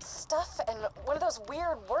iridium stuff, and one of those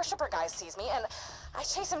weird worshiper guys sees me, and I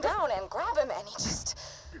chase him down and grab him, and he just...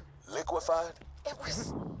 Liquefied? It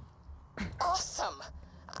was awesome.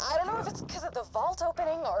 I don't know if it's because of the vault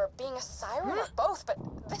opening or being a siren or both, but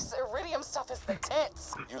this iridium stuff is the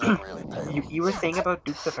tits. You look really pale. You were saying about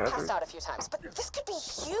Dukes of Passed Hazzard? out a few times, but this could be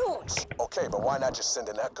huge. Okay, but why not just send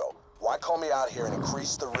an echo? Why call me out here and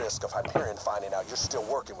increase the risk of Hyperion finding out you're still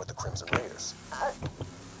working with the Crimson Raiders?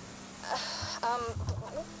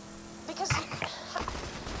 Because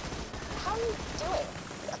how are you doing?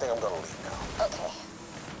 I think I'm gonna leave now. Okay.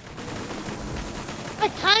 I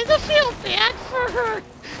kind of feel bad for her.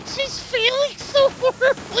 She's feeling so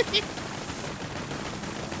horribly.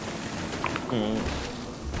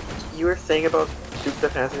 You were saying about Dukes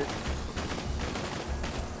of Hazzard?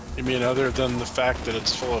 You mean other than the fact that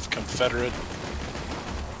it's full of Confederate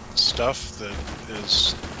stuff that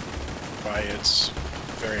is, by its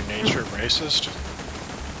very nature, racist?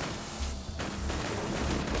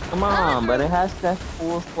 Come on, but it has that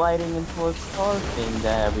cool sliding into a car thing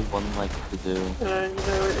that everyone likes to do. You know,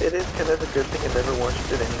 it is kind of a good thing. I never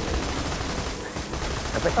watched it anyway.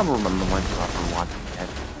 I think I remember when I watching it.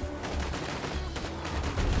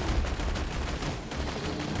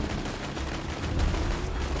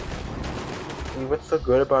 I mean, what's so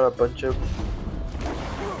good about a bunch of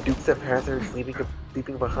Dukes of Hazards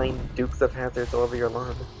leaving behind Dukes of Hazards all over your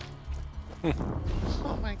lawn?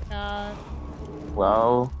 Oh my god.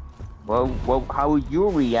 Well, how would you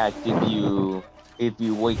react if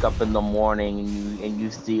you wake up in the morning and you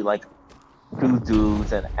see like 2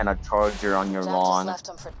 dudes and a charger on your Jack lawn? just left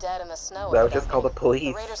him for dead in the snow. I would just call the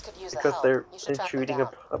police because they're intruding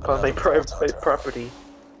upon my private property.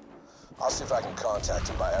 I'll see if I can contact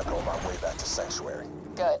him by echo on my way back to Sanctuary.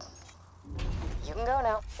 Good. You can go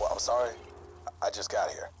now. Well, I'm sorry. I just got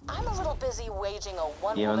here. I'm a little busy waging a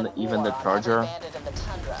one-woman Even war the on charger? every bandit in the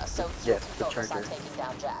tundra, so you Yes, can the focus on charger. taking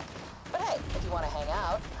down Jack. But hey, if you want to hang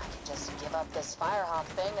out, I can just give up this firehawk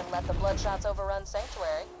thing and let the Bloodshots overrun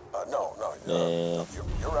Sanctuary. No,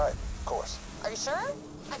 you're right, of course. Are you sure?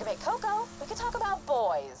 I can make cocoa. We can talk about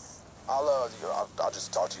boys. I'll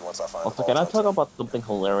just talk to you once I find Also, can I talk about something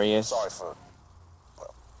hilarious? Sorry for...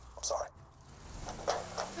 Well, I'm sorry.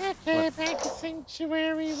 Okay, back to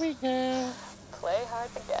Sanctuary we go. Play hard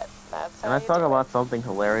to get. That's Can how I you talk do about something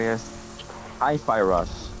hilarious? Hi-Fi Rush.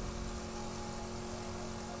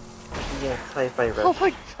 Yes, Hi-Fi Rush. Oh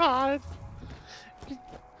my god.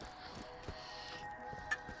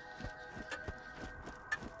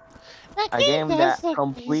 A game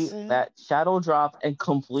that shadow dropped and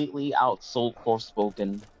completely outsold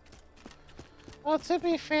Forspoken. Well, to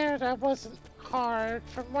be fair, that wasn't hard.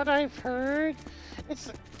 From what I've heard,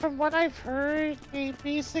 they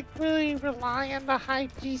basically rely on the high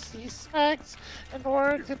PC specs in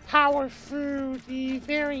order to power through the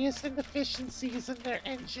various inefficiencies in their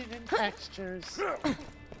engine and textures.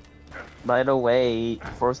 By the way,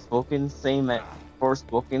 Forspoken's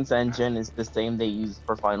engine is the same they use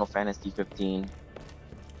for Final Fantasy 15.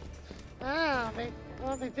 Ah,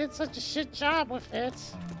 they did such a shit job with it.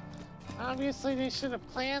 Obviously, they should have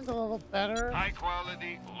planned a little better. High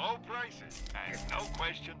quality, low prices, and no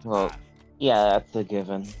questions Well, asked. yeah, that's a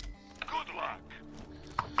given. Good luck.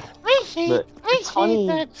 I hate funny.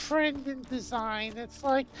 that trend in design. It's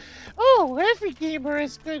like, oh, every gamer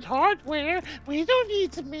has good hardware. We don't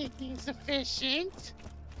need to make things efficient.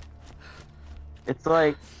 It's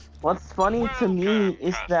like, what's funny to me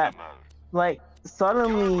is that, like,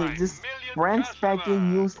 suddenly this brand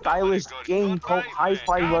spanking new stylish game called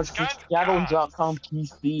Hi-Fi Rush just shadow drops on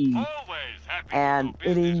PC, and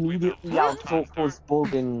it immediately outsold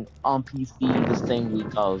Forspoken on PC the same week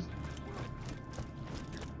of.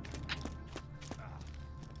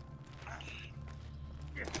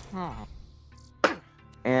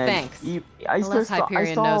 And Thanks. I The less saw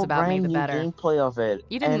Hyperion knows a about me, brand the new better. gameplay of it,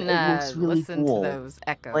 You and didn't it looks really listen cool. to those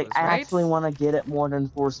echoes, Like, I right? actually want to get it more than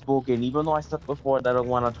Forspoken, even though I said before that I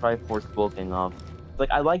want to try Forspoken up.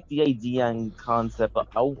 Like, I like the idea and concept, but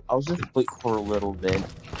I'll just wait for a little bit.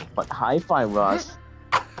 But Hi-Fi Rush,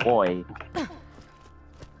 boy.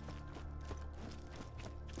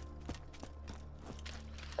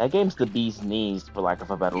 That game's the bee's knees, for lack of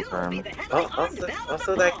a better term.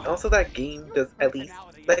 Also that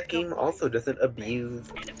game also doesn't abuse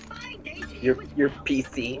your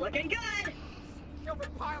PC. Looking good.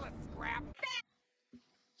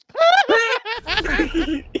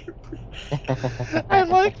 I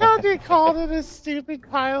like how they called it a stupid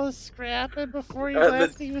pile of scrap, and before he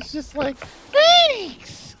left, he was just like,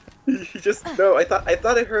 "Thanks." I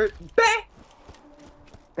thought I heard bah.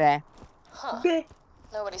 Bah. Huh. Bah.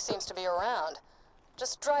 Nobody seems to be around.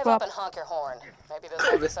 Just drive Well, up and honk your horn. Maybe this I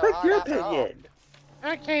won't be so respect hard your after all. opinion.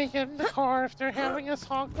 Okay, get in the car. If they're having us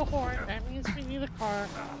honk the horn, that means we need a car.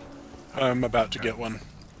 I'm about to get one.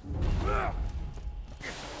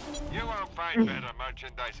 You won't find better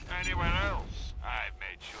merchandise anywhere else. I've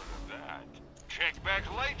made sure of that. Check back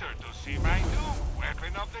later to see my new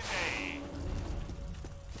weapon of the day.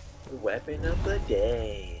 Weapon of the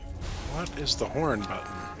day. What is the horn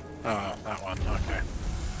button? Oh, that one. Okay.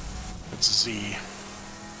 It's Z.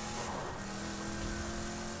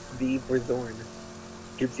 The Brazorn.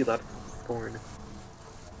 Gives you a lot of scorn.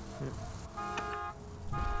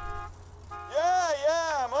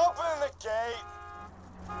 Yeah, I'm opening the gate.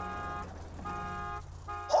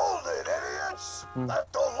 Hold it, idiots!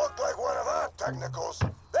 That don't look like one of our technicals.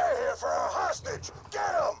 They're here for a hostage.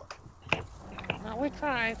 Get them! Well, we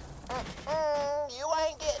tried. You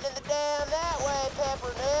ain't getting in the dam that way,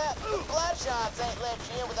 Peppernip. The Bloodshots ain't let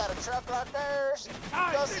you in without a truck like theirs.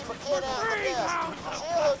 Go see McKenna out in the dust.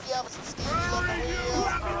 She'll hook you up with some skinny looking wheels.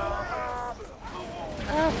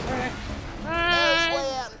 Oh, frick. There's way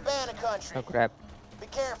out in Banner country. Oh crap. Be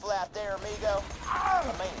careful out there, amigo.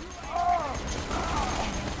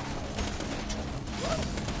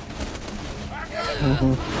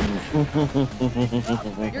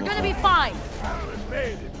 You're gonna be fine.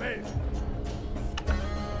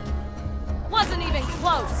 Wasn't even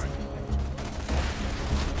close.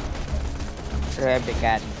 Grab the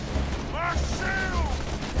cat.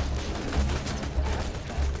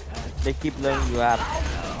 They keep blowing you up.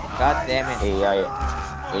 God damn it. AI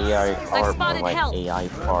are more spotted like help. AI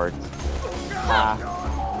parts.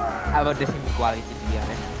 How about the same quality, to be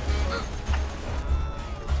honest?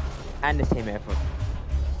 And the same effort.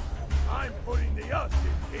 I'm putting the us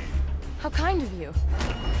in here. How kind of you.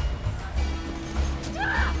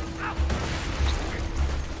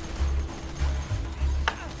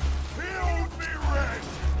 Build me rest.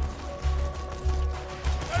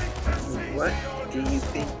 What do you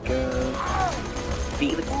think of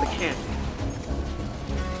Felix the Cat?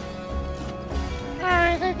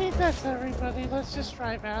 Alright, I think that's everybody. Let's just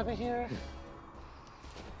drive out of here.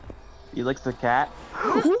 Felix the cat.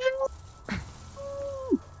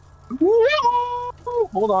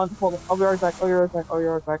 Hold on. I'll be right back.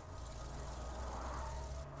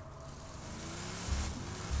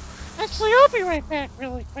 Actually, I'll be right back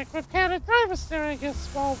really quick. But Panda, drive us there, I guess,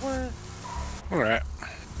 while we're... Alright.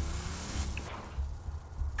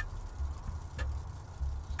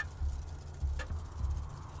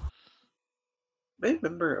 I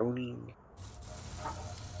remember owning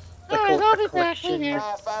Alright, I'll be back collection. later.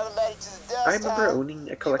 I finally made it to the dust. I remember owning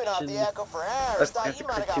a collection the echo for hours. of Thought classic you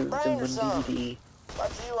might have got cartoons in brain or one something. DVD,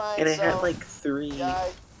 But you ain't and it had some like three. guy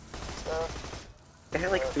stuff. It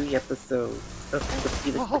had like 3 episodes of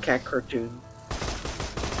the cat cartoon.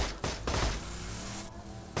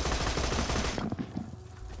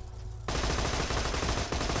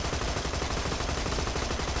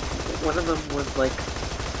 One of them was like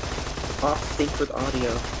off sync with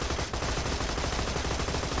audio.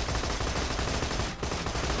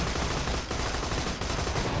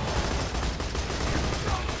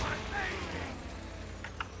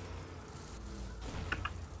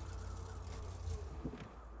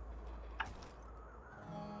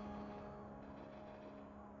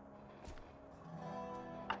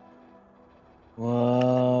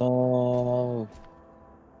 Whoa.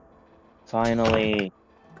 Finally.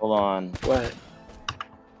 Hold on. What?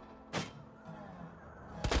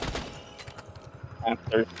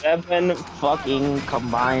 After 7 fucking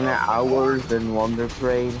combined hours in Wonder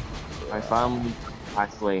Trade, I finally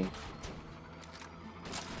actually.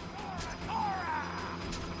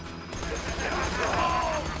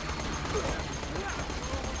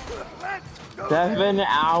 Seven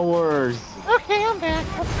hours! Okay, I'm back.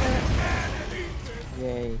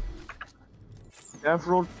 Yay.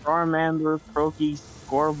 Several Charmander, Croaky,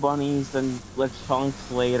 Score Bunnies, and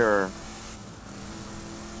Lechonks later.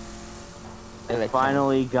 I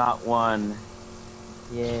finally got one.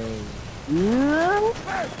 Yay.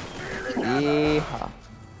 Yeah.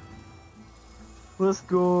 Let's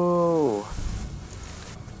go.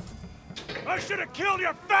 I should have killed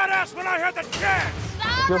your fat ass when I had the chance!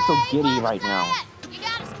 I feel so giddy right now. You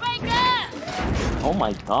gotta speak up! Oh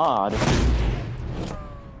my god.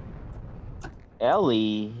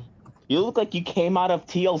 Ellie, you look like you came out of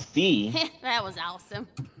TLC. That was awesome.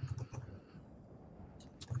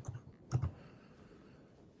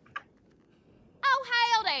 Oh,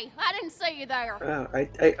 howdy! I didn't see you there.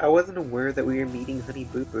 I wasn't aware that we were meeting Honey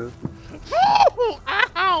Boo Boo.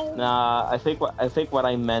 Nah, I think what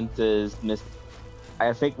I meant is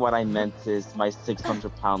I think what I meant is my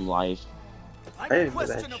 600-pound life. I didn't know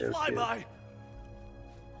that show too.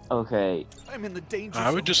 Okay. I'm in the danger I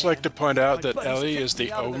would zone, just man. like to point out My that buddies Ellie kicked is me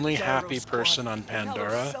the out of only gyro happy squad. person on And now they're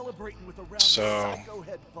Pandora. celebrating with a round of So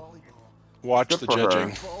psycho-head volleyball. watch Good the for her.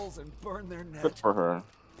 judging. Balls and burn their Good net. for her.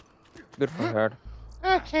 Good for her.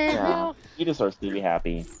 Okay, Yeah, well, he deserves to be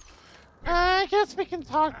happy. I guess we can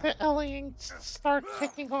talk to Ellie and start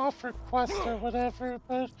kicking off her quest or whatever,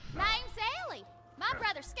 but... Name's Ellie. My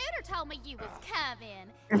brother Scooter told me you was coming.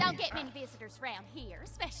 Don't get many visitors around here,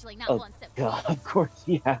 especially not Oh one so god, close. of course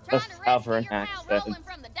he has Trying a to southern rescue your pal accent. rolling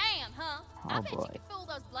from the dam, huh? I Oh bet boy. you could fool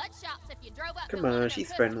those bloodshots if you drove up Come to one on, of them she's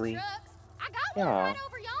custom friendly. trucks. I got one Yeah. right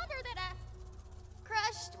over yonder that I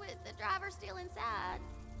crushed with the driver still inside.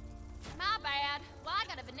 My bad. Well, I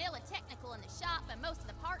got a vanilla technical in the shop and most of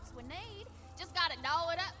the parts we need. Just gotta doll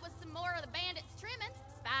it up with some more of the bandits' trimmings.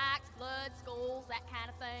 Spikes, blood, skulls, that kind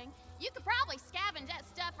of thing. You could probably scavenge that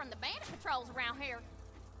stuff from the bandit patrols around here.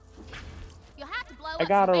 You'll have to blow I up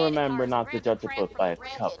gotta some bandit remember cars not and to grab judge a the book crap by from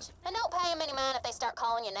its the cover. wreckage. And don't pay them any mind if they start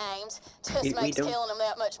calling you names. Just We makes don't- killing them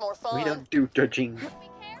that much more fun. We don't do judging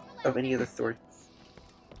of any of the sorts.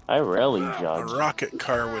 I rarely A judge. rocket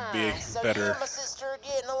car would be So you better. and my sister are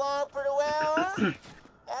getting along pretty well, huh?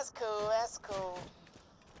 That's cool, that's cool.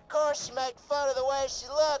 Of course, you make fun of the way she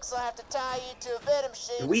looks, so I have to tie you to a vending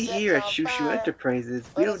machine. and We set here you at on Shoo Shoo fire. Enterprises,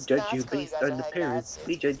 But we don't it's judge not you cool you based guys on are hanging out. appearance.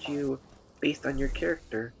 We judge you based on your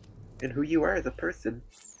character and who you are as a person.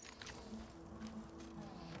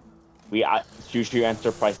 Shushu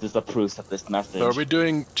Enterprises approves of this message. So are we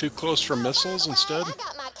doing too close for missiles instead?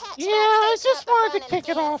 Yeah, I just wanted to kick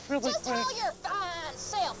it off really Just quick. haul your fine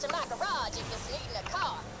self to my garage if you're needing a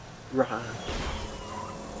car. Rah.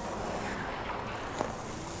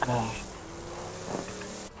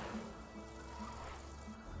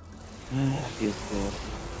 Feels good.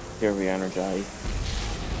 Very energized.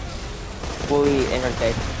 Fully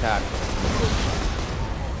energized attack.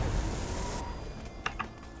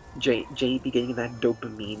 Jay be getting that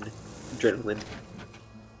dopamine adrenaline.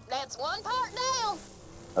 That's one part down.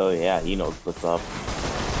 Oh yeah, he knows what's up.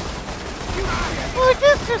 Well, I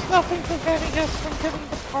guess there's nothing preventing us from getting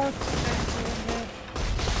the parts and everything in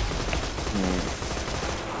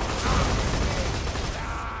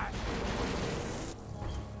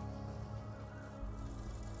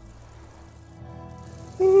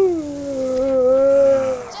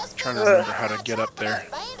Trying to remember how to get up there.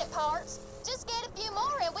 Bandit parts. Just get a few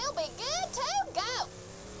more and we'll be good to go.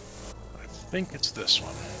 I think it's this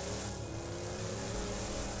one.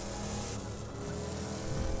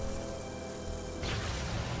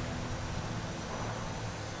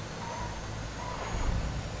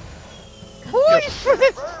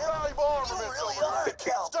 boyfriend! You really are a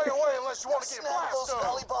cowboy. Stay away unless you want to get blasted. Those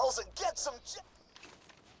belly balls and get some.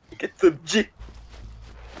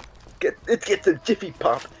 Let's get some Jiffy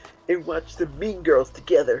Pop and watch some Mean Girls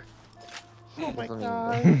together. Oh my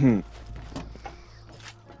god.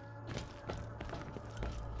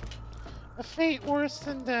 A fate worse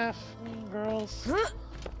than death, Mean Girls.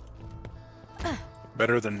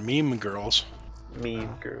 Better than Meme Girls. Mean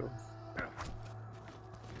Girls.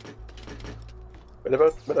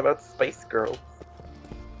 What about Spice Girls?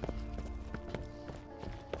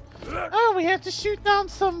 Oh, we had to shoot down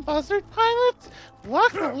some buzzard pilots?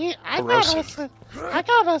 Luckily, I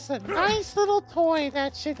got us a nice little toy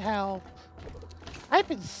that should help. I've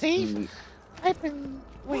been safe.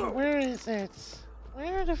 Wait, where is it?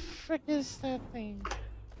 Where the frick is that thing?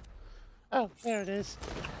 Oh, there it is.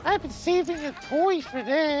 I've been saving a toy for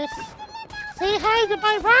this. Say hi to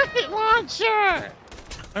my rocket launcher!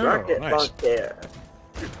 Oh, Rocket nice. launcher.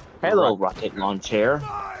 Hello, rocket launcher.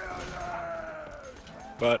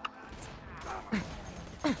 But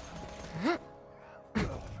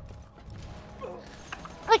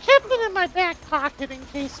I kept it in my back pocket in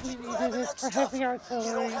case we needed it for heavy You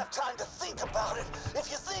artillery. don't have time to think about it. If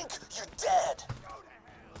you think, you're dead.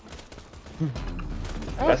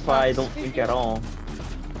 That's why I don't think at all.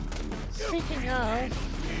 Speaking of...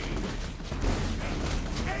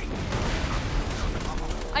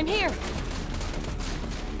 I'm here.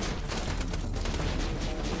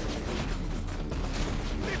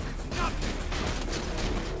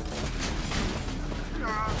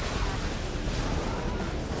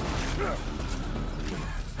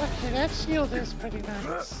 Okay, that shield is pretty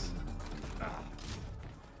nice.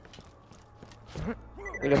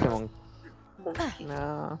 Mira ese mon.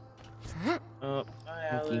 No. Oh,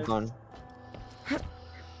 Monkey gone.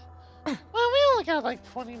 Well, we only got like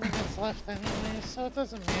 20 minutes left anyway, so it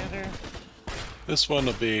doesn't matter. this one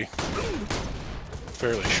will be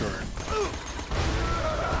fairly short.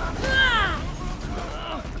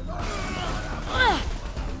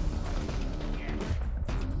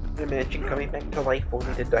 Imagine coming back to life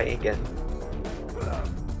only to die again.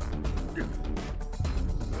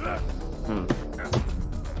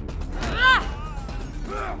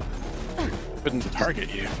 Couldn't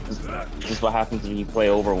target you. This is what happens when you play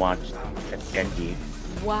Overwatch at Genji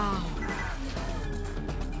Wow.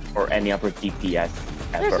 or any other DPS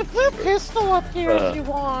There's ever. a blue pistol up here if you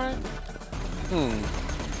want.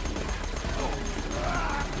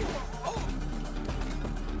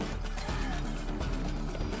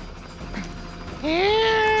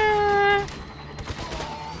 Here.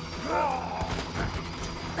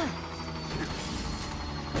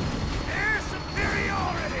 Air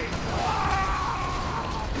superiority!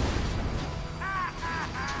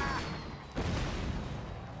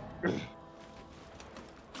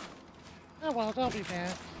 Oh well, they'll be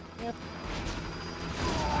back. Yep.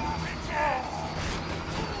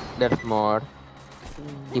 There's more.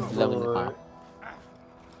 Deep down in the park.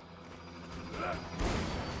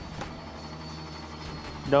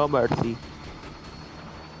 No mercy.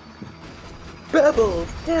 Bubbles,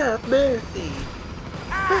 have mercy!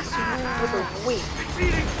 This was a week.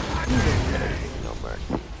 No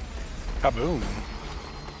mercy. Kaboom.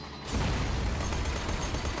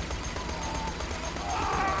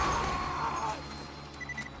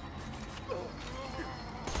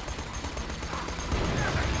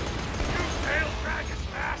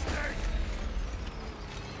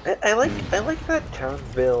 I like that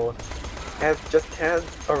Townsville has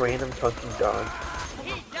a random talking dog.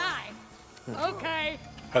 He died. Okay.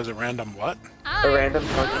 Has a random what? A random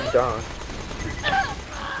talking dog.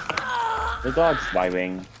 The dog's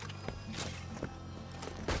vibing.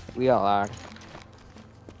 We all are.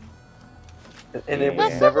 And it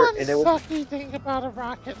That's was the never one and it was sucky thing about a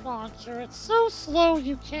rocket launcher. It's so slow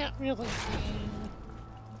you can't really aim.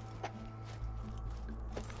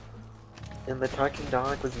 and the talking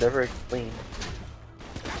dog was never explained.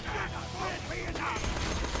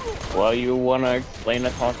 Well, you wanna explain a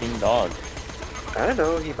talking dog? I don't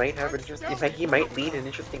know, he might have he might lead an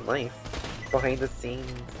interesting life behind the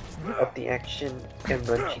scenes of the action and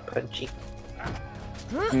runchy punchy.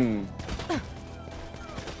 Hmm.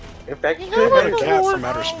 In fact, You know what the cat lore... from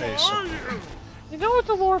outer space. You know what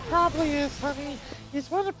the lore probably is, honey? He's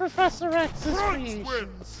one of Professor X's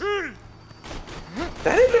creations.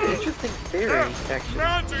 that is an interesting theory, actually.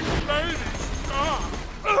 Magic lady, stop!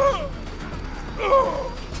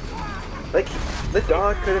 Like, the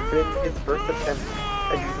dog could have been his first attempt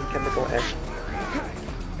at using chemical action.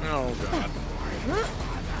 Oh god.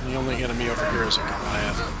 The only enemy over here is a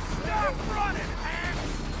Goliath.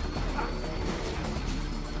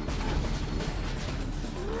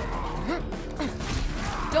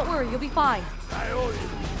 Don't worry, you'll be fine.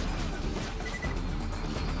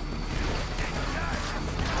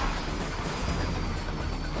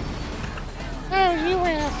 Oh, you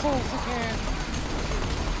assholes again.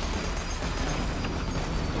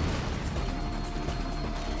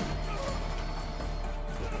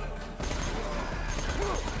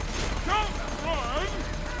 Don't run!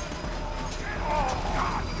 Oh,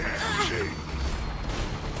 goddamn shit!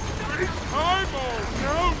 It's time on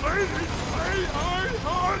now, ladies! Hey, honey!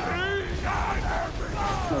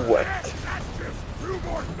 What? That's just 2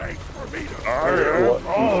 more things for me to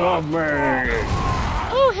all of me.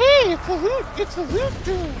 Oh, hey, it's a loot. It's a loot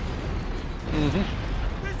dude. Mm-hmm.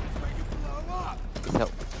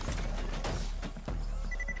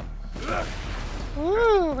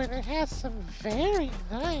 Ooh, and it has some very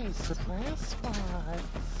nice glass spots.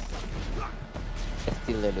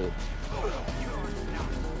 Still a loot.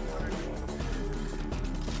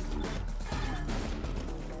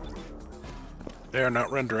 They are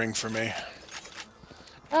not rendering for me.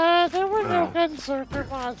 There were no Gunzerker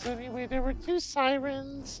mods anyway. There were 2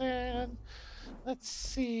 sirens and let's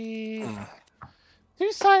see.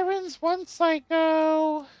 2 sirens, 1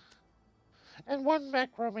 psycho, and 1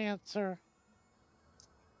 necromancer.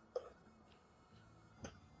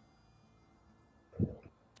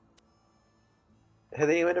 Has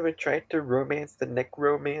anyone ever tried to romance the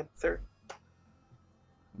necromancer?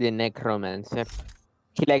 The necromancer.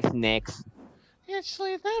 He likes necks.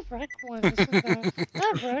 Actually, that wreck one isn't that.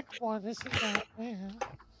 That wreck one isn't that bad.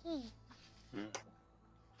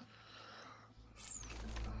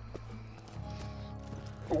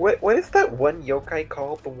 What is that one yokai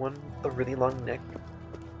called? The one with the really long neck?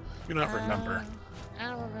 Do not remember. I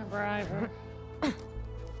don't remember either.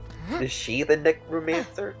 Is she the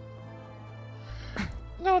necromancer?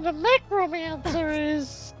 No, the necromancer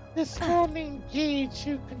is this girl named Gage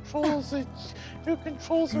who controls her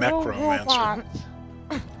own robot.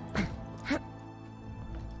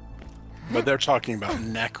 But they're talking about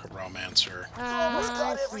necromancer.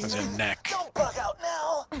 As in neck. Don't bug out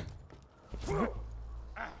now.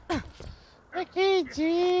 Okay,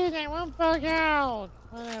 dude, I won't bug out.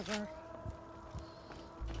 Whatever.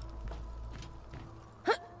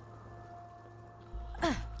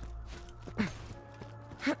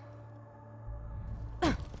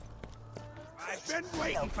 I've been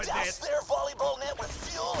waiting for Douse this. their volleyball net with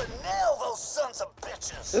fuel and nail those sons of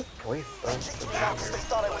bitches. This voice sounds Kicked me out 'cause they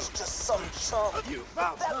thought I was just some chump.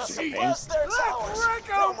 That must have cheating. bust their towers. Let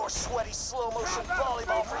go. No more sweaty slow motion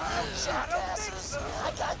volleyball for you jackasses.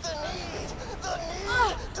 I got the need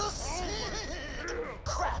to seed.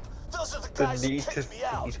 Crap, those are the guys who need to kicked me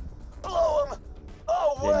out. seed. Blow them The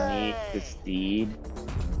away. need to speed.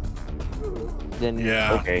 Then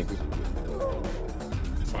Yeah. Okay.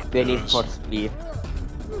 Fuck the need those. for speed.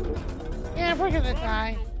 Yeah, we're gonna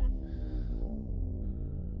die.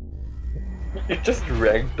 You just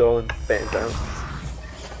ragdoll and stand out.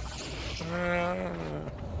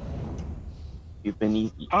 You've been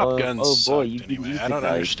easy. Top Gun oh boy, sucked you've been anyway. easy I don't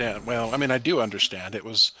guys. understand. Well, I mean, I do understand. It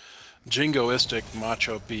was jingoistic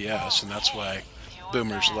macho BS, and that's why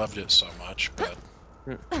boomers loved it so much. But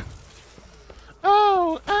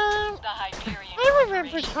Oh, I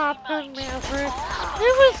remember Top Gun Maverick.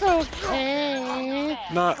 It was okay.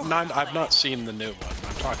 I've not seen the new one.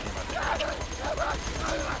 I'm talking about the original.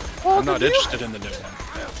 Well, I'm not interested in the new one.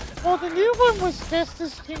 Well, the new one was just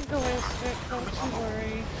as jingoistic, don't you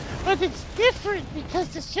worry. But it's different because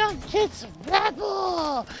this young kid's a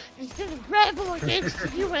rebel. He's gonna rebel against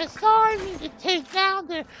the U.S. Army to take down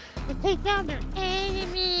their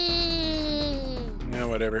enemy. Yeah,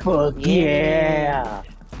 whatever. Fuck yeah!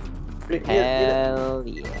 Hell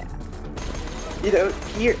yeah. You know,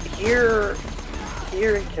 here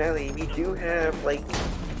in Cali, we do have like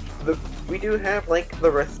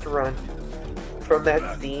the restaurant from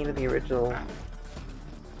that scene in the original.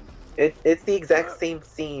 It's the exact same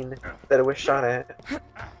scene that it was shot at.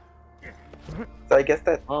 So I guess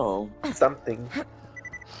that's something.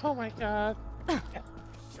 Oh my god.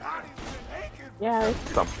 Yeah,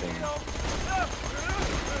 it's something.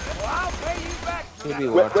 Maybe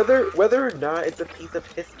what? Whether or not it's a piece of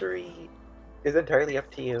history is entirely up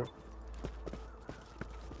to you.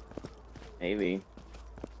 Maybe.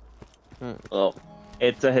 Well,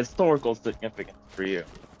 it's a historical significance for you.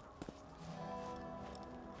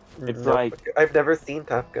 It's Nope, like, I've never seen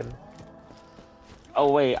Top Gun.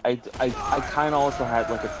 oh wait, I kind of also had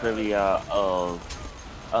like a trivia of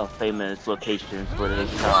famous locations where they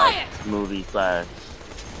shot movie slash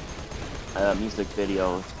music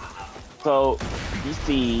videos. So you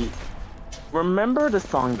see, remember the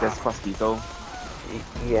song Despacito?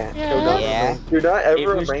 Yeah. Yeah. Do not It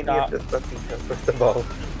ever was remind me of shot- Despacito, first of all.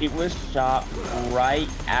 It was shot right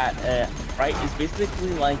at right. It's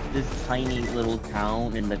basically like this tiny little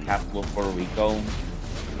town in the capital of Puerto Rico.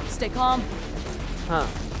 Stay calm. Huh.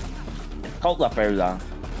 It's called La Perla.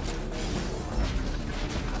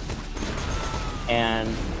 And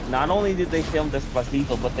not only did they film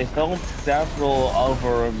Despacito, but they filmed several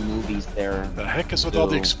other movies there. The heck is with all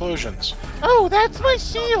the explosions? Oh, that's my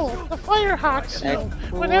shield! The Firehawk shield.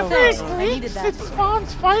 Whenever it leaks, it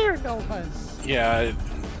spawns fire novas. Yeah,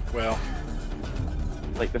 well...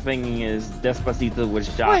 Like, the thing is, Despacito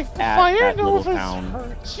was shot Wait, the at fire that little novas town.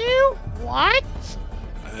 hurt you? What?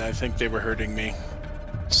 I think they were hurting me.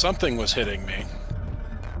 Something was hitting me.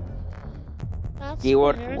 That's You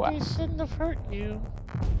were weird. what? They shouldn't have hurt you.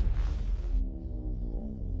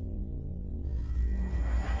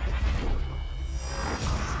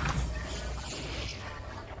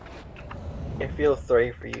 I feel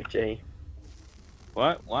sorry for you, Jay.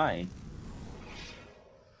 What? Why?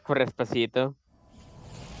 For Despacito.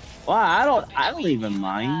 Well, I don't even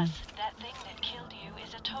mind.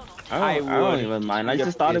 I don't even mind. I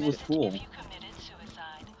just thought it was cool.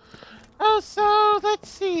 Oh, so let's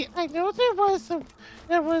see. I know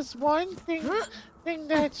there was one thing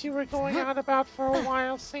that you were going on about for a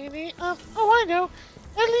while, Sandy. Oh, I know.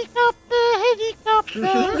 Helicopter.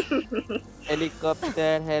 Helicopter.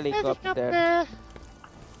 Helicopter.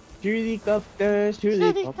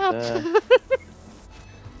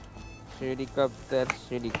 Helicopter.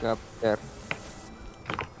 Helicopter.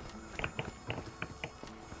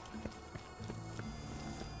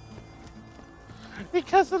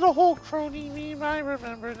 Because of the whole crony meme, I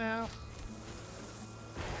remember now.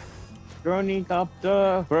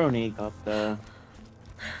 Helicopter.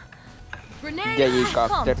 Grenade!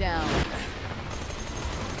 Helicopter. Calm down.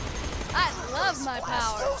 I love my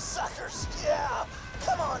power. Those suckers, yeah!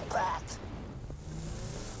 Come on back!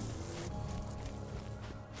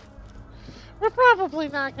 We're probably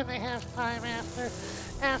not going to have time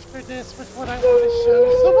after this with what I want to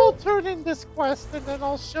show. So we'll turn in this quest and then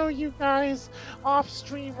I'll show you guys off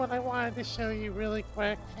stream what I wanted to show you really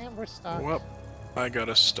quick. And we're stuck. Well, I got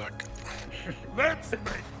us stuck. Let's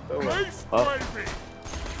make race gravy!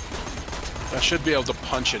 I should be able to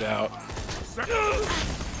punch it out.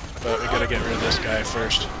 But we gotta get rid of this guy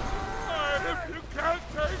first. And if you can't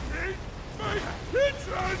take it, make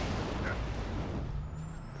kitchen!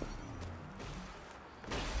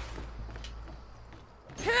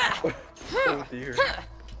 Oh dear.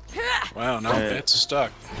 Wow, now it's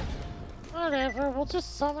stuck. Whatever, we'll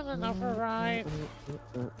just summon another ride.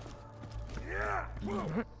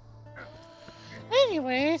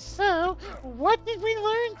 Anyway, so, what did we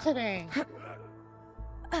learn today?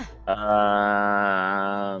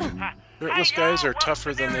 Shirtless guys are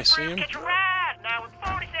tougher than they seem.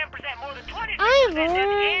 I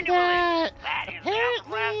learned that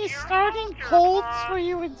apparently starting cults where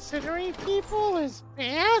you incinerate people is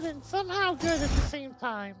bad and somehow good at the same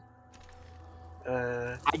time.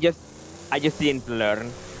 I just didn't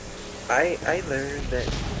learn. I learned that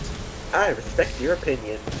I respect your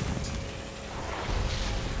opinion.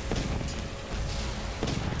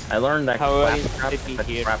 I learned that How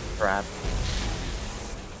crap,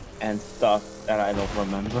 and stuff that I don't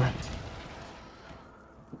remember.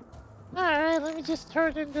 Alright, let me just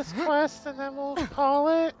turn in this quest and then we'll call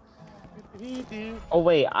it. Oh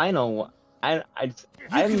wait, I know. I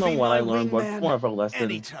don't know what I learned, but it's more of a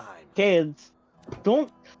lesson. Kids,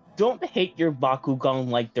 don't hit your Bakugan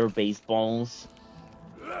like they're baseballs.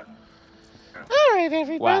 Alright,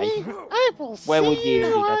 everybody. I will see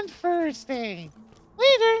you on Thursday.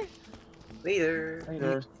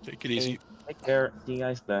 Later. Take it easy. Take care. See you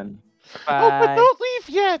guys then. Oh, but don't leave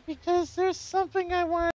yet because there's something I want.